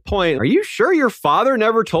up the point, are you sure your father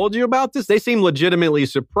never told you about this? They seem legitimately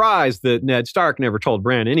surprised that Ned Stark never told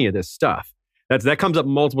Bran any of this stuff. That comes up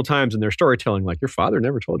multiple times in their storytelling, like, your father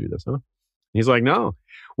never told you this, huh? And he's like, no.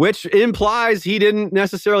 Which implies he didn't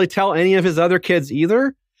necessarily tell any of his other kids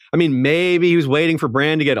either. I mean, maybe he was waiting for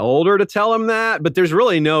Bran to get older to tell him that, but there's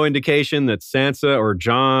really no indication that Sansa or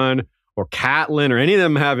Jon or Catelyn or any of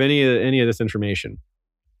them have any of this information.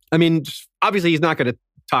 I mean, obviously he's not going to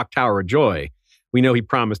talk Tower of Joy. We know he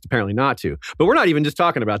promised apparently not to. But we're not even just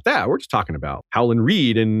talking about that. We're just talking about Howland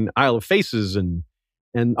Reed and Isle of Faces and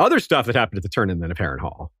other stuff that happened at the turn-in then of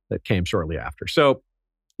Harrenhal that came shortly after. So,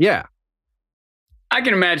 yeah. I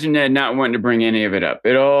can imagine Ned not wanting to bring any of it up.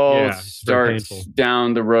 It all starts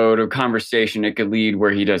down the road of conversation that could lead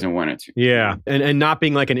where he doesn't want it to. Yeah, and not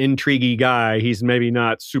being like an intriguey guy, he's maybe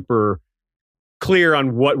not super clear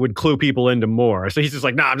on what would clue people into more. So he's just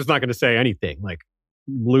like, I'm just not going to say anything. Like,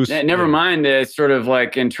 loose. Never mind the sort of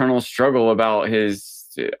like internal struggle about his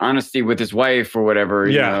honesty with his wife or whatever.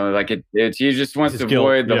 You know, like he just wants to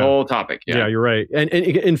avoid the whole topic. Yeah, you're right. And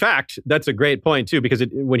in fact, that's a great point too, because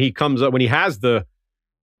when he has the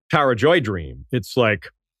Tower of Joy dream, it's like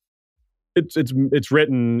it's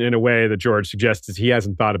written in a way that George suggests is he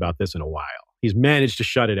hasn't thought about this in a while. He's managed to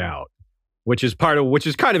shut it out, which is kind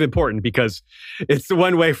of important because it's the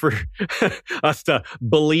one way for us to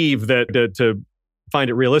believe that to find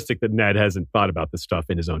it realistic that Ned hasn't thought about this stuff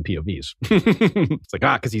in his own POVs. It's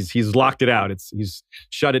like because he's locked it out. He's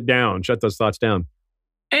shut it down, shut those thoughts down.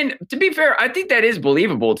 And to be fair, I think that is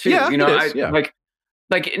believable too. Yeah, it is,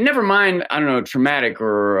 Like, never mind, I don't know, traumatic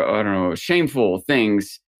or, I don't know, shameful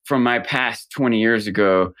things from my past 20 years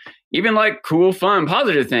ago. Even like cool, fun,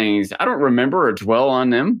 positive things. I don't remember or dwell on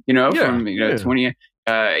them, from 20,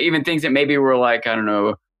 even things that maybe were like, I don't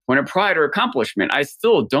know, point of pride or accomplishment. I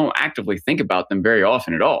still don't actively think about them very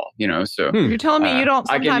often at all, so. You're telling me you don't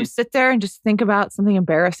sometimes sit there and just think about something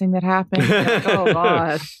embarrassing that happened? Like, oh,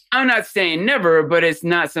 God. I'm not saying never, but it's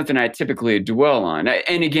not something I typically dwell on.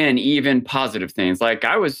 And again, even positive things. Like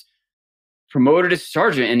I was promoted as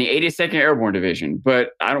sergeant in the 82nd Airborne Division, but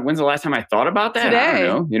when's the last time I thought about that? Today. I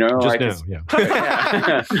don't know. Just now,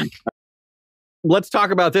 yeah. Let's talk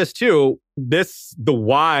about this too. The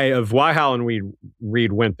why of why Howland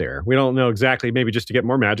Reed went there. We don't know exactly, maybe just to get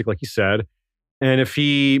more magic, like you said. And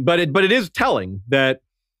but it is telling that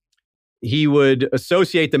he would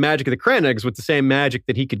associate the magic of the Crannigs with the same magic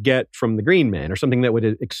that he could get from the Green Men, or something that would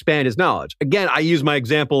expand his knowledge. Again, I use my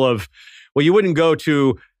example of, well, you wouldn't go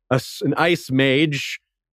to an ice mage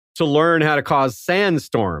to learn how to cause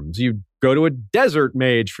sandstorms. You go to a desert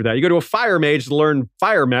mage for that. You go to a fire mage to learn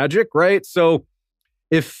fire magic, right? So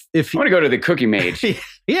if I want to go to the cookie mage.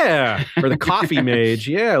 Yeah, or the coffee mage.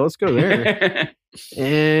 Yeah, let's go there.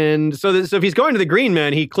 And so if he's going to the Green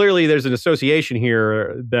Men, clearly there's an association here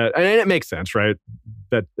and it makes sense, right?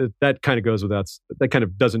 That kind of goes without, that kind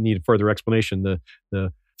of doesn't need further explanation.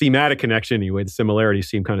 The thematic connection, anyway, the similarities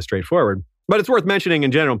seem kind of straightforward. But it's worth mentioning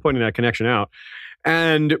in general, pointing that connection out.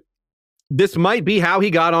 And this might be how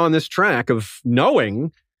he got on this track of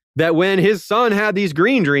knowing that when his son had these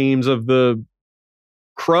green dreams of the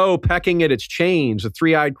crow pecking at its chains, the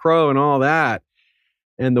three-eyed crow and all that,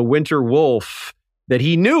 and the Winter Wolf that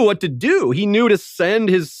he knew what to do. He knew to send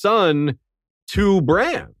his son to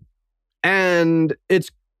Bran. And it's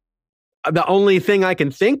the only thing I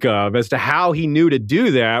can think of as to how he knew to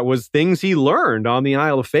do that was things he learned on the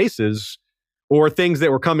Isle of Faces, or things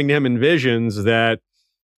that were coming to him in visions that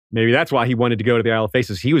maybe that's why he wanted to go to the Isle of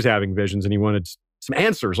Faces. He was having visions and he wanted some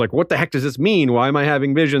answers. Like, what the heck does this mean? Why am I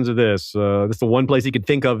having visions of this? This is the one place he could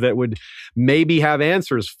think of that would maybe have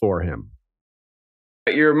answers for him.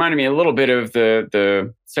 You reminded me a little bit of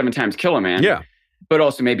the 7 Times Kill a Man. Yeah. But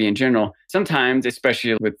also maybe in general. Sometimes,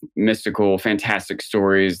 especially with mystical, fantastic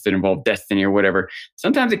stories that involve destiny or whatever,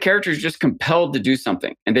 sometimes the character is just compelled to do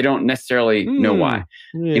something and they don't necessarily know why.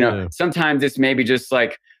 Yeah. You know, sometimes it's maybe just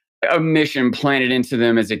like a mission planted into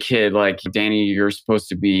them as a kid, like, Dany, you're supposed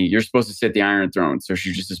to sit the Iron Throne. So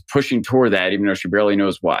she just is pushing toward that, even though she barely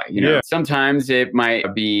knows why. You know, sometimes it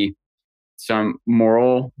might be some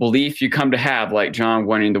moral belief you come to have, like Jon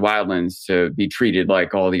wanting the Wildlands to be treated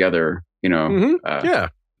like all the other, you know.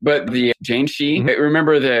 But the Jane Shi,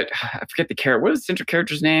 remember that, I forget the character, what is the central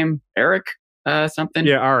character's name? Eric something?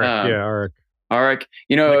 Yeah, Arik. Arik,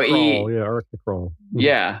 you know, Arik the Kroll.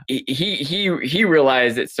 Yeah, he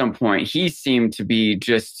realized at some point he seemed to be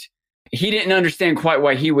just, he didn't understand quite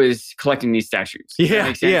why he was collecting these statues.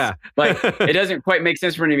 Yeah. Like, it doesn't quite make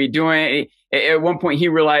sense for him to be doing it. At one point, he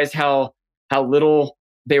realized how little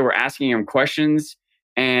they were asking him questions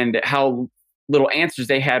and how little answers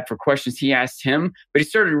they had for questions he asked him. But he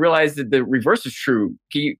started to realize that the reverse is true.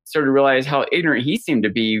 He started to realize how ignorant he seemed to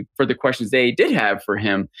be for the questions they did have for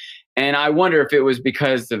him. And I wonder if it was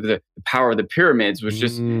because of the power of the pyramids was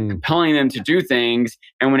just compelling them to do things.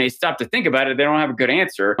 And when they stop to think about it, they don't have a good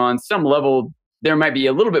answer. On some level, there might be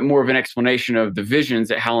a little bit more of an explanation of the visions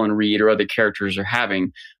that Howland Reed or other characters are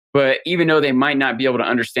having. But even though they might not be able to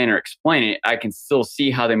understand or explain it, I can still see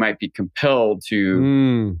how they might be compelled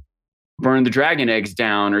to burn the dragon eggs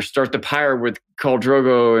down or start the pyre with Khal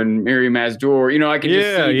Drogo and Miri Mazdor. You know, I can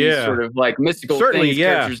just see these sort of like mystical things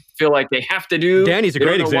characters feel like they have to do. Dany's a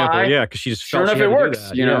great example, because she just sure enough it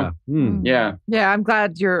works, you know. Yeah, I'm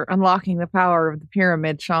glad you're unlocking the power of the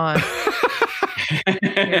pyramid, Sean.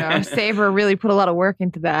 Saber really put a lot of work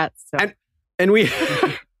into that. So. And we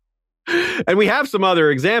and we have some other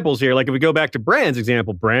examples here. Like if we go back to Bran's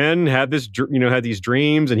example, Bran had these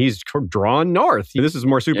dreams and he's drawn north. This is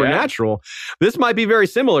more supernatural. This might be very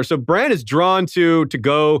similar. So Bran is drawn to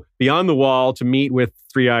go beyond the wall to meet with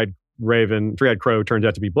Three-Eyed Crow turns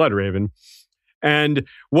out to be Bloodraven. And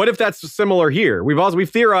what if that's similar here? We've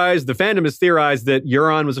theorized, the fandom has theorized that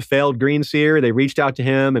Euron was a failed Green Seer. They reached out to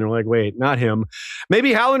him and were like, wait, not him.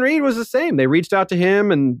 Maybe Howland Reed was the same. They reached out to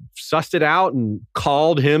him and sussed it out and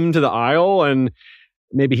called him to the Isle. And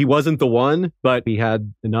maybe he wasn't the one, but he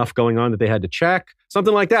had enough going on that they had to check.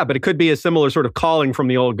 Something like that. But it could be a similar sort of calling from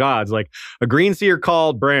the old gods. Like a Green Seer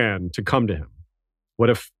called Bran to come to him. What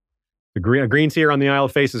if a Green Seer on the Isle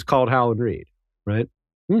of Faces called Howland Reed, right?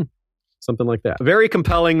 Something like that. A very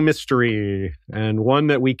compelling mystery, and one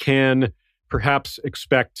that we can perhaps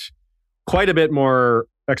expect quite a bit more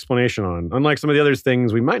explanation on. Unlike some of the other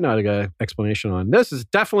things we might not have got explanation on. This is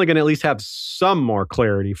definitely going to at least have some more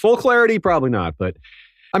clarity. Full clarity, probably not. But,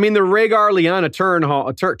 I mean, the Rhaegar-Lyanna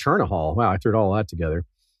Turnahall. Wow, I threw all that together.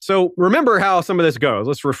 So remember how some of this goes.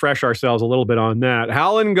 Let's refresh ourselves a little bit on that.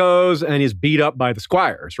 Howland goes and is beat up by the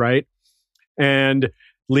squires, right? And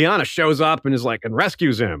Lyanna shows up and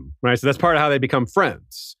rescues him, right? So that's part of how they become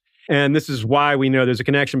friends. And this is why we know there's a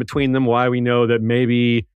connection between them, why we know that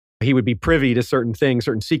maybe he would be privy to certain things,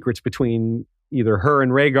 certain secrets between either her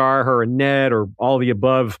and Rhaegar, her and Ned, or all the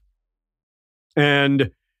above.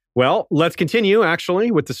 And, well, let's continue, actually,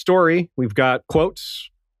 with the story. We've got quotes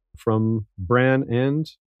from Bran and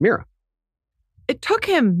Meera. It took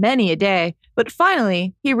him many a day, but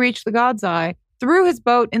finally he reached the God's Eye, threw his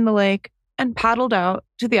boat in the lake, and paddled out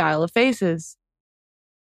to the Isle of Faces.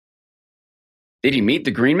 Did he meet the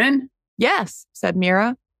Green Men? Yes, said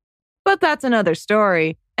Meera. But that's another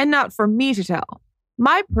story, and not for me to tell.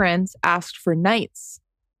 My prince asked for knights.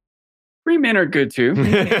 Green Men are good too.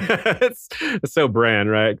 it's so Bran,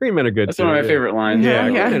 right? Green Men are good That's too. That's one of my favorite lines. Yeah,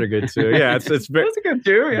 Green Men are good too. Yeah, it's That's a good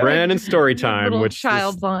too. Yeah. Bran and story time, which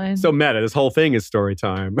child is line. So meta. This whole thing is story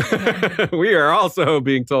time. We are also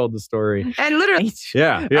being told the story. And literally.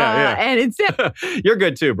 Yeah. And it's You're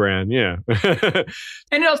good too, Bran. Yeah.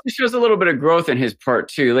 And it also shows a little bit of growth in his part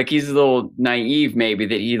too. Like he's a little naive maybe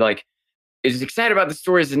that he is excited about the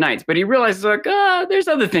stories of knights, but he realizes like, there's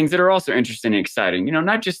other things that are also interesting and exciting.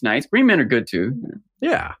 Not just knights. Green men are good too.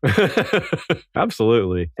 Yeah,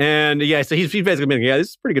 absolutely. And yeah, so he's basically been, this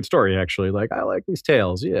is a pretty good story actually. Like, I like these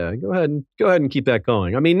tales. Yeah, go ahead and keep that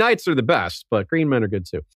going. I mean, knights are the best, but green men are good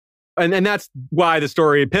too. And that's why the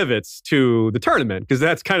story pivots to the tournament, because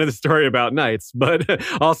that's kind of the story about knights. But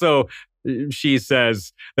also, she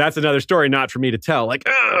says, that's another story not for me to tell. Like,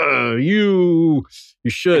 you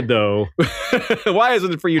should, though. Why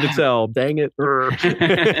isn't it for you to tell? Dang it.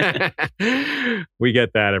 We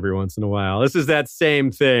get that every once in a while. This is that same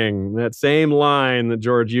thing, that same line that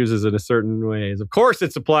George uses in a certain ways. Of course,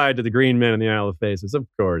 it's applied to the green men in the Isle of Faces. Of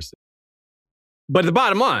course. But the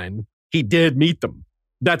bottom line, he did meet them.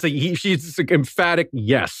 She's an emphatic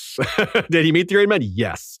yes. Did he meet the green men?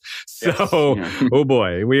 Yes. So, yes. Oh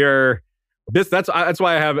boy, we are. That's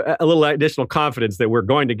why I have a little additional confidence that we're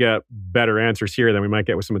going to get better answers here than we might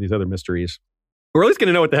get with some of these other mysteries. We're at least going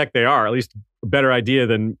to know what the heck they are. At least a better idea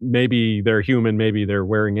than maybe they're human, maybe they're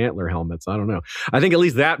wearing antler helmets. I don't know. I think at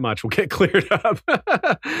least that much will get cleared up.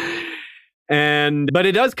 But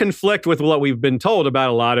it does conflict with what we've been told about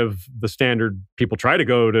a lot of the standard people try to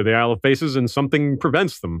go to the Isle of Faces and something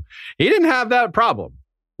prevents them. He didn't have that problem.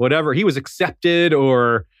 Whatever, he was accepted,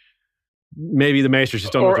 or maybe the Maesters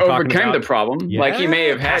just don't know what they're talking about. Or overcame the problem. Yeah, like he may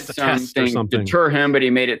have had something deter him, but he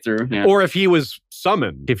made it through. Yeah. Or if he was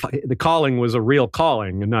summoned, if the calling was a real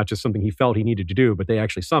calling and not just something he felt he needed to do, but they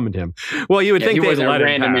actually summoned him. Well, you would think they'd let him pass. He wasn't a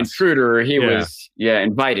random intruder. He was,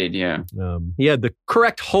 invited, he had the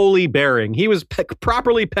correct holy bearing. He was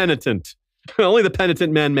properly penitent. Only the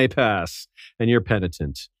penitent men may pass, and you're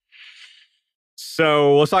penitent.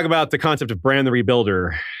 So let's talk about the concept of Bran the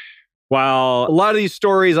Rebuilder. While a lot of these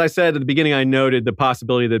stories, I said at the beginning, I noted the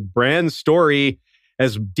possibility that Bran's story,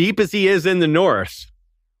 as deep as he is in the north,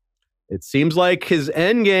 it seems like his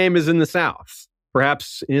end game is in the south,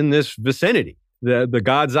 perhaps in this vicinity, the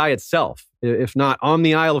God's Eye itself. If not on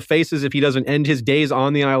the Isle of Faces, if he doesn't end his days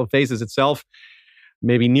on the Isle of Faces itself,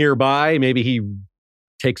 maybe nearby, maybe he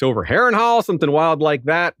takes over Harrenhal, something wild like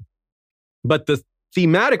that. But the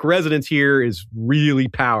thematic resonance here is really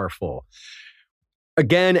powerful.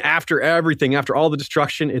 Again, after everything, after all the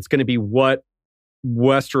destruction, it's going to be what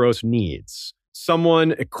Westeros needs.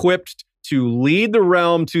 Someone equipped to lead the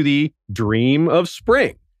realm to the dream of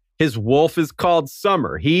spring. His wolf is called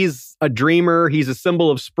Summer. He's a dreamer. He's a symbol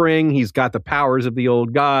of spring. He's got the powers of the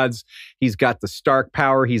old gods. He's got the Stark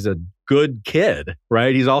power. He's a good kid,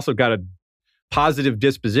 right? He's also got a positive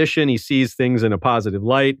disposition. He sees things in a positive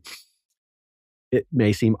light. It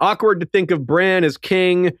may seem awkward to think of Bran as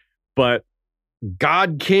king, but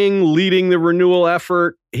God King leading the renewal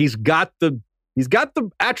effort. He's got the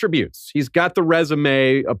attributes. He's got the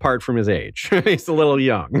resume apart from his age. He's a little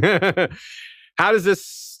young. How does this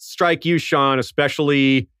strike you, Sean,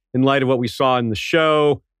 especially in light of what we saw in the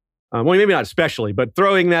show? Well, maybe not especially, but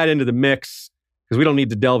throwing that into the mix, because we don't need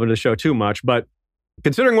to delve into the show too much. But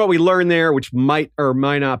considering what we learned there, which might or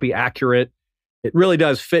might not be accurate, it really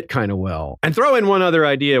does fit kind of well. And throw in one other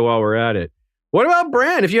idea while we're at it. What about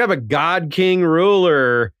Bran? If you have a God King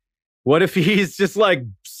ruler, what if he's just like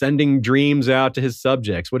sending dreams out to his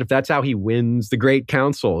subjects? What if that's how he wins the Great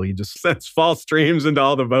Council? He just sends false dreams into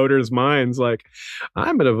all the voters' minds, like,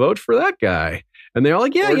 I'm going to vote for that guy. And they're all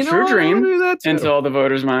like, yeah, or true dream into all the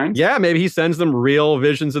voters' minds. Yeah, maybe he sends them real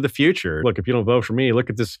visions of the future. Look, if you don't vote for me, look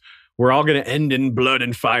at this. We're all going to end in blood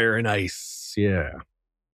and fire and ice. Yeah.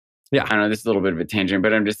 I know this is a little bit of a tangent,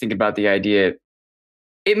 but I'm just thinking about the idea.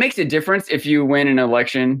 It makes a difference if you win an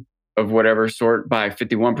election of whatever sort by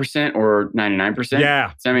 51% or 99%.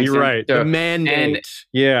 Yeah, you're right. So, the mandate.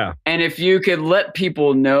 And if you could let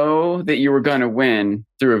people know that you were going to win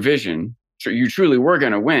through a vision, so you truly were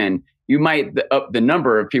going to win, you might up the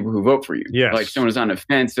number of people who vote for you. Yes. Like someone's on the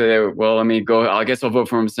fence, so they let me go. I guess I'll vote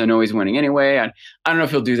for him since I know he's winning anyway. I don't know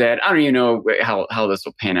if he'll do that. I don't even know how this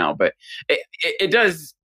will pan out, but it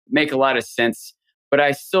does make a lot of sense. But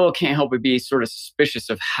I still can't help but be sort of suspicious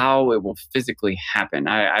of how it will physically happen.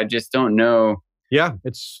 I just don't know. Yeah,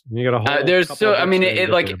 you got a whole.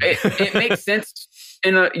 It makes sense.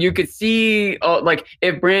 You could see like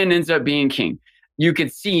if Bran ends up being king, you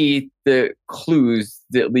could see the clues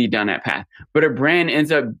that lead down that path. But if Bran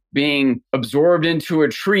ends up being absorbed into a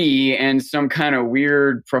tree and some kind of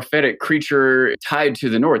weird prophetic creature tied to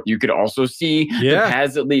the north, you could also see the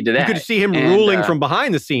paths that lead to that. You could see him ruling from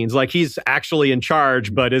behind the scenes, like he's actually in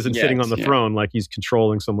charge, but isn't sitting on the throne, like he's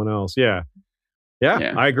controlling someone else. Yeah,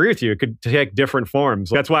 I agree with you. It could take different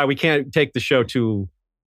forms. That's why we can't take the show too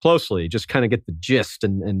closely, just kind of get the gist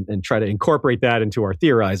and try to incorporate that into our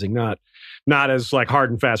theorizing, not as like hard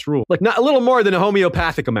and fast rule, like not a little more than a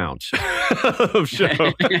homeopathic amount of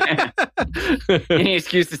show. Any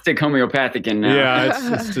excuse to stick homeopathic in now.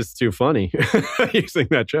 Yeah, it's just too funny using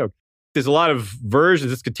that joke. There's a lot of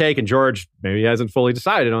versions this could take, and George maybe hasn't fully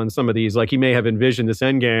decided on some of these. Like he may have envisioned this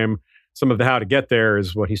end game. Some of the how to get there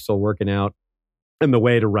is what he's still working out, and the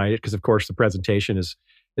way to write it, because of course the presentation is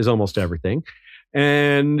almost everything.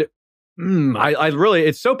 And I really,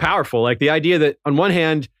 it's so powerful. Like the idea that on one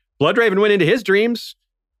hand, Bloodraven went into his dreams,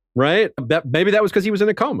 right? That maybe that was because he was in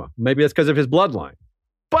a coma. Maybe that's because of his bloodline.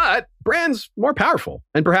 But Bran's more powerful,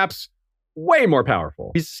 and perhaps way more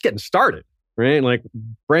powerful. He's just getting started, right? Like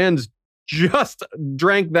Bran's just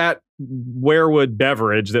drank that werewood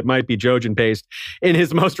beverage that might be Jojen paste in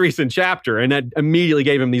his most recent chapter, and that immediately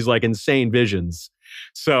gave him these like insane visions.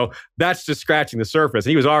 So that's just scratching the surface.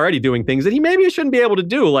 And he was already doing things that he maybe shouldn't be able to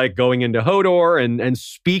do, like going into Hodor and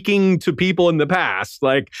speaking to people in the past.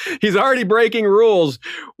 Like he's already breaking rules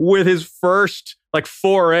with his first like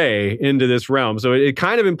foray into this realm. So it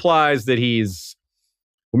kind of implies that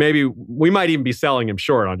maybe we might even be selling him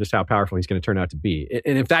short on just how powerful he's going to turn out to be.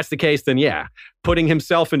 And if that's the case, then yeah, putting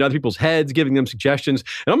himself into other people's heads, giving them suggestions,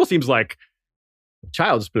 it almost seems like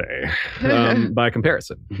child's play by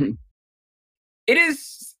comparison. It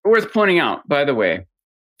is worth pointing out, by the way,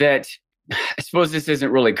 that I suppose this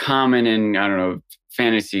isn't really common in, I don't know,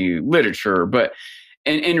 fantasy literature, but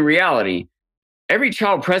in reality, every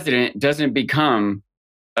child president doesn't become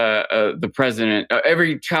the president.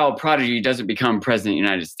 Every child prodigy doesn't become president of the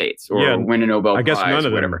United States or win a Nobel Prize. I guess none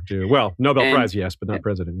of them do. Well, Nobel Prize, yes, but not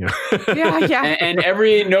president. Yeah. And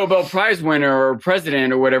every Nobel Prize winner or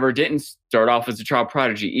president or whatever didn't start off as a child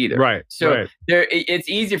prodigy either. Right. So it's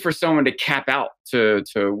easy for someone to cap out to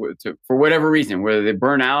for whatever reason, whether they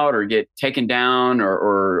burn out or get taken down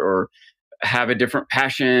or have a different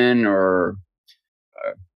passion or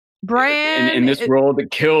Bran in this world that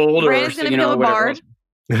killed Bran's or gonna kill a whatever bard. else.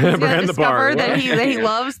 He's gonna Brand the discover bard. that he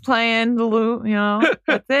loves playing the lute. You know,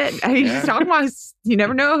 that's it. He's talking about. You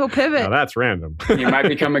never know. He'll pivot. Now that's random. He might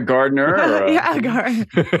become a gardener. Or gardener.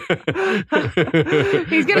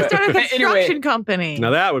 He's gonna start a construction company.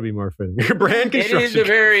 Now that would be more fitting. Brand construction. It is a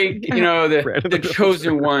very, the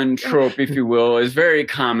chosen one trope, if you will, is very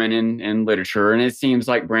common in literature, and it seems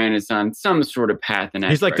like Bran is on some sort of path in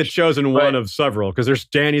that. He's like the chosen one of several, because there's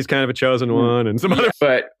Dany's kind of a chosen one, and some other.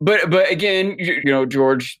 But again,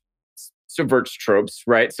 George subverts tropes,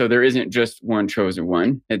 right? So there isn't just one chosen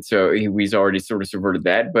one, and so he's already sort of subverted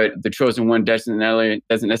that. But the chosen one doesn't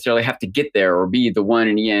necessarily have to get there or be the one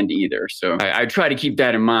in the end either. So I try to keep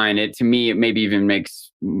that in mind. To me, it maybe even makes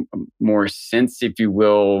more sense, if you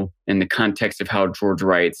will, in the context of how George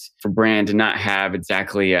writes, for Bran to not have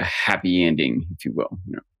exactly a happy ending, if you will.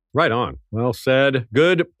 Right on. Well said.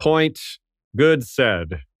 Good point. Good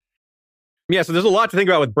said. Yeah, so there's a lot to think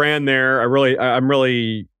about with Bran there. I'm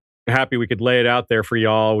really happy we could lay it out there for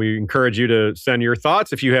y'all. We encourage you to send your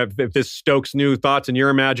thoughts if this stokes new thoughts in your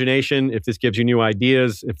imagination, if this gives you new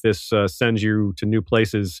ideas, if this sends you to new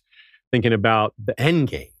places thinking about the end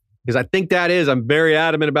game. Because I think I'm very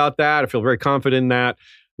adamant about that. I feel very confident in that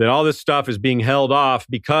all this stuff is being held off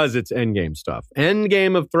because it's end game stuff. End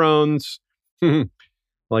Game of Thrones. I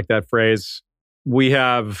like that phrase. We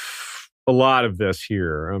have a lot of this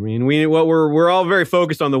here. I mean, we're all very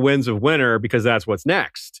focused on the Winds of Winter because that's what's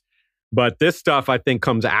next. But this stuff, I think,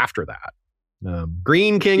 comes after that.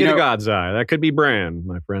 Green King of the God's Eye. That could be Bran,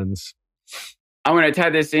 my friends. I want to tie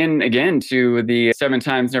this in again to the 7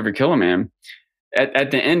 times never kill a man.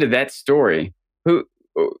 At the end of that story, who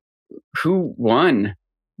won?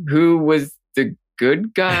 Who was the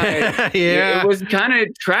good guy? Yeah. It was kind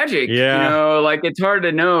of tragic. Yeah. Like it's hard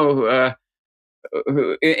to know.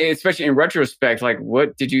 Especially in retrospect, like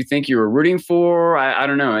what did you think you were rooting for? I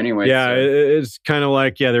don't know. Anyway, it's kind of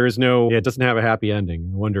like it doesn't have a happy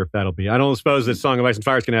ending. I wonder if that'll be. I don't suppose that Song of Ice and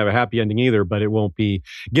Fire is going to have a happy ending either, but it won't be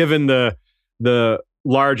given the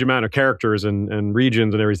large amount of characters and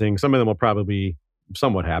regions and everything. Some of them will probably be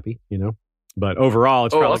somewhat happy, but overall,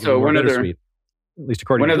 it's probably also more bittersweet. At least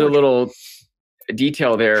according to one other little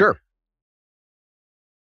detail there. Sure.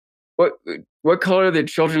 What color are the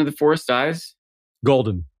Children of the Forest eyes?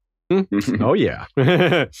 Golden. Oh, yeah.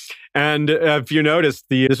 And if you notice,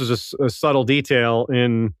 this was a subtle detail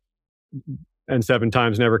in And 7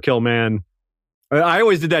 Times Never Kill Man. I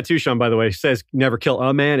always did that too, Sean, by the way. It says never kill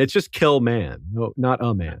a man. It's just kill man. No, not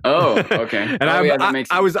a man. Oh, okay. And that makes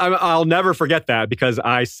sense. I'll never forget that because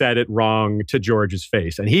I said it wrong to George's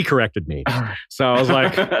face and he corrected me. So I was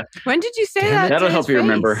like, when did you say that? That'll help you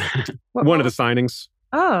remember. One of the signings.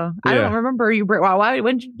 Oh, I Yeah. don't remember you. Wow,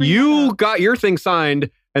 when did you bring that You up? got your thing signed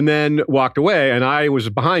and then walked away, and I was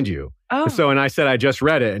behind you. Oh. And I said I just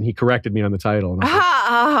read it, and he corrected me on the title. And I was like,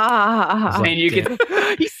 Ah, And you damn.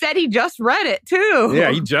 can he said he just read it too.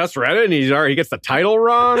 yeah, he just read it, and he gets the title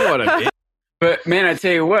wrong. What a But man, I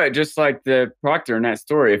tell you what, just like the Proctor in that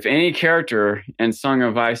story, if any character in Song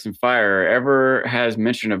of Ice and Fire ever has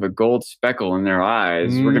mention of a gold speckle in their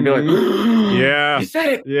eyes, we're gonna be like, Yeah. you said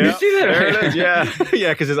it. Yeah. You see that? There it is. Yeah,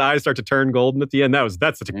 yeah, because his eyes start to turn golden at the end.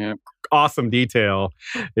 That's such an Yeah. awesome detail.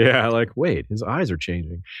 Yeah, like wait, his eyes are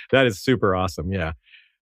changing. That is super awesome. Yeah.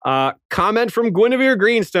 Comment from Guinevere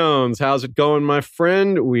Greenstones. How's it going, my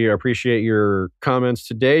friend? We appreciate your comments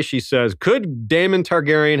today. She says, could Daemon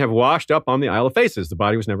Targaryen have washed up on the Isle of Faces? The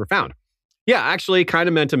body was never found. Yeah, actually kind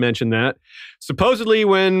of meant to mention that. Supposedly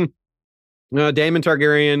when Daemon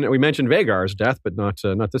Targaryen, we mentioned Vhagar's death, but not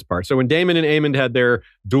this part. So when Daemon and Aemond had their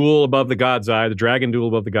duel above the God's Eye, the dragon duel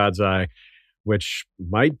above the God's Eye, which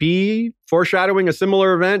might be foreshadowing a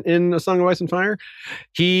similar event in A Song of Ice and Fire.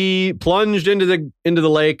 He plunged into the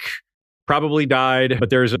lake, probably died,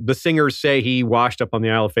 but the singers say he washed up on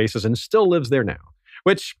the Isle of Faces and still lives there now,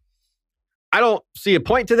 which I don't see a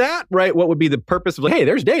point to that, right? What would be the purpose of, like, hey,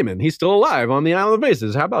 there's Daemon. He's still alive on the Isle of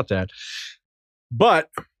Faces. How about that? But,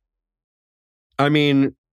 I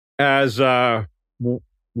mean, as Lord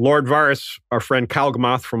Varys, our friend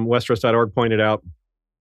Calgamoth from Westeros.org pointed out,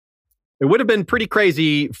 it would have been pretty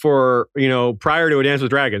crazy for, prior to A Dance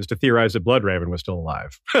with Dragons to theorize that Bloodraven was still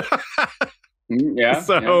alive. Yeah.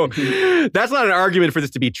 So that's not an argument for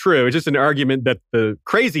this to be true. It's just an argument that the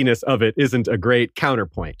craziness of it isn't a great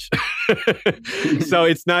counterpoint. So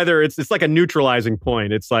it's like a neutralizing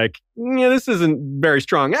point. It's like, this isn't very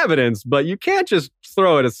strong evidence, but you can't just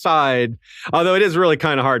throw it aside. Although it is really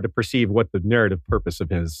kind of hard to perceive what the narrative purpose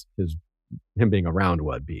of him being around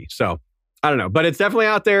would be. So I don't know, but it's definitely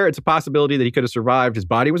out there. It's a possibility that he could have survived. His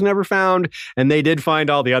body was never found, and they did find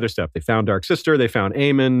all the other stuff. They found Dark Sister. They found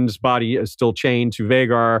Aemond's body is still chained to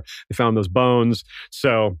Vhagar. They found those bones.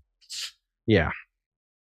 So, yeah.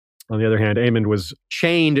 On the other hand, Aemond was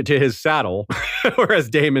chained to his saddle, whereas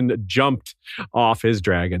Daemon jumped off his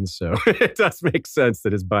dragon. So it does make sense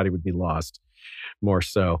that his body would be lost more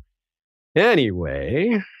so.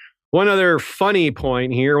 Anyway, one other funny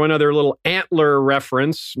point here, one other little antler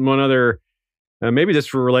reference, one other... maybe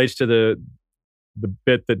this relates to the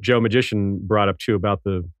bit that Joe Magician brought up too about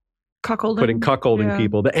the putting cuckolding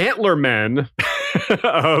people. The antler men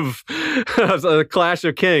of the Clash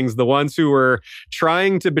of Kings, the ones who were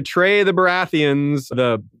trying to betray the Baratheons,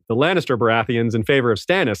 the Lannister Baratheons in favor of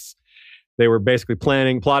Stannis. They were basically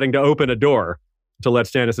plotting to open a door to let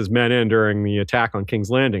Stannis' men in during the attack on King's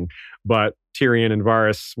Landing. But Tyrion and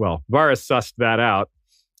Varys sussed that out,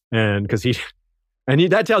 and because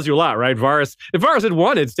that tells you a lot, right? If Varys had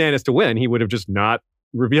wanted Stannis to win, he would have just not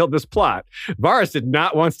revealed this plot. Varys did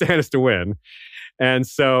not want Stannis to win. And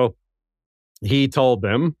so he told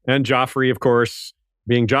them, and Joffrey, of course,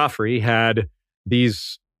 being Joffrey, had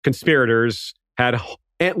these conspirators had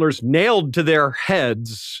antlers nailed to their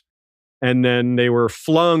heads, and then they were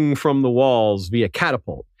flung from the walls via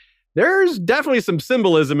catapult. There's definitely some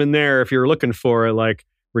symbolism in there if you're looking for it, like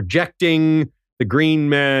rejecting the green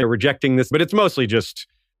men, rejecting this, but it's mostly just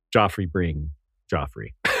Joffrey being Joffrey.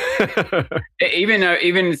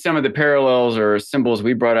 Even some of the parallels or symbols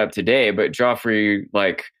we brought up today, but Joffrey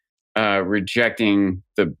rejecting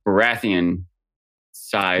the Baratheon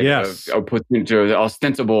side of the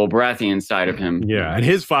ostensible Baratheon side of him. Yeah, and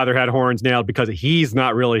his father had horns nailed because he's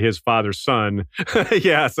not really his father's son.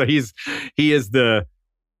 Yeah, so he is the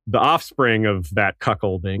offspring of that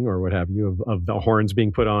cuckolding or what have you, of the horns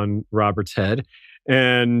being put on Robert's head.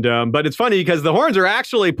 And but it's funny because the horns are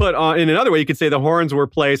actually put on, in another way, you could say the horns were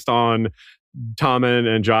placed on Tommen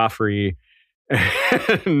and Joffrey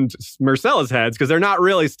and Myrcella's heads because they're not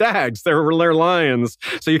really stags, they're lions.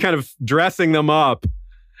 So you're kind of dressing them up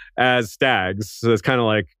as stags. So it's kind of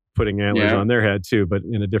like putting antlers on their head too, but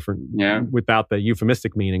in a different, without the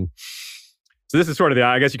euphemistic meaning. So this is sort of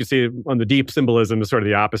I guess you could see on the deep symbolism is sort of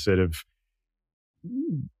the opposite of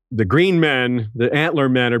the green men, the antler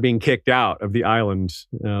men are being kicked out of the island,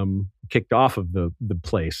 kicked off of the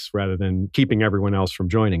place rather than keeping everyone else from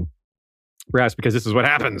joining. Perhaps because this is what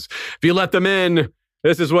happens. If you let them in,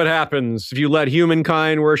 this is what happens. If you let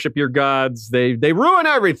humankind worship your gods, they ruin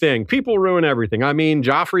everything. People ruin everything. I mean,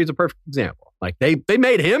 Joffrey is a perfect example. Like they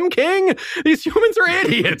made him king? These humans are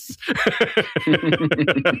idiots.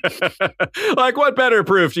 Like what better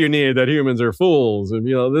proof do you need that humans are fools? And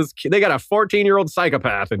they got a 14-year-old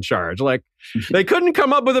psychopath in charge. Like they couldn't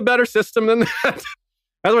come up with a better system than that.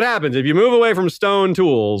 That's what happens. If you move away from stone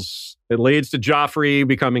tools It leads to Joffrey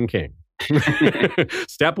becoming king.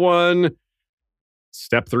 Step 1,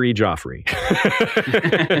 Step 3, Joffrey.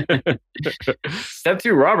 Step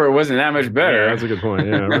 2, Robert wasn't that much better. Yeah, that's a good point.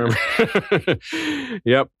 Yeah, remember.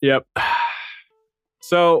 Yep.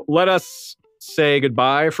 So let us say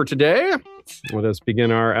goodbye for today. Let us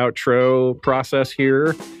begin our outro process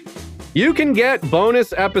here. You can get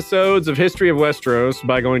bonus episodes of History of Westeros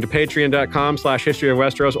by going to patreon.com/History of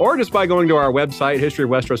Westeros, or just by going to our website,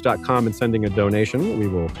 historyofwesteros.com, and sending a donation. We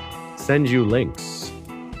will send you links.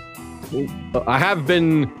 I have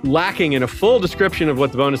been lacking in a full description of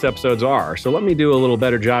what the bonus episodes are, so let me do a little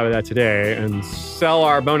better job of that today and sell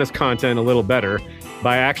our bonus content a little better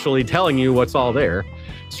by actually telling you what's all there.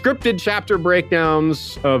 Scripted chapter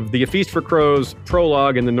breakdowns of the A Feast for Crows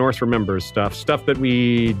prologue and the North Remembers stuff that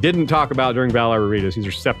we didn't talk about during Valar Rereaders. These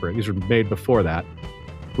are separate. These were made before that.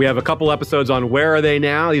 We have a couple episodes on Where Are They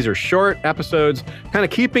Now? These are short episodes, kind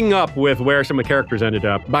of keeping up with where some of the characters ended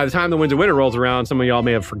up. By the time the Winds of Winter rolls around, some of y'all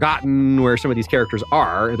may have forgotten where some of these characters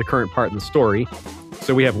are at the current part in the story.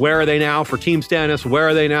 So we have Where Are They Now for Team Stannis, Where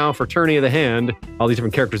Are They Now for Tourney of the Hand, all these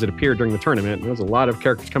different characters that appeared during the tournament. There's a lot of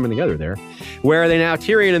characters coming together there. Where Are They Now?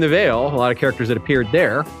 Tyrion and the Vale, a lot of characters that appeared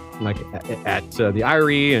there, like at the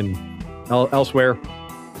Eyrie and elsewhere.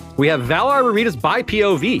 We have Valar Rereaders by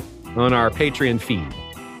POV on our Patreon feed.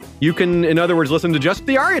 You can, in other words, listen to just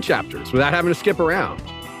the Arya chapters without having to skip around,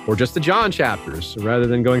 or just the Jon chapters rather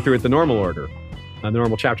than going through it the normal order, the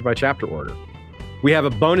normal chapter by chapter order. We have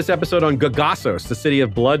a bonus episode on Gogossos, the city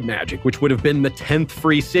of blood magic, which would have been the 10th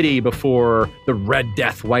free city before the Red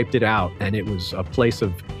Death wiped it out. And it was a place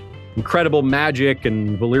of incredible magic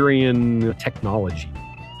and Valyrian technology.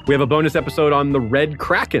 We have a bonus episode on the Red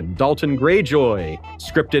Kraken, Dalton Greyjoy,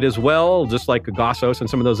 scripted as well, just like Gogossos and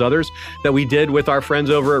some of those others that we did with our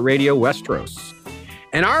friends over at Radio Westeros.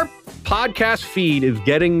 And our podcast feed is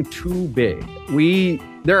getting too big.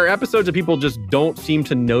 There are episodes that people just don't seem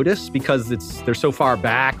to notice because they're so far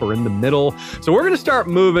back or in the middle. So we're going to start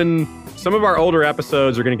moving. Some of our older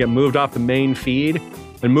episodes are going to get moved off the main feed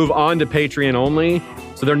and move on to Patreon only.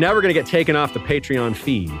 So they're never going to get taken off the Patreon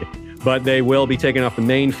feed, but they will be taken off the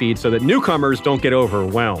main feed so that newcomers don't get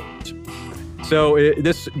overwhelmed. So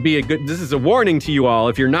this is a warning to you all.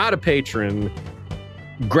 If you're not a patron,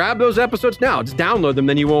 grab those episodes now. Just download them,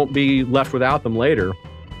 then you won't be left without them later.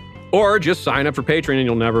 Or just sign up for Patreon and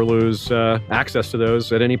you'll never lose access to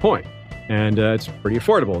those at any point. And it's pretty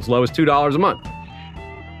affordable, as low as $2 a month.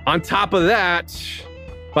 On top of that,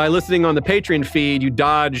 by listening on the Patreon feed, you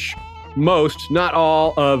dodge most, not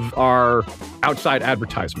all, of our outside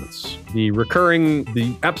advertisements. The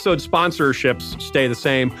episode sponsorships stay the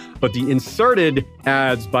same, but the inserted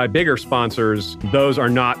ads by bigger sponsors, those are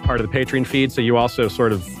not part of the Patreon feed. So you also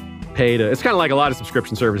sort of pay to, it's kind of like a lot of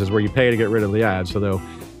subscription services where you pay to get rid of the ads. So though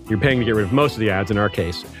you're paying to get rid of most of the ads in our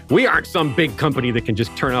case. We aren't some big company that can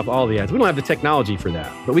just turn off all the ads. We don't have the technology for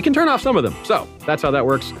that, but we can turn off some of them. So that's how that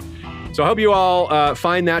works. So I hope you all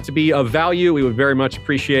find that to be of value. We would very much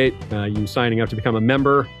appreciate you signing up to become a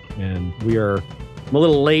member. And I'm a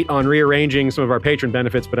little late on rearranging some of our patron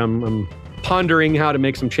benefits, but I'm pondering how to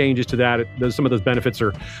make some changes to that. Some of those benefits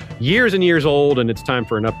are years and years old, and it's time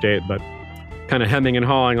for an update, but kind of hemming and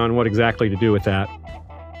hawing on what exactly to do with that.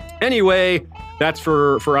 Anyway, that's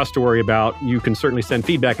for us to worry about. You can certainly send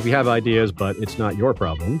feedback if you have ideas, but it's not your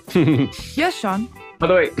problem. Yes, Sean. By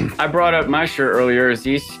the way, I brought up my shirt earlier.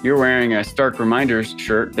 Aziz, you're wearing a Stark Reminders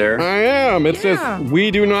shirt there. I am. It says, "We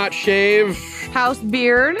do not shave." House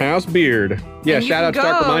Beard. House Beard. Yeah, shout out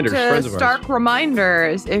Stark Reminders, friends of ours. Stark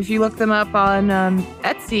Reminders. If you look them up on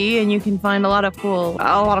Etsy, and you can find a lot of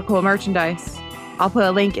cool merchandise. I'll put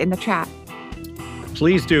a link in the chat.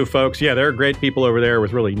 Please do, folks. Yeah, they're great people over there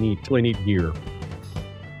with really neat gear.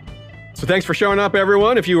 So thanks for showing up,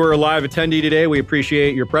 everyone. If you were a live attendee today, we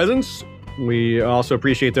appreciate your presence. We also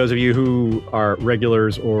appreciate those of you who are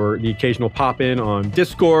regulars or the occasional pop-in on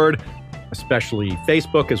Discord, especially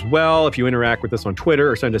Facebook as well. If you interact with us on Twitter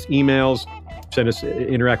or send us emails,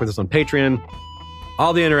 interact with us on Patreon.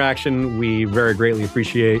 All the interaction we very greatly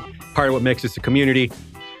appreciate. Part of what makes us a community.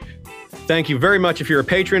 Thank you very much if you're a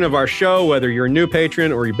patron of our show, whether you're a new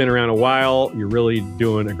patron or you've been around a while. You're really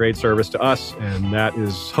doing a great service to us, and that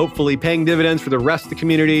is hopefully paying dividends for the rest of the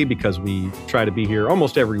community because we try to be here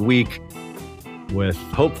almost every week with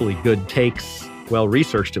hopefully good takes,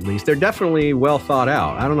 well-researched at least. They're definitely well thought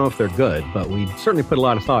out. I don't know if they're good, but we certainly put a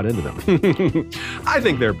lot of thought into them. I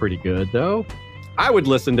think they're pretty good, though. I would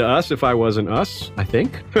listen to us if I wasn't us, I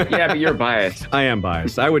think. Yeah, but you're biased. I am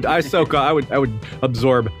biased. I would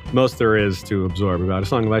absorb most there is to absorb about A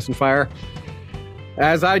Song of Ice and Fire,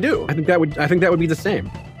 as I do. I think that would be the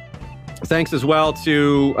same. Thanks as well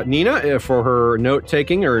to Nina for her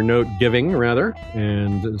note-taking, or note-giving, rather,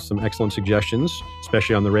 and some excellent suggestions,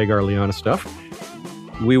 especially on the Rhaegar Lyanna stuff.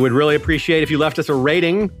 We would really appreciate if you left us a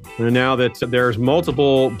rating. And now that there's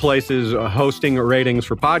multiple places hosting ratings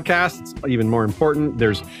for podcasts, even more important,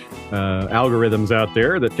 there's algorithms out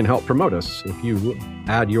there that can help promote us if you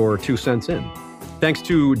add your 2 cents in. Thanks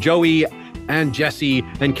to Joey and Jesse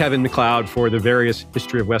and Kevin MacLeod for the various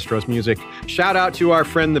History of Westeros music. Shout out to our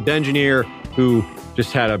friend the Bengineer, who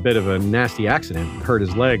just had a bit of a nasty accident, hurt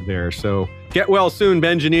his leg there. So get well soon,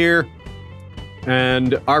 Bengineer.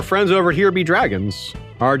 And our friends over Here Be Dragons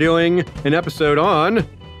are doing an episode on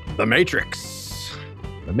The Matrix.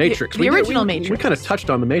 The Matrix. The original Matrix. We kind of touched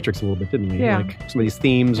on The Matrix a little bit, didn't we? Yeah. Like some of these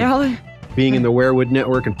themes. Yeah, Being in the Werewood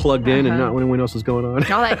network and plugged in and not knowing what else was going on.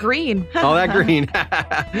 all that green. All that green.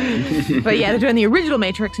 But yeah, they're doing the original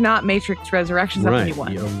Matrix, not Matrix Resurrections. That's Right.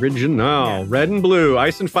 the new one. The original. Yeah. Red and blue.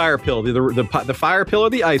 Ice and fire pill. The fire pill or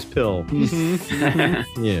the ice pill.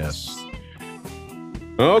 Yes.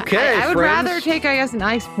 Okay, I would friends. rather take, I guess, an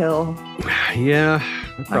ice pill. Yeah,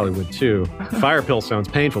 I probably would too. Fire pill sounds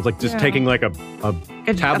painful. It's like just Yeah. taking like a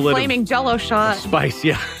tablet a flaming Jello shot. spice.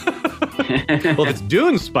 Yeah. Well, if it's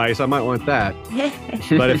Dune spice, I might want that.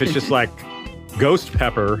 But if it's just like ghost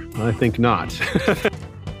pepper, I think not.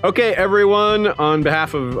 Okay, everyone, on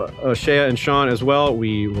behalf of Shea and Sean as well,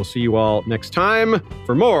 we will see you all next time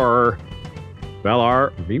for more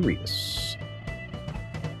Valar v. Revis.